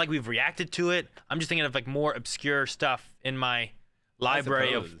 It's not like we've reacted to it. I'm just thinking of like more obscure stuff in my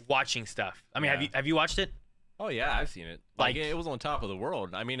library of suppose. watching stuff. I mean, Yeah. have you watched it? Oh yeah, I've seen it. Like it was on top of the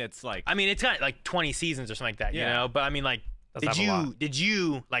world. I mean, it's like I mean, it's got like 20 seasons or something like that, you Yeah. know. But I mean, like, Does have a lot. did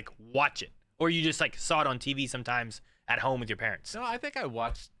you like watch it, or you just like saw it on TV sometimes at home with your parents? No, I think I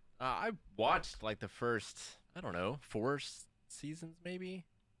watched like the first, I don't know, 4 seasons maybe,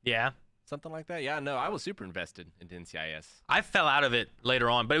 Yeah, something like that. Yeah, no, I was super invested into NCIS. I fell out of it later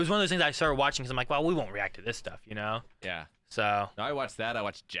on, but it was one of those things I started watching because I'm like, well, we won't react to this stuff, you know. Yeah, So no, I watched that. I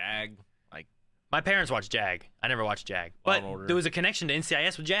watched Jag. Like my parents watched Jag. I never watched Jag, Law but and Order. there was a connection to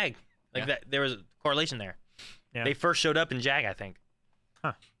NCIS with Jag. Like Yeah. that, there was a correlation there. Yeah. They first showed up in Jag, I think.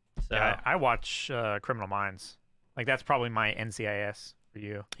 Huh. So Yeah, I watch Criminal Minds. Like that's probably my NCIS for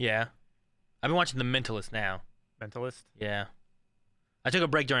you. yeah, I've been watching The Mentalist now. Mentalist. Yeah, I took a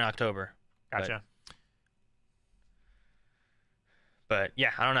break during October. Gotcha. But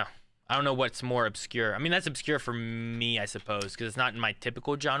yeah, I don't know. I don't know what's more obscure. I mean, that's obscure for me, I suppose, because it's not in my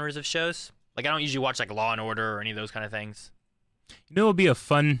typical genres of shows. Like, I don't usually watch like Law and Order or any of those kind of things. You know, it would be a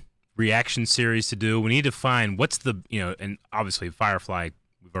fun reaction series to do. We need to find what's the, and obviously Firefly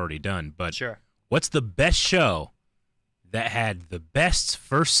we've already done, but Sure. what's the best show that had the best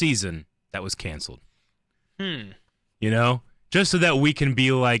first season that was canceled? Just so that we can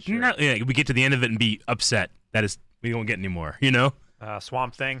be like, no, we get to the end of it and be upset that we don't get any more,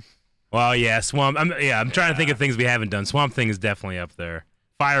 Swamp Thing. Well, yeah, Swamp. I'm trying to think of things we haven't done. Swamp Thing is definitely up there.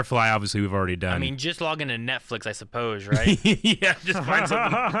 Firefly, obviously, we've already done. I mean, just log into Netflix, I suppose, right? yeah, just find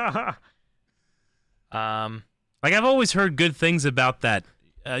something. Like, I've always heard good things about that.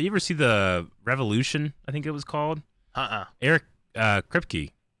 You ever see the Revolution? I think it was called. Eric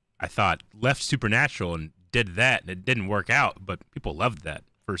Kripke, I thought, left Supernatural and did that, and it didn't work out, but people loved that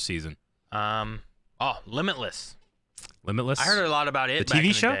first season. Limitless. Limitless. I heard a lot about it. The back TV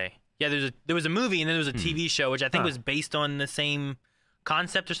in show? The day. Yeah, there was a movie and then there was a TV show, which I think was based on the same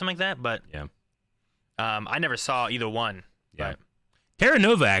concept or something like that. But Yeah. I never saw either one. Yeah. But Terra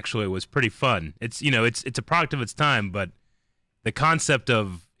Nova actually was pretty fun. It's it's a product of its time, but the concept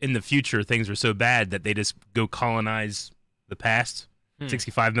of in the future things are so bad that they just go colonize the past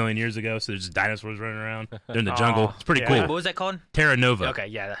 65 million years ago. So there's just dinosaurs running around. They're in the jungle. It's pretty yeah. cool. what was that called? Terra Nova. Okay,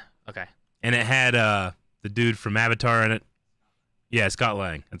 yeah, okay. And it had the dude from Avatar in it. Yeah, Scott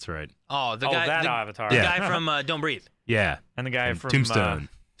Lang. That's right. Oh, the Oh, guy, that the, Avatar. the Yeah. guy from Don't Breathe. Yeah. And the guy And from Tombstone.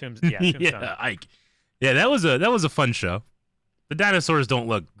 Tombstone. Yeah, Ike. Yeah, that was a fun show. The dinosaurs don't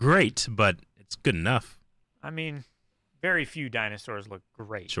look great, but it's good enough. I mean, very few dinosaurs look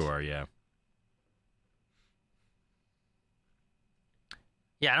great. Sure, yeah.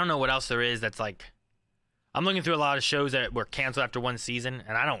 Yeah, I don't know what else there is that's like. I'm looking through a lot of shows that were canceled after one season,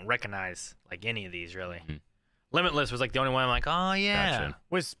 and I don't recognize like any of these really. Mhm. Limitless was like the only one I'm like, oh yeah. Gotcha.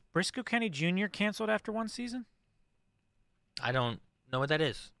 Was Briscoe County Jr. canceled after one season? I don't know what that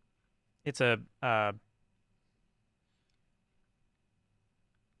is. It's a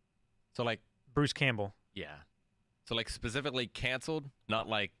So like, Bruce Campbell. yeah. So like specifically canceled, not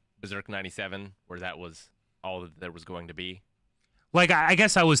like Berserk 97, where that was all that there was going to be. Like, I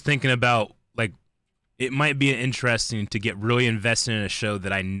guess I was thinking about, like, it might be interesting to get really invested in a show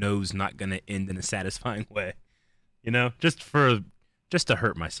that I know's not going to end in a satisfying way. You know? Just to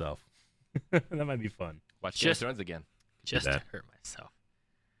hurt myself. That might be fun. Watch Game of Just- Thrones again. Just that. to hurt myself.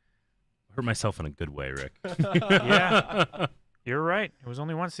 Hurt myself in a good way, Rick. Yeah. You're right. It was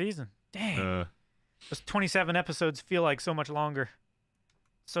only one season. Dang. Uh, Those 27 episodes feel like so much longer.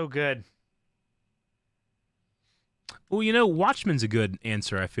 So good. well, you know, Watchmen's a good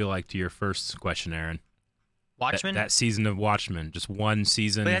answer, I feel like, to your first question, Aaron. Watchmen. That season of Watchmen, just one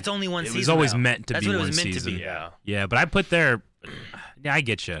season. But that's only one it season. was always though. meant to That's be what it one was meant season. to be. Yeah. Yeah, but I put there. Yeah, I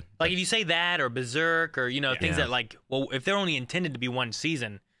get you. Like if you say that or Berserk or things Yeah. that like, well, if they're only intended to be one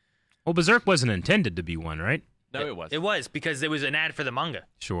season, Well, Berserk wasn't intended to be one, right? No, it was. It was because it was an ad for the manga,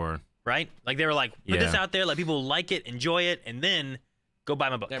 Sure. right? Like they were like, put this Yeah. out there, let people like it, enjoy it, and then go buy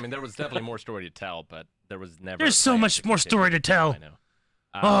my book. Yeah, I mean, there was definitely more story to tell, but there was never. There's a so plan much to more continue. story to tell. I know.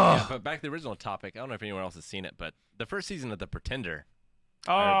 Oh. Yeah, but back to the original topic. I don't know if anyone else has seen it, but the first season of The Pretender.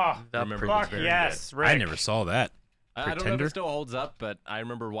 Oh, The remember fuck very yes, Rick. I never saw that. I don't know if Pretender? it still holds up, but I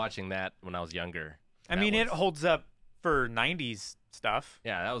remember watching that when I was younger. I That mean, it was- holds up for 90s stuff.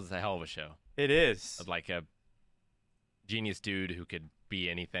 Yeah, that was a hell of a show. It is. Of like a genius dude who could be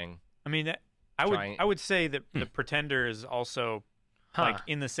anything. I mean, Trying- I would say that The Pretender is also Huh. like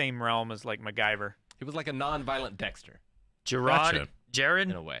in the same realm as like MacGyver. He was like a non-violent Dexter Jared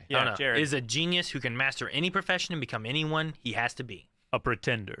in a way. I don't Yeah, know, Jared. is a genius who can master any profession and become anyone he has to be. A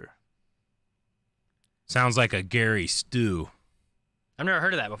pretender. Sounds like a Gary stew. I've never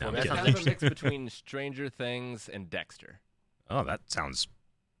heard of that before. I'm That It's sounds kind of a interesting. mix between Stranger Things and Dexter. Oh, that sounds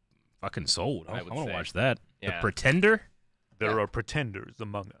fucking sold. I I would want to say. watch that. The Yeah. Pretender? There Yeah. are pretenders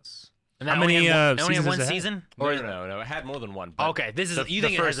among us. And How that only many, had one, only had seasons one does it have? season? Or Or no, it had more than one. But okay, this is The- you the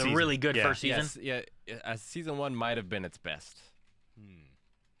think it has first a season. really good Yeah. first season? Yes, yeah. Season 1 might have been its best.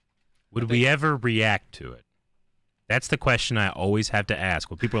 Would we ever react to it? That's the question I always have to ask.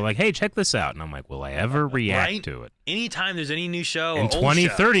 When people are like, hey, check this out. And I'm like, will I ever react Right? to it? Anytime there's any new show In or old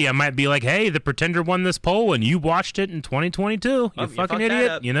 2030, I might be like, hey, The Pretender won this poll and you watched it in 2022. You you fucking fucked that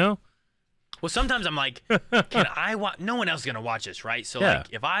idiot. up. You know? Well, sometimes I'm like, can I watch? No one else is gonna watch this, right? So Yeah. like,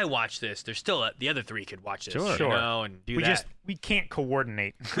 if I watch this, there's still the other three could watch this, Sure. you Sure. know, and do We that. we can't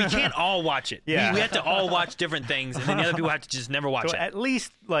coordinate. We can't all watch it. Yeah. We have to all watch different things, and then the other people have to just never watch So it. at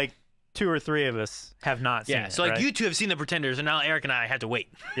least like 2 or 3 of us have not seen Yeah. it. So like right? you two have seen The Pretenders, and now Eric and I had to wait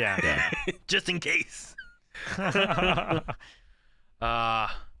Yeah. just in case.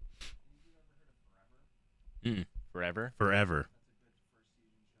 Forever. Forever.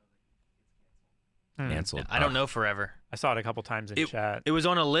 Hmm. Canceled. I don't know forever. I saw it a couple times in chat. It was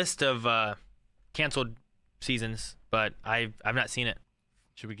on a list of canceled seasons, but I've not seen it.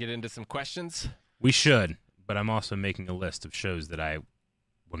 Should we get into some questions? We should, but I'm also making a list of shows that I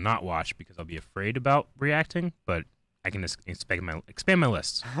will not watch because I'll be afraid about reacting, but I can just expand my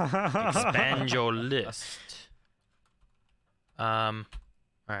list. Expand your list. All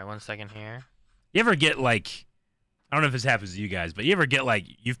right, 1 second here. You ever get like, I don't know if this happens to you guys, but you ever get like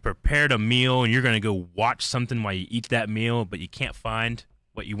you've prepared a meal and you're going to go watch something while you eat that meal, but you can't find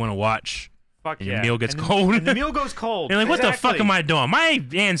what you want to watch? Fuck And yeah. your meal gets And- cold. And the meal goes cold. You're like, what the fuck Exactly. am I doing? My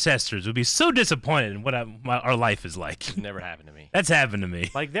ancestors would be so disappointed in what our life is like. It's never happened to me. That's happened to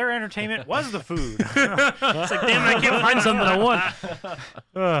me. Like their entertainment was the food. It's like, damn it, I can't find something I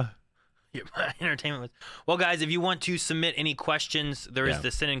want. Yeah, my entertainment list. Well, guys, if you want to submit any questions, there is Yeah.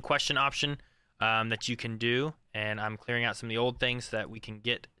 the send in question option that you can do, and I'm clearing out some of the old things so that we can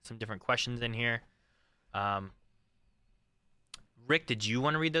get some different questions in here. Rick, did you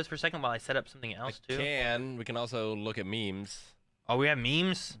want to read those for a second while I set up something else too? We can also look at memes. Oh, we have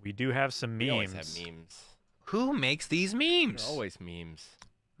memes. We do have some We memes. always have memes. Who makes these memes? There are always memes.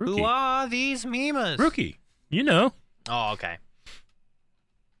 Rookie. Who are these memers? Rookie. You know. Oh, okay.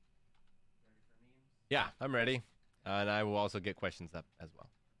 Yeah, I'm ready. And I will also get questions up as well.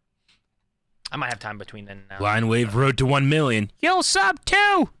 I might have time between then and now. Line Wave Road to 1 million. You'll sub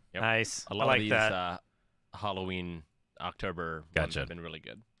too. Yep. Nice. A lot I like of these that. Halloween, October ones Gotcha. have been really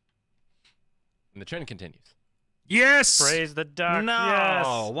good. And the trend continues. Yes. Praise the duck. No,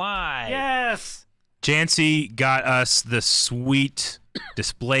 Yes. why? Yes. Jancy got us the sweet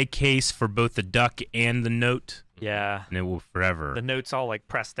display case for both the duck and the note, Yeah. and it will forever. The notes all like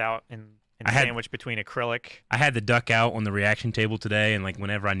pressed out and I had- sandwiched between acrylic. I had the duck out on the reaction table today, and like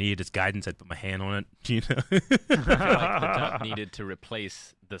whenever I needed its guidance, I'd put my hand on it. You know. I feel like the duck needed to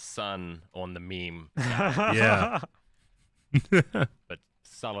replace the sun on the meme. Yeah. But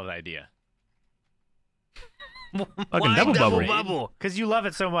solid idea. Why double bubble. bubble? Because you love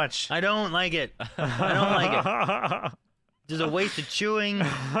it so much. I don't like it. I don't like it. Just a waste of chewing.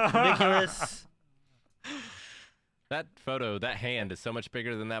 Ridiculous. That photo, that hand is so much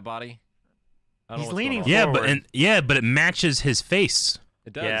bigger than that body. I don't know He's what's leaning going on. Yeah, forward. but it matches his face.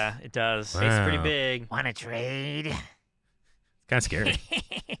 It does. Yeah, it does. Wow. It's pretty big. Want to trade? It's kind of scary.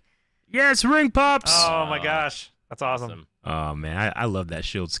 Yes, ring pops. Oh my gosh, that's awesome. Oh man, I love that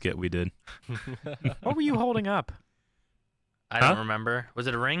shield skit we did. What were you holding up? I don't Huh? remember. Was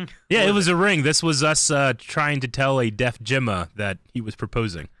it a ring? Yeah, What it was a ring. This was us trying to tell a deaf Gemma that he was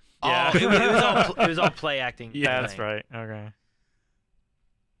proposing. Yeah. Yeah. It was all play acting. Yeah, That's right. Okay.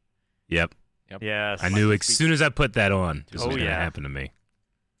 Yep, Yes. I knew as soon as I put that on, this was Oh, gonna yeah. happen to me.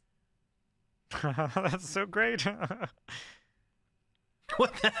 That's so great.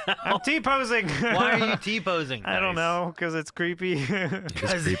 What the I'm hell? T-posing. Why are you T-posing? I don't know, because it's creepy.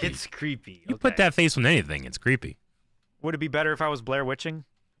 Because creepy. it's creepy. You put Okay. that face on anything, it's creepy. Would it be better if I was Blair Witching?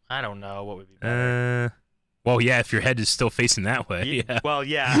 I don't know what would be better. Well, yeah, if your head is still facing that way. Yeah. Well,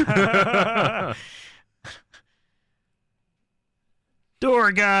 yeah.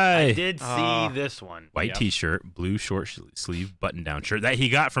 Door guy. I did see this one. White Yep. T-shirt, blue short sleeve button-down shirt that he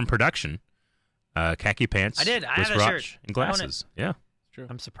got from production. Khaki pants. I did. I have that wristwatch, shirt. and I own it. glasses. Yeah.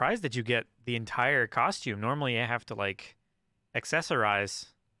 I'm surprised that you get the entire costume. Normally, you have to like accessorize.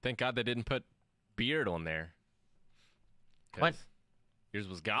 Thank God they didn't put beard on there. 'Cause What? Yours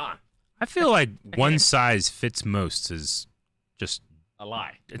was gone. I feel like one size fits most is just A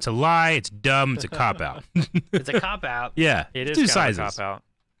lie. it's a lie, it's dumb, it's a cop out. It's a cop out. Yeah. It it's is two kind of sizes. a cop out.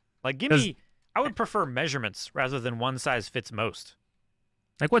 Like, give 'Cause- me. I would prefer measurements rather than one size fits most.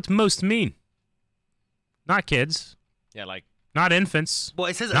 Like what's most mean? Not kids, Yeah, like not infants. Well,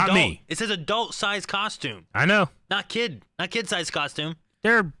 it says Not adult. me. It says adult size costume, I know. not kid size costume.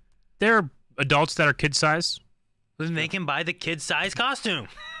 There are adults that are kid size. Then they can buy the kid size costume,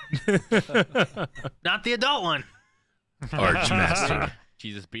 not the adult one. Archmaster.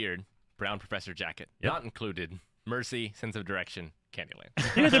 Jesus beard, brown professor jacket, Yep. not included. Mercy, sense of direction, Candyland.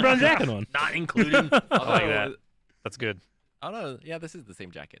 You got the brown jacket on. Not including. I like that. That's good. Oh no, yeah, this is the same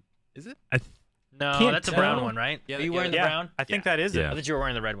jacket. Is it? No, Can't that's a brown tell. one, right? Yeah, Are you yeah, wearing the Yeah, brown? I think that is Yeah. I thought you were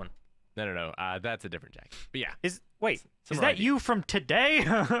wearing the red one. No. That's a different jacket. But yeah, it. Wait, is Similar that idea. you from today?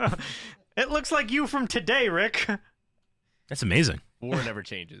 It looks like you from today, Rick. That's amazing. war never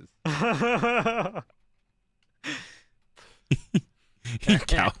changes.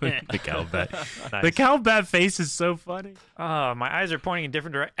 Calvin, the Calbat. Nice. The Calbat face is so funny. Oh, my eyes are pointing in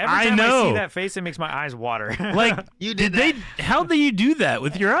different directions. Every I time I see know. that face, it makes my eyes water. Like, You did did they? How do you do that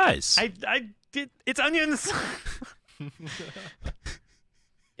with your eyes? I did. It's onions.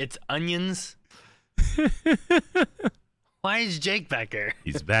 It's onions. Why is Jake back there?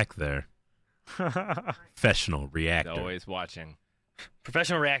 He's back there. Professional reactor. Always watching.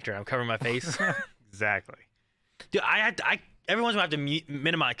 Professional reactor. I'm covering my face. Exactly. Dude, I every once in a while I have to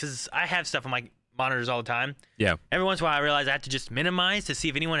minimize because I have stuff on my monitors all the time. Yeah. Every once in a while I realize I have to just minimize to see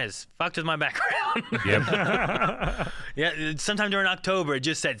if anyone has fucked with my background. Yep. Yeah, sometime during October it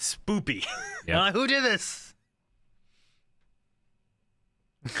just said spoopy. Yep. I'm like, who did this?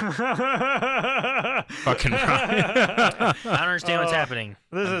 Fucking right. I don't understand what's happening.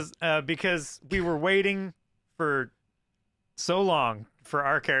 This is because we were waiting for so long for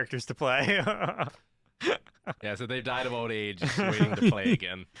our characters to play. Yeah, so they've died of old age, just waiting to play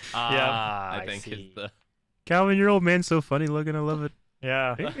again. I I think see. is the Calvin, your old man's so funny looking. I love it.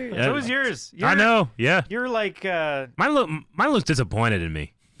 Yeah. Yeah. So is yours. I know. Yeah. You're like Mine looks disappointed in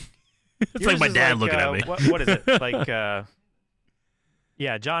me. It's like yours my is dad looking at me. What is it? Like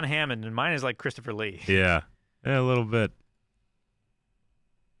yeah, John Hammond, and mine is like Christopher Lee. Yeah. Yeah, a little bit.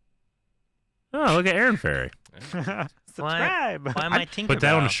 Oh, look at Aaron Ferry. Subscribe. Why am I Tinkerbell? Put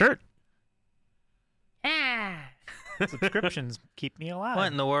that on a shirt. Subscriptions keep me alive. What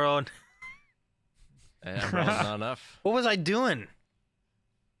in the world? Umbrella's not enough. What was I doing?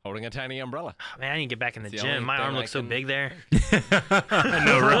 Holding a tiny umbrella. Oh, man, I need to get back in the It's the only gym. My thing arm I looks so can- big there. I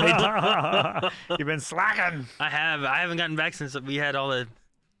know, right? You've been slacking. I haven't gotten back since we had all the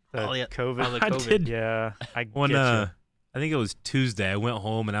COVID. all the I COVID. did. Yeah, I When get you. I think it was Tuesday, I went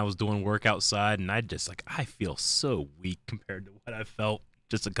home and I was doing work outside, and I just I feel so weak compared to what I felt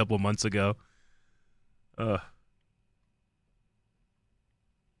just a couple months ago.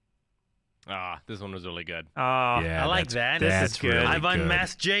 This one was really good. Oh, Yeah, I like that's- that. This is that's good. really I've good.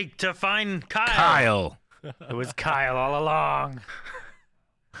 unmasked Jake to find Kyle. Kyle. it was Kyle all along.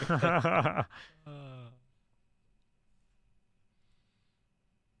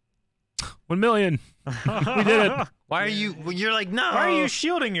 1 million. We did it. Why are you? You're like, no. Why are you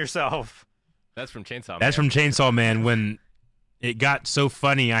shielding yourself? That's from Chainsaw Man. That's from Chainsaw Man. When it got so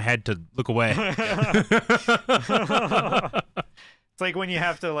funny, I had to look away. It's like when you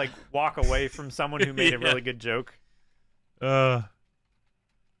have to like walk away from someone who made a Yeah. really good joke. Hint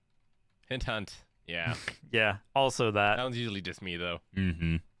Hunt. Yeah. Yeah. Also That that. one's usually just me, though.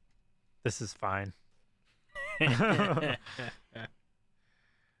 Mm-hmm. This is fine.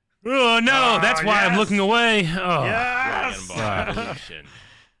 Oh no, Oh, that's why I'm yes. looking away. Oh. Dragon Yes. Ball God. Evolution.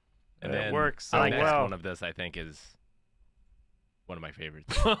 And It then works the so next well. one of this, I think, is one of my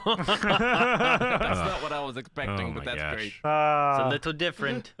favorites. That's not what I was expecting, Oh but my that's gosh. great. It's a little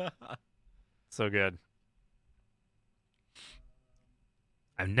different. So good.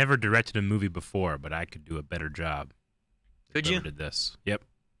 I've never directed a movie before, but I could do a better job. Could Whoever you? did this? Yep.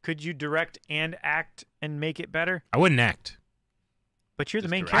 Could you direct and act and make it better? I wouldn't act. But you're the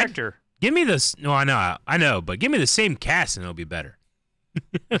Just main direct. character. Give me this. No, I know, but give me the same cast and it'll be better.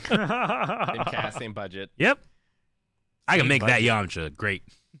 Same cast, same budget. Yep. I can Same make that budget. Yamcha great.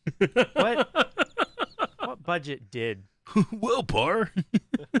 What budget did? Well, par.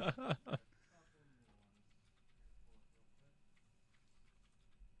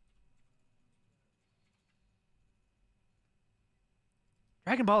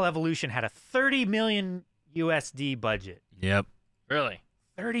 Dragon Ball Evolution had a 30 million USD budget. Yep. Really?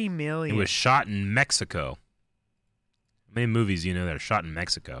 30 million. It was shot in Mexico. How many movies do you know that are shot in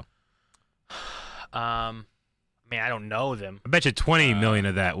Mexico? I mean, I don't know them. I bet you 20 million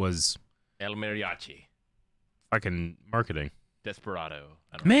of that was El Mariachi. fucking marketing. Desperado.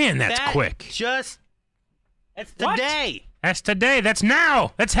 I don't know. Man, that's That quick. That's What? today. That's today. That's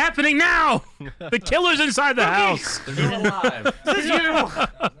now. That's happening now. The killer's inside the house. They're alive.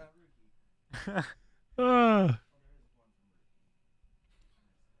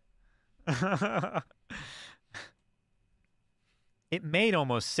 It made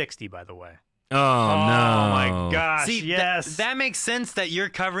almost 60, by the way. Oh, no. my gosh, See, yes. that makes sense that you're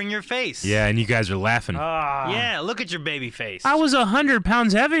covering your face. Yeah, and you guys are laughing. Ah. Yeah, look at your baby face. I was 100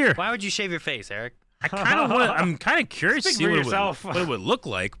 pounds heavier. Why would you shave your face, Eric? I'm kind of curious to Speak see for what it, would, yourself. what it would look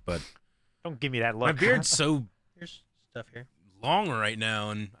like, but Don't give me that look. my beard's so Here's stuff here. long right now,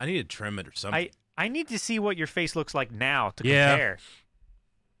 and I need to trim it or something. I need to see what your face looks like now to Yeah. compare.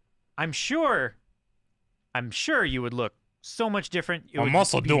 I'm sure you would look so much different. It would I'm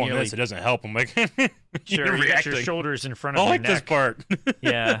also be doing nearly- this. It doesn't help. I'm like, Sure, you're you got reacting. your shoulders in front of I your like this neck. part.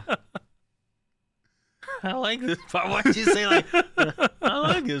 Yeah. I like this part. Why'd you say like, I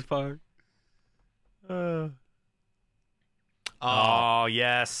like this part? Oh,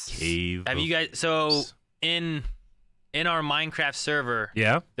 yes. Cave. Have of- you guys, so in our Minecraft server,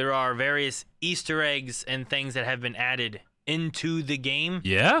 Yeah. there are various Easter eggs and things that have been added into the game.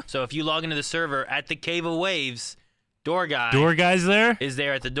 Yeah. So if you log into the server at the Cave of Waves, door guy Door guys there. is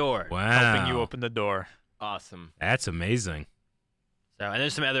there at the door. Wow. Helping you open the door. Awesome. That's amazing. So, and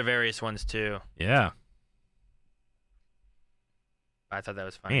there's some other various ones too. Yeah. I thought that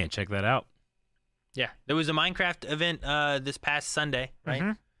was fun. Man, check that out. Yeah, there was a Minecraft event this past Sunday, right?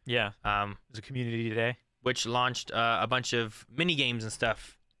 Mhm. Yeah. Um, It was a community day. which launched a bunch of mini games and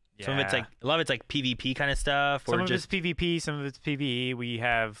stuff. Some of it's Yeah. like a lot of it's like PvP kind of stuff, or Some of just it's PvP, some of it's PvE. We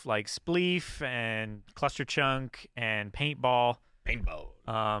have like Spleef and Cluster Chunk and Paintball.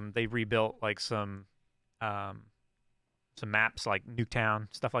 paintball. They rebuilt like some maps like Nuketown,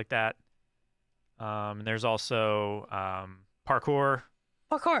 stuff like that. And there's also parkour,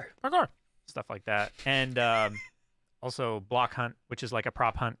 Parkour. stuff like that, and also Block Hunt, which is like a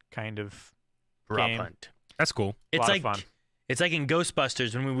prop hunt kind of Prop game. hunt. That's cool. It's lot like of fun. it's like in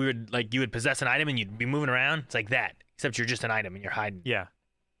Ghostbusters when we would like you would possess an item and you'd be moving around. It's like that, except you're just an item and you're hiding, Yeah.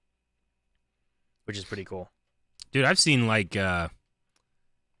 which is pretty cool. Dude, I've seen like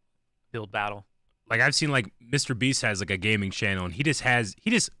Build battle. I've seen like Mr. Beast has like a gaming channel, and he just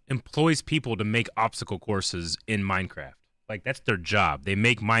employs people to make obstacle courses in Minecraft. Like that's their job. They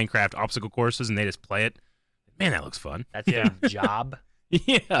make Minecraft obstacle courses and they just play it. Man, that looks fun. That's Yeah. their job.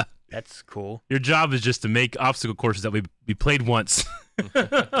 Yeah. That's cool. Your job is just to make obstacle courses that we played once.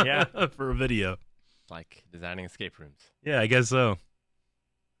 Yeah. For a video. Like designing escape rooms. Yeah, I guess so.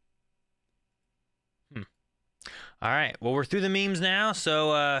 All right. Well, we're through the memes now,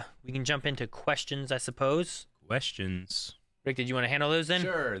 so we can jump into questions, I suppose. Questions. Rick, did you want to handle those then?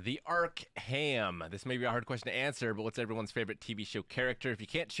 Sure. The Arc Ham. This may be a hard question to answer, but what's everyone's favorite TV show character? If you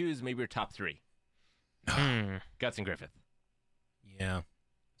can't choose, maybe your top 3. Guts and Griffith. Yeah.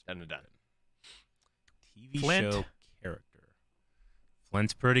 Done and done. TV Flint. show character.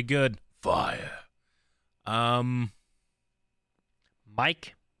 Flint's pretty good. Fire.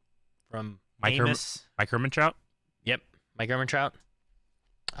 Mike from Mike Amos. Hermantrout. Yep, Mike Ehrmantraut.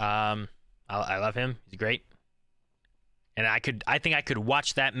 I love him. He's great. And I think I could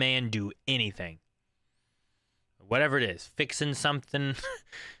watch that man do anything. Whatever it is, fixing something,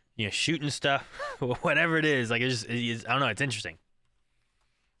 shooting stuff, whatever it is. Like it's I don't know. It's interesting.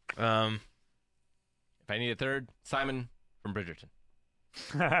 If I need a third, Simon from Bridgerton.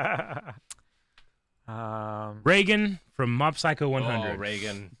 Reagan from Mob Psycho 100. Oh,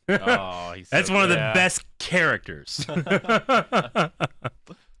 Reagan. Oh, he's so That's one of the good. best characters.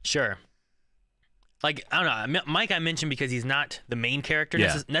 Sure. Like, I don't know. Mike I mentioned because he's not the main character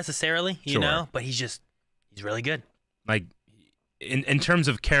necessarily, you Sure. know, but he's really good. Like, in terms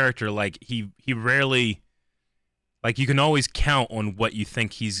of character, like he rarely, like you can always count on what you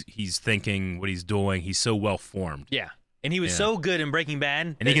think he's thinking, what he's doing. He's so well formed, Yeah. And he was Yeah. so good in Breaking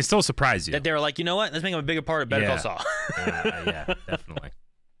Bad and he can still surprise you. that they were like, you know what? Let's make him a bigger part of Better Call Yeah. Saul. Yeah, definitely.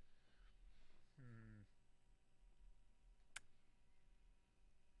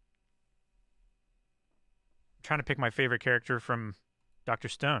 Trying to pick my favorite character from Dr.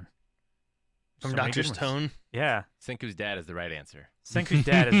 Stone. From So many Dr. good ones. Stone. Yeah. Senku's dad is the right answer. Senku's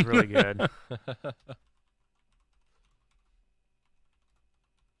dad is really good.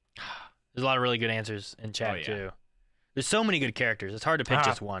 There's a lot of really good answers in chat, Oh, yeah. too. There's so many good characters. It's hard to pick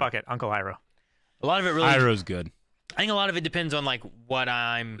just one. Fuck it, Uncle Iroh. A lot of it really, Iroh's good. I think a lot of it depends on like what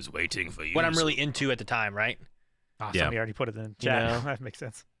I'm waiting for you. really into at the time, right? Oh, Yeah. somebody already put it in the chat. know? That makes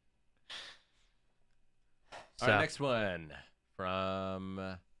sense. All right, next one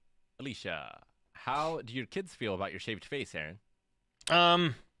from Alicia. How do your kids feel about your shaved face, Aaron?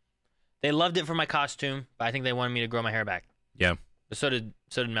 They loved it for my costume, but I think they wanted me to grow my hair back. Yeah. But so did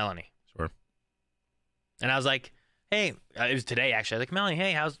Melanie. Sure. And I was like, hey, it was today actually. I was like, Melanie,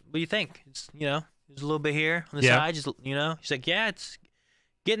 hey, what do you think? It's there's a little bit here on the Yeah. side, just She's like, yeah, it's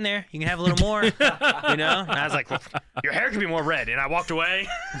getting there. You can have a little more, And I was like, well, your hair could be more red. And I walked away.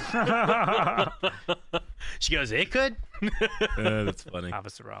 She goes, it could. That's funny.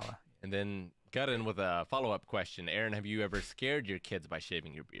 Avasarala. And then got in with a follow-up question. Aaron, have you ever scared your kids by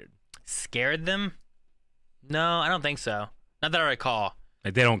shaving your beard? Scared them? No, I don't think so. Not that I recall.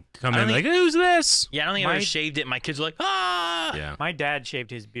 Like they don't come I don't in think- like, who's this? Yeah, I don't think I ever shaved it. My kids were like, ah. Yeah. My dad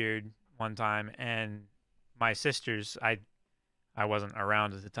shaved his beard one time, and my sisters, I wasn't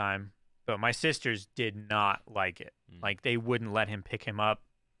around at the time, but my sisters did not like it. Like they wouldn't let him pick him up.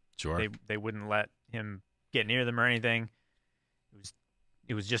 Sure. They wouldn't let him get near them or anything.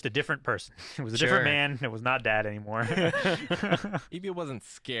 It was just a different person. It was a different Sure. man. It was not dad anymore. Evie wasn't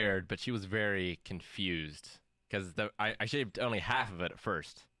scared, but she was very confused because I shaved only half of it at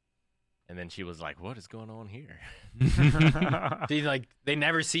first. And then she was like, what is going on here? They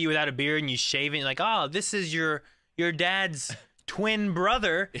never see you without a beard, and you shave it. And like, oh, this is your dad's twin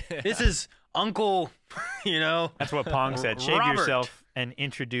brother. This is Uncle, That's what Pong said. Shave Robert. yourself and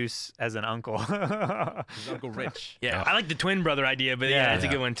introduce as an uncle. His Uncle Rich. Yeah, I like the twin brother idea, but yeah, that's a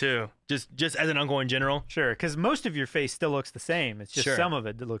Yeah. good one too. Just as an uncle in general. Sure, because most of your face still looks the same. It's just Sure. some of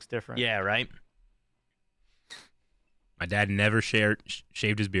it that looks different. Yeah, right. My dad never shaved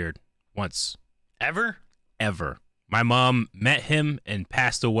his beard once. Ever? Ever. My mom met him and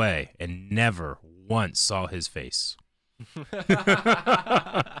passed away and never once saw his face.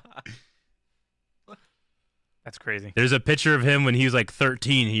 That's crazy. There's a picture of him when he was like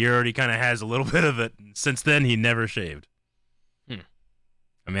 13. He already kind of has a little bit of it. Since then, he never shaved.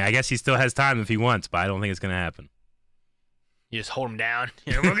 I mean, I guess he still has time if he wants, but I don't think it's going to happen. You just hold him down.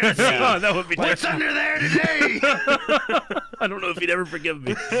 We're gonna see Oh, that would be what's under there today. I don't know if he'd ever forgive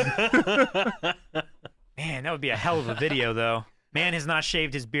me. Man, that would be a hell of a video, though. Man has not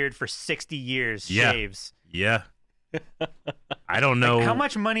shaved his beard for 60 years. Yeah. Shaves. Yeah. I don't know. Like, how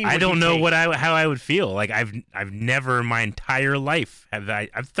much money would I don't he know take? how I would feel. Like I've never in my entire life I'm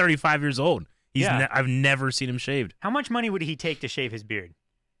 35 years old. Yeah. I've never seen him shaved. How much money would he take to shave his beard?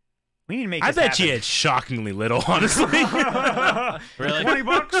 We need to make I this bet happen. you it's shockingly little, honestly. Really?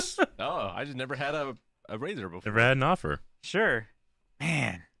 $20? Oh, I just never had a razor before. Never had an offer. Sure.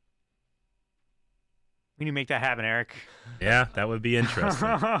 Man. We need to make that happen, Eric. Yeah, that would be interesting.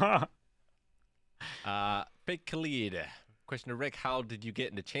 Fake Khalid. Question to Rick: how did you get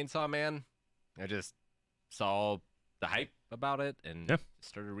into Chainsaw Man? I just saw the hype about it and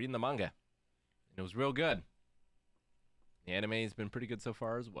started reading the manga. And it was real good. The anime's been pretty good so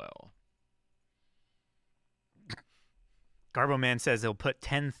far as well. Garbo Man says he'll put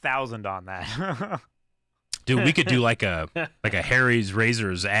 10,000 on that. Dude, we could do like a Harry's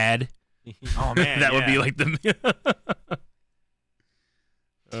Razors ad. Oh man, That would be like the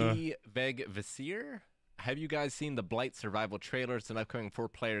T. Veg Visir. Have you guys seen the Blight survival trailer? It's an upcoming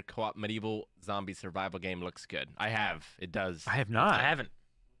 4-player co-op medieval zombie survival game. Looks good. I have. It does. I have not. I haven't.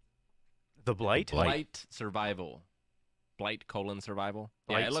 The Blight? Blight survival. Blight : survival.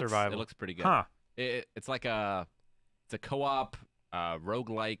 Blight survival. It looks pretty good. Huh. It's like a co-op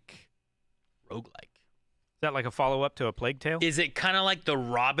roguelike. Is that like a follow-up to a Plague Tale? Is it kind of like the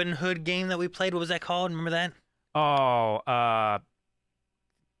Robin Hood game that we played? What was that called? Remember that? Oh,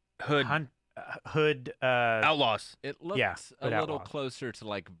 Hood. Hood. Outlaws. It looks a Hood little Outlaws. closer to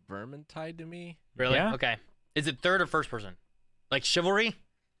like Vermintide to me. Really? Yeah. Okay. Is it third or first person? Like Chivalry?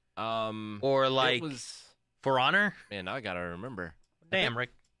 Or like it was. For Honor? Man, now I gotta remember. Damn, Rick.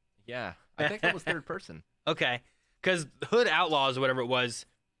 Yeah, I think it was third person. Okay. Because Hood Outlaws or whatever it was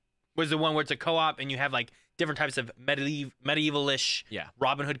the one where it's a co-op and you have like different types of medievalish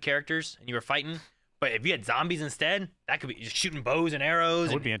Robin Hood characters and you were fighting. But if you had zombies instead, that could be just shooting bows and arrows.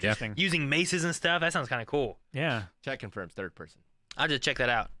 That would be interesting. Using maces and stuff. That sounds kind of cool. Yeah. Chat confirms third person. I'll just check that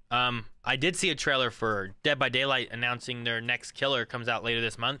out. I did see a trailer for Dead by Daylight announcing their next killer comes out later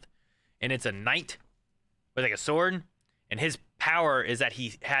this month. And it's a knight with like a sword. And his power is that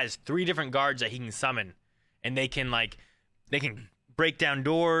he has 3 different guards that he can summon. And they can break down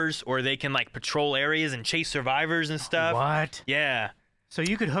doors or they can like patrol areas and chase survivors and stuff. What? Yeah. So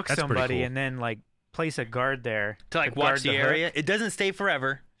you could hook That's pretty somebody cool. and then like place a guard there To like guard watch the hook? area. It doesn't stay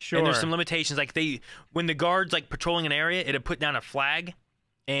forever. Sure. And there's some limitations. Like when the guard's like patrolling an area, it'll put down a flag.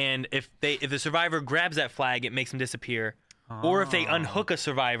 And if the survivor grabs that flag, it makes them disappear. Or if they unhook a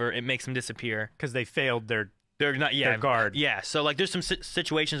survivor, it makes them disappear. Because they failed their guard. Yeah, so like there's some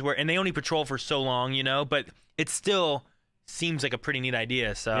situations where, and they only patrol for so long, but it still seems like a pretty neat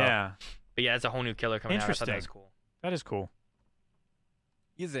idea. So Yeah. but yeah, it's a whole new killer coming out. I thought that was Interesting. cool. That is cool.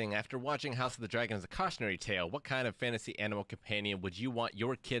 Yizing, after watching House of the Dragon as a cautionary tale, what kind of fantasy animal companion would you want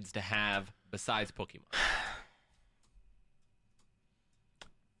your kids to have besides Pokemon?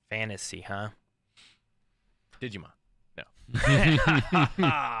 Fantasy, huh? Digimon. No.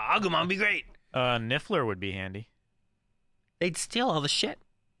 Agumon would be great. Niffler would be handy. They'd steal all the shit.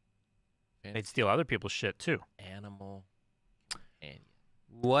 They'd steal other people's shit too. Animal companion.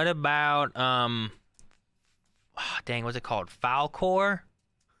 What about dang, what's it called? Falcor?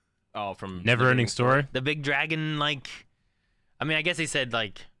 Oh, from Never Ending Story. The big dragon, like, I mean, I guess they said,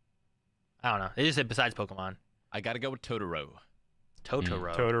 like, I don't know. They just said besides Pokemon. I gotta go with Totoro.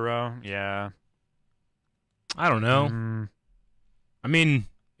 Totoro. Totoro, yeah. I don't know. Mm, I mean,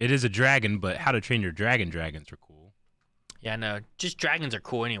 it is a dragon, but How to Train Your Dragon dragons are cool. Yeah, no. Just dragons are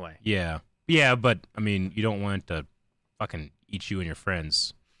cool anyway. Yeah. Yeah, but, I mean, you don't want it to fucking eat you and your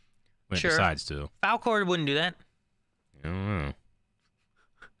friends when Sure. it decides to. Falcor wouldn't do that. I don't know.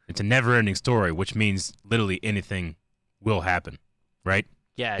 It's a never-ending story, which means literally anything will happen, right?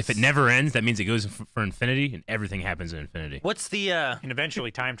 Yeah. If it never ends, that means it goes for infinity, and everything happens in infinity. What's the, and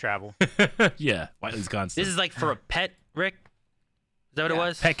eventually time travel. Yeah, Wiley's constant. this is like for a pet, Rick? Is that what it Yeah.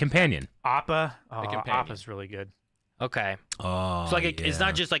 was? Pet companion. Appa. Oh, companion. Appa's really good. Okay. Oh, So, like, it's yeah.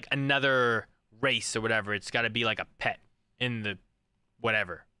 not just, like, another race or whatever. It's got to be, like, a pet in the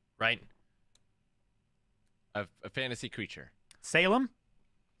whatever, right? A fantasy creature. Salem?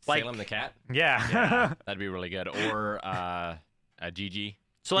 Like- Salem the cat. Yeah. Yeah, that'd be really good. Or a Gigi.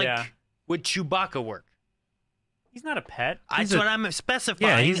 So, like, Yeah. would Chewbacca work? He's not a pet. That's a- what I'm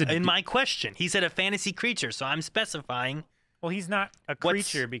specifying he's a- in my question. He said a fantasy creature, so I'm specifying. Well, he's not a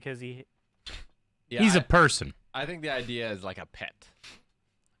What's- creature because he. Yeah, He's a person. I think the idea is like a pet.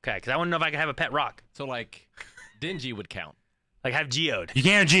 Okay, because I want to know if I can have a pet rock. So like, Dingy would count. Like, have Geode. You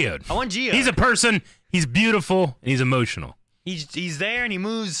can't have Geode. I want Geode. He's a person. He's beautiful, and he's emotional. He's there and he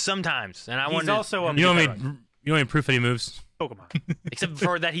moves sometimes, and I He's want to, also a You know how many proof that he moves? Pokemon. except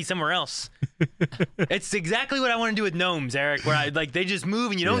for that he's somewhere else. It's exactly what I want to do with gnomes, Eric. Where they just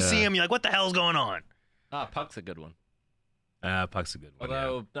move and you don't Yeah. see them. You're like, what the hell's going on? Puck's a good one. Puck's a good one.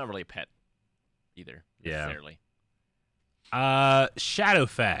 Although not really a pet either Yeah. necessarily. Yeah.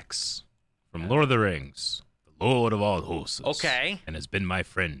 Shadowfax from Lord of the Rings, the Lord of all horses. Okay. And has been my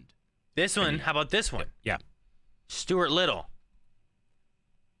friend. This one. How about this one? Yeah. Stuart Little.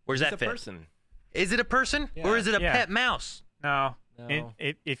 Where's It's that a fit? person. Is it a person or Yeah. is it a Yeah. pet mouse? No. No.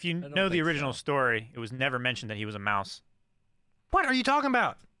 If you don't know the think original so. story, it was never mentioned that he was a mouse. What are you talking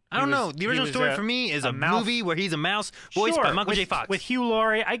about? I He don't know. was- The he original was story for me is a mouse- movie where he's a mouse voiced Sure, by Michael with, J. Fox. with Hugh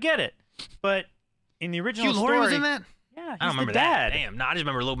Laurie. I get it, but in the original Hugh story, Laurie was in that? yeah, he's I don't the remember dad. that. Damn, no, I just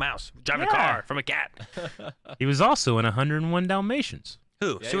remember a little mouse driving a Yeah. car from a cat. He was also in 101 Dalmatians.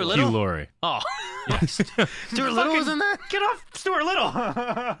 Who? Yeah, Stuart he was. Hugh Little? Laurie. Oh. Stuart Little was in that? Get off Stuart Little.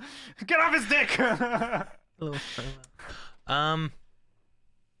 Get off his dick.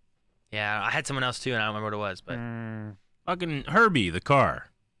 Yeah, I had someone else too, and I don't remember what it was, but Fucking Herbie, the car.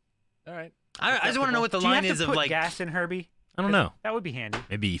 All right. I just want to know what the Do you line have is to of put like. gas in Herbie? I don't know. That would be handy.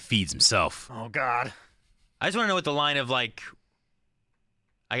 Maybe he feeds himself. Oh God. I just want to know what the line of like.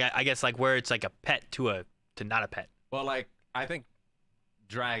 I guess like where it's like a pet to not a pet. Well, like I think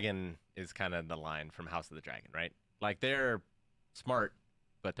dragon is kind of the line from House of the Dragon, right? Like they're smart,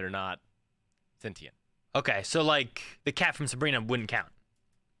 but they're not sentient. Okay, so like the cat from Sabrina wouldn't count,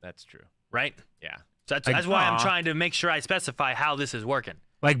 That's true. right? Yeah. So that's, Like- that's why I'm Aw. trying to make sure I specify how this is working.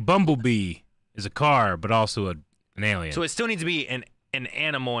 Like Bumblebee is a car, but also an alien. So it still needs to be an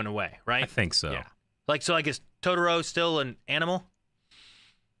animal in a way, I right? think so. Yeah. Like is Totoro still an animal?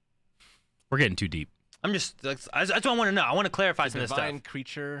 We're getting too deep. I'm just that's what I want to know. I want to clarify some of this Divine stuff.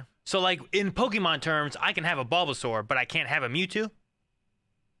 creature. So like in Pokemon terms, I can have a Bulbasaur, but I can't have a Mewtwo.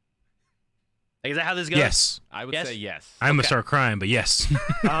 Like, is that how this goes? Yes. I would Yes? say yes. I'm going to Okay. start crying, but yes.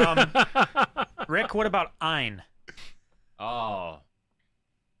 Rick, what about Ein? Oh.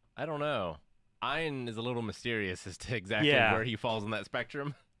 I don't know. Ein is a little mysterious as to exactly Yeah. where he falls on that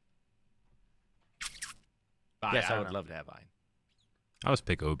spectrum. But Yes, I I don't would know. love to have Ein. I always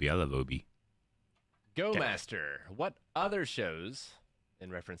pick Obi. I love Obi. Go Master. What other shows,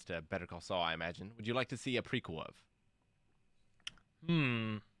 in reference to Better Call Saul, I imagine, would you like to see a prequel of?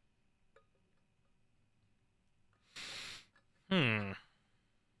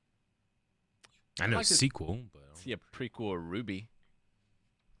 I know like to sequel, but See a prequel of Ruby.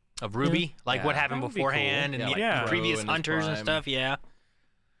 Of Ruby, like what Yeah, happened that would be beforehand, cool. and Yeah, the like Crow previous in his hunters and prime. stuff. Yeah.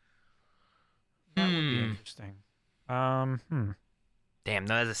 That would be interesting. Damn,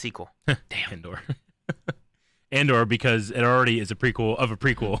 no, that's a sequel. Andor. Andor, because it already is a prequel of a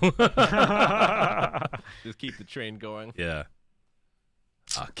prequel. Just keep the train going. Yeah.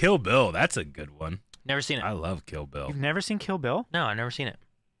 Kill Bill. That's a good one. Never seen it. I love Kill Bill. You've never seen Kill Bill? No, I've never seen it.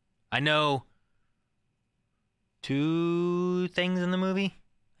 I know 2 things in the movie,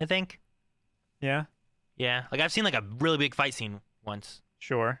 I think. Yeah. Yeah, like I've seen like a really big fight scene once,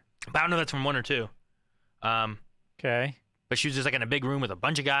 Sure. but I don't know if that's from 1 or 2. Okay. But she was just like in a big room with a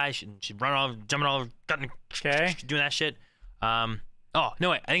bunch of guys, and she'd run all, jumping all, cutting, Okay. doing that shit. Oh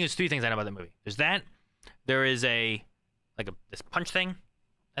no, wait, I think there's 3 things I know about that movie. There's that. There is this punch thing,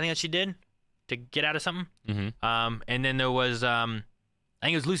 I think that she did to get out of something. Mm-hmm. And then there was I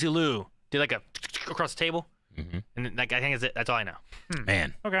think it was Lucy Liu did like a across the table, Mm-hmm. and then, like I think that's all I know.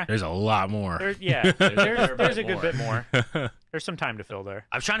 Man, Okay. there's a lot more. Yeah. There's a more. good bit more. There's some time to fill there.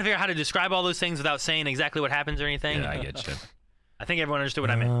 I was trying to figure out how to describe all those things without saying exactly what happens or anything. Yeah, I get you. I think everyone understood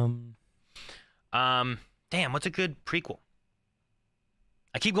what I meant. Damn, what's a good prequel?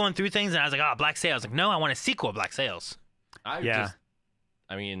 I keep going through things, and I was like, Black Sails. Like, no, I want a sequel of Black Sails. I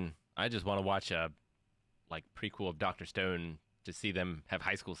just want to watch a prequel of Dr. Stone to see them have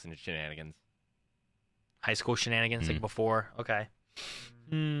high school shenanigans. High school shenanigans like before. Okay.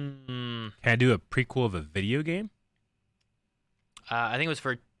 Can I do a prequel of a video game? I think it was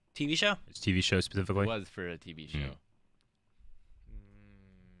for a TV show. It's a TV show It specifically. was for a TV show.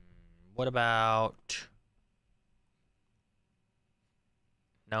 What about?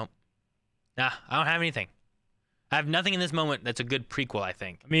 No. Nah, I don't have anything. I have nothing in this moment that's a good prequel, I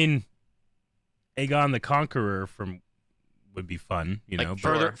think. I mean, Aegon the Conqueror would be fun, you Like know,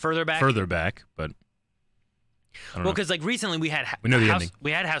 further back. further back, but I don't Well, know. because like recently we had We know the House, ending.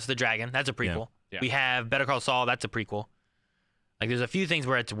 we had House of the Dragon. That's a prequel. Yeah. We have Better Call Saul. That's a prequel. Like there's a few things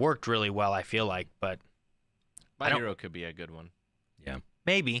where it's worked really well. I feel like, but My I don't- Hero could be a good one.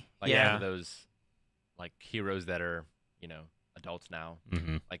 maybe. Like yeah. one of those heroes that are, adults now.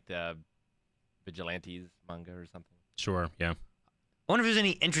 Mm-hmm. Like the Vigilantes manga or something. Sure, yeah. I wonder if there's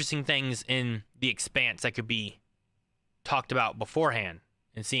any interesting things in The Expanse that could be talked about beforehand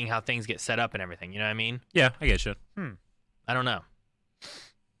and seeing how things get set up and everything. You know what I mean? Yeah, I get you. I don't know.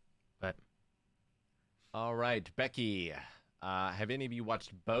 But All right, Becky. Have any of you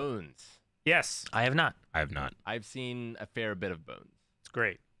watched Bones? Yes. I have not. I have not. I've seen a fair bit of Bones. It's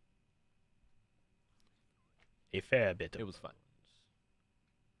great. A fair bit. It was fun.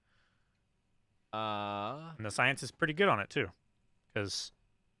 And the science is pretty good on it too, because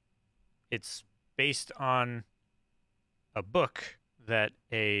it's based on a book that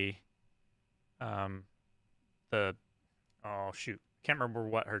can't remember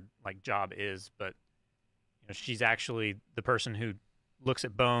what her job is, but she's actually the person who looks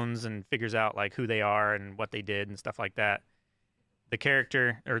at bones and figures out who they are and what they did and stuff like that. The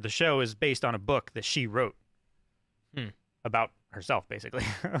character or the show is based on a book that she wrote about herself, basically.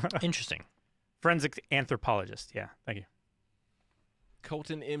 Interesting. Forensic anthropologist. Yeah, thank you.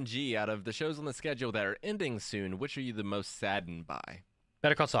 Colton MG, out of the shows on the schedule that are ending soon, which are you the most saddened by?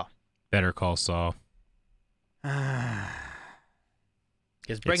 Better Call Saul. Better Call Saul. Because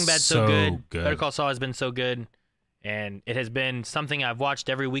Breaking Bad's so good. Better Call Saul has been so good. And it has been something I've watched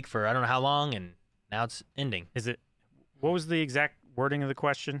every week for I don't know how long, and now it's ending. What was the exact wording of the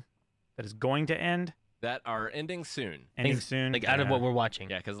question? That is going to end? That are ending soon. Ending soon? Out of what we're watching.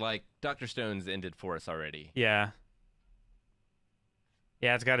 Yeah, because Dr. Stone's ended for us already. Yeah.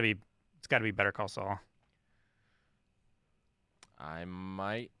 Yeah, it's got to be Better Call Saul. I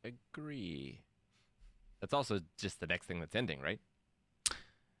might agree. That's also just the next thing that's ending, right?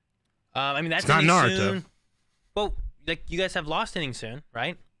 I mean, that's it's not ending Naruto. soon. Well, you guys have Lost ending soon,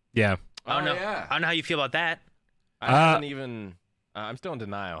 right? Yeah. I don't know. Yeah. I don't know how you feel about that. I haven't even. I'm still in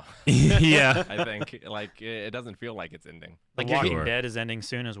denial. Yeah. I think it doesn't feel like it's ending. The you're Walking Sure. Dead is ending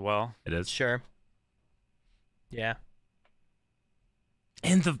soon as well. It is. Sure. Yeah.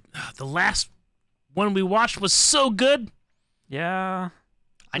 And the last one we watched was so good. Yeah.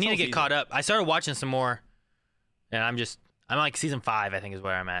 I need to whole get season. caught up. I started watching some more, and I'm like season 5, I think is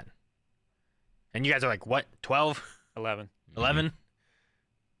where I'm at. And you guys are like, what, 12? 11. 11?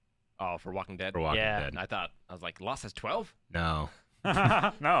 Oh, for Walking Dead? For Walking Yeah. Dead. I was like, Lost has 12? No.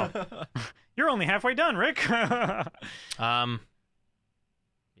 No. You're only halfway done, Rick. Yeah.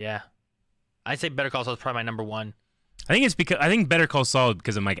 I'd say Better Call Saul is probably my number 1. I think Better Call Saul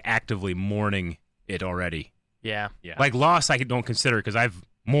because I'm actively mourning it already. Yeah. Yeah. Lost, I don't consider because I've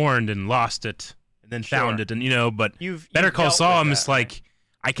mourned and lost it and then found Sure. it, and but You've Better Call dealt Saul, with I'm that, just right?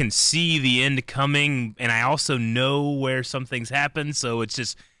 I can see the end coming, and I also know where something's happened, so it's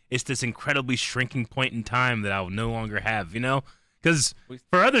this incredibly shrinking point in time that I'll no longer have, Because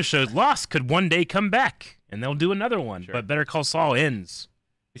for other shows, Lost could one day come back, and they'll do another one, Sure. but Better Call Saul ends.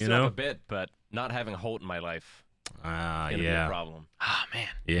 We still have a bit, but not having Holt in my life is be a problem. Oh, man.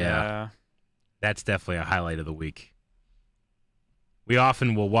 Yeah. That's definitely a highlight of the week. We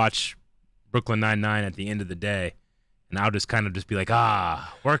often will watch Brooklyn Nine-Nine at the end of the day, and I'll just kind of be like,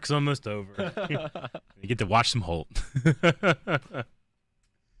 work's almost over. You get to watch some Holt.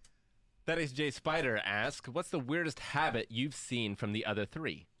 That is Jay Spider asks, what's the weirdest habit you've seen from the other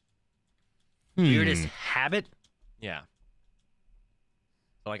 3? Weirdest habit? Yeah.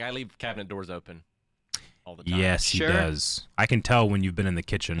 So, I leave cabinet doors open all the time. Yes, Sure. he does. I can tell when you've been in the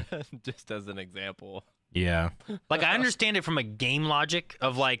kitchen. Just as an example. Yeah. I understand it from a game logic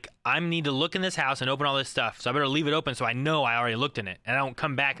of I need to look in this house and open all this stuff, so I better leave it open so I know I already looked in it, and I don't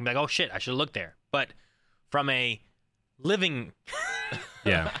come back and be like, oh shit, I should have looked there. But from a living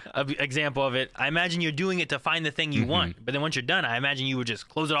Yeah. example of it, I imagine you're doing it to find the thing you want, but then once you're done, I imagine you would just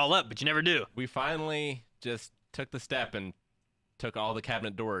close it all up, but you never do. We finally just took the step and took all the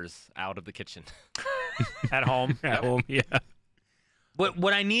cabinet doors out of the kitchen. At home. At home, yeah.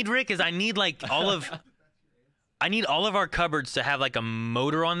 What I need, Rick, is I need all of our cupboards to have a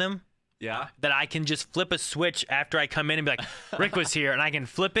motor on them. Yeah. That I can just flip a switch after I come in and be like, Rick was here, and I can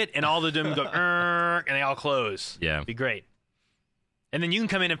flip it, and all of them go, and they all close. Yeah. It'd be great. And then you can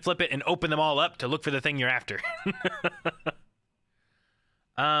come in and flip it and open them all up to look for the thing you're after.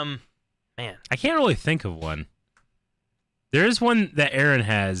 Man. I can't really think of one. There is one that Aaron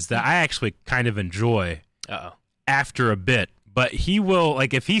has that I actually kind of enjoy Uh-oh. after a bit, but he will,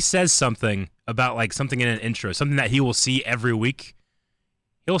 if he says something about, something in an intro, something that he will see every week,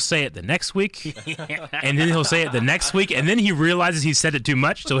 he'll say it the next week, and then he'll say it the next week, and then he realizes he said it too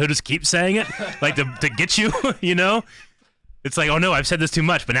much, so he'll just keep saying it, to get you, It's oh no, I've said this too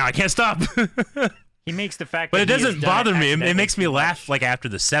much, but now I can't stop. He makes the fact But that it he has doesn't done bother me. It accidentally makes me too laugh, much. after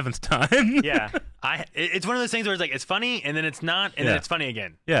the 7th time. Yeah. It's one of those things where it's it's funny, and then it's not, and then Yeah. it's funny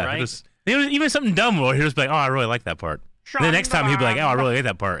again. Yeah, Right? even something dumb, he'll just be like, oh, I really like that part. And the next time he'll be like, oh, I really like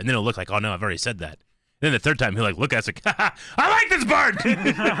that part. And then he'll look like, oh, no, I've already said that. And then the third time he'll look at us like, I like this part.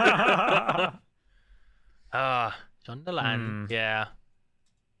 John DeLine. Yeah.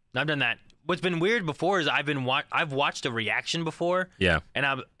 I've done that. What's been weird before is I've watched a reaction before. Yeah. And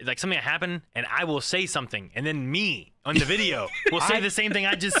something happened, and I will say something, and then me on the video will say the same thing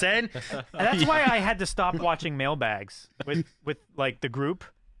I just said. And that's why I had to stop watching mailbags with the group.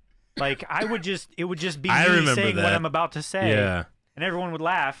 It would just be I me remember saying what that. I'm about to say. Yeah. And everyone would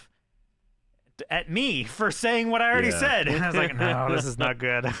laugh. pissed at me for saying what I already Yeah. said. And I was like, no, this is not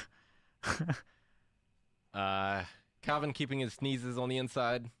good. Calvin keeping his sneezes on the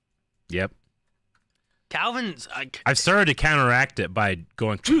inside. Yep. Calvin's. I've started to counteract it by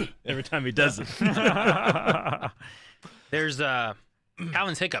going every time he does it. There's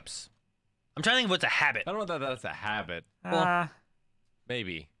Calvin's hiccups. I'm trying to think of what's a habit. I don't know that that's a habit.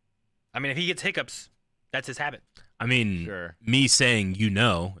 Maybe. I mean, if he gets hiccups, that's his habit. I mean, Sure. me saying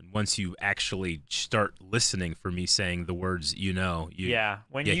and once you actually start listening for me saying the words you When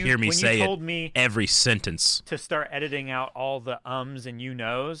you you hear me when say you it told me every sentence. to start editing out all the ums and you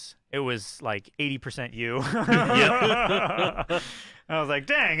knows, it was like 80% you. I was like,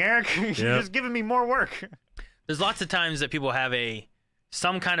 dang, Eric, you're just giving me more work. There's lots of times that people have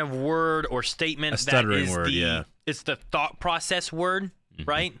some kind of word or statement A stuttering that is word, it's the thought process word,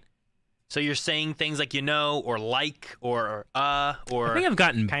 right? So you're saying things like or like or I think I've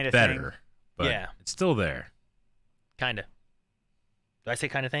gotten Kinda better, thing. but Yeah. it's still there. kind of. Do I say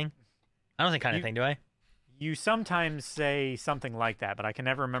kind of thing? I don't say kind of You- thing, do I? You sometimes say something like that, but I can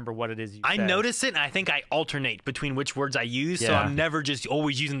never remember what it is you I said. notice it, and I think I alternate between which words I use, so Yeah. I'm never just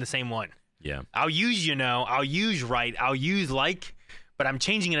always using the same one. Yeah. I'll use I'll use right, I'll use like, but I'm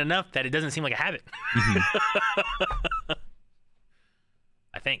changing it enough that it doesn't seem like a habit.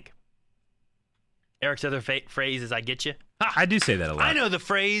 I think. Eric's other phrase is "I get you." I do say that a lot. I know the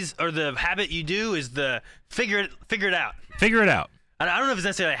phrase or the habit you do is the figure it out. Figure it out. I don't know if it's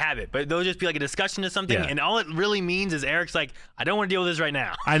necessarily a habit, but there'll just be like a discussion of something, Yeah. and all it really means is Eric's like, "I don't want to deal with this right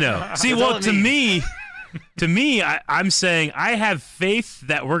now." I know. See, That's all well, it to me, I'm saying I have faith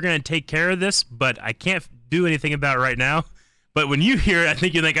that we're going to take care of this, but I can't do anything about it right now. But when you hear it, I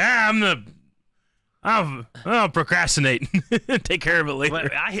think you're like, I'll procrastinate. Take care of it later.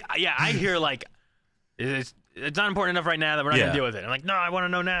 But I hear like, it's not important enough right now that we're not Yeah. gonna deal with it. I'm like, no, I want to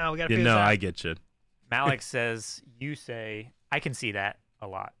know now. We gotta figure No, this out. I get you. Malik says, you say, I can see that a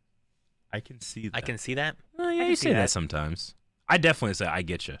lot. I can see that. I can see that. Oh, yeah, can you see say that that. sometimes. I definitely say, I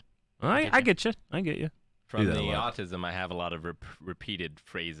get you. I get you. I get you. From Do the that a lot. autism, I have a lot of repeated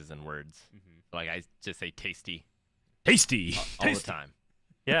phrases and words. Like I just say tasty Tasty. all the time.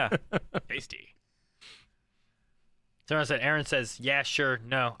 Yeah. Tasty. Someone said, Aaron says, yeah, sure,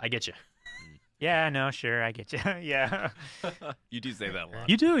 no, I get you. Yeah, no, sure, I get you. Yeah. You do say that a lot.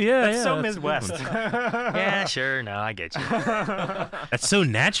 You do, yeah. That's yeah, so a good Midwest. one. Yeah, sure, no, I get you. That's so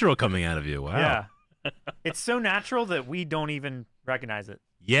natural coming out of you. Wow. Yeah. It's so natural that we don't even recognize it.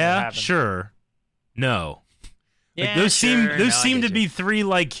 Yeah, happens. sure. No. Like, Yeah, those sure, no, I seem get to you. be three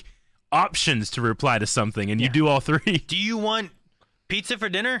like options to reply to something, and you do all three. Do you want pizza for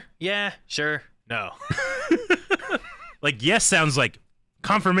dinner? Yeah, sure, no. Like yes sounds like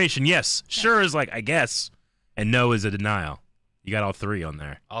confirmation. Yes, sure is like I guess, and no is a denial. You got all three on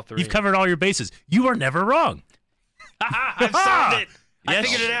there. All three. You've covered all your bases. You are never wrong. I've solved it. I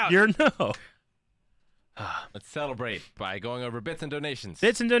figured it out. You're no. Let's celebrate by going over bits and donations.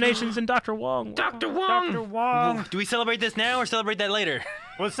 Bits and donations and Dr. Wong. Dr. Wong. Dr. Wong. Do we celebrate this now or celebrate that later?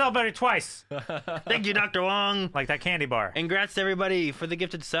 We'll celebrate it twice. Thank you, Dr. Wong. Like that candy bar. And congrats to everybody for the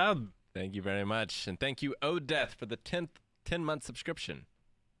gifted sub. Thank you very much. And thank you, Odeth, for the 10-month subscription.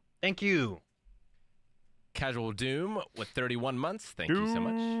 Thank you. Casual Doom with 31 months. Thank you so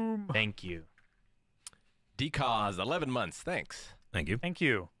much. Thank you. Decause, 11 months. Thanks. Thank you. Thank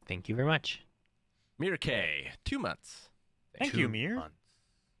you. Thank you very much. Mir K, 2 months. Thank 2 you, Mir. months.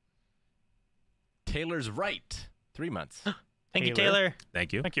 Taylor's Right, 3 months. Thank you, Taylor. Taylor.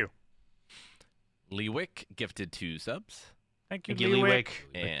 Thank you. Thank you. Leewick gifted 2 subs. Thank you, Thank you, Leewick.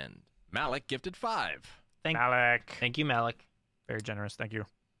 Leewick. And Malik gifted 5. Malik. Thank you, Malik. Very generous. Thank you.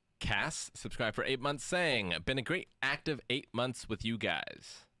 Cass subscribed for 8 months, saying, been a great active 8 months with you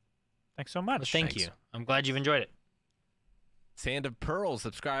guys. Thanks so Well, much. thank Thanks. you. I'm glad you've enjoyed it. Sand of Pearl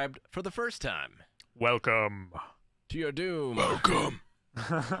subscribed for the first time. Welcome. To your doom. Welcome.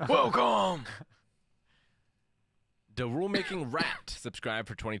 Welcome. The Rulemaking Rat subscribed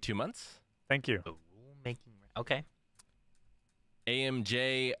for 22 months. Thank you. Okay.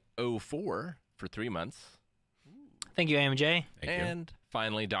 AMJ04 for 3 months. Thank you, AMJ. Thank you. And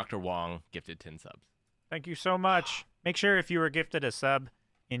finally, Dr. Wong gifted 10 subs. Thank you so much. Make sure if you were gifted a sub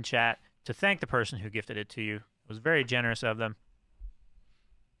in chat to thank the person who gifted it to you. It was very generous of them.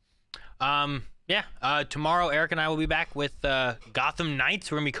 Yeah. Tomorrow, Eric and I will be back with Gotham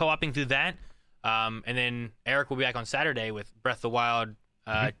Knights. We're gonna be co-oping through that. And then Eric will be back on Saturday with Breath of the Wild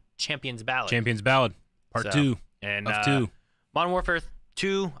Champions Ballad. Champions Ballad, Part So, 2 and of 2. Modern Warfare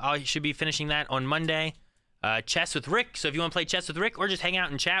 2. I should be finishing that on Monday. Chess with Rick. So if you want to play chess with Rick or just hang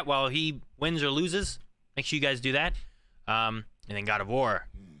out and chat while he wins or loses, make sure you guys do that. And then God of War.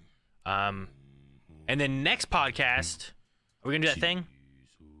 And then next podcast, are we gonna do that thing?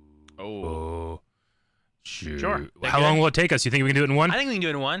 Oh. Sure. How long will it take us? You think we can do it in one? I think we can do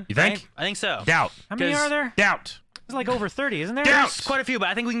it in one. You think? Right? I think so. Doubt. How many are there? Doubt. There's like over 30, isn't there? Doubt. There's quite a few, but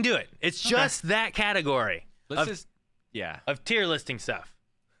I think we can do it. It's just that category Let's just, yeah. of tier listing stuff.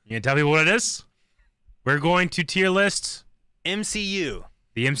 You gonna tell people what it is? We're going to tier list MCU.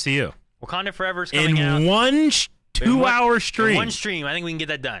 the MCU Wakanda Forever is coming out. in one 2-hour In stream. one stream. I think we can get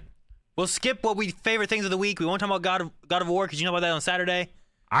that done. We'll skip what we favorite things of the week. We won't talk about God of War because you know about that on Saturday.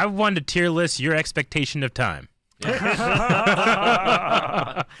 I wanted to tier list your expectation of time.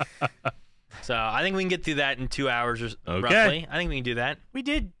 So I think we can get through that in 2 hours or Okay. roughly. I think we can do that. We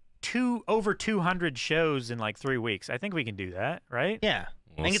did over 200 shows in like 3 weeks. I think we can do that, right? Yeah. I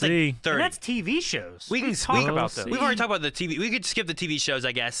We'll think it's see. like 30. And that's TV shows. We can talk about those. We've already talked about the TV. We could skip the TV shows,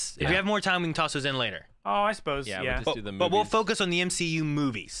 I guess. If we Yeah. have more time, we can toss those in later. Oh, I suppose. Yeah, Yeah. we'll just do the movies. But we'll focus on the MCU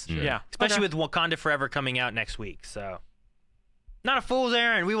movies, Yeah. especially Okay. with Wakanda Forever coming out next week. So, not a fool's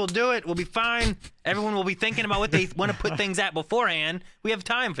errand. We will do it. We'll be fine. Everyone will be thinking about what they want to put things at beforehand. We have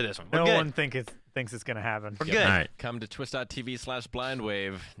time for this one. We're No good. one thinks it's gonna happen. We're good. All right. Come to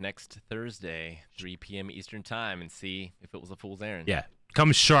twist.tv/blindwave next Thursday, 3 p.m. Eastern Time, and see if it was a fool's errand. Yeah.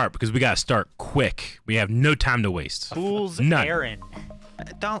 Come sharp because we got to start quick. We have no time to waste. Fool's None. errand.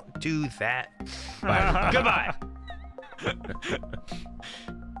 Don't do that. Bye, everybody. Goodbye.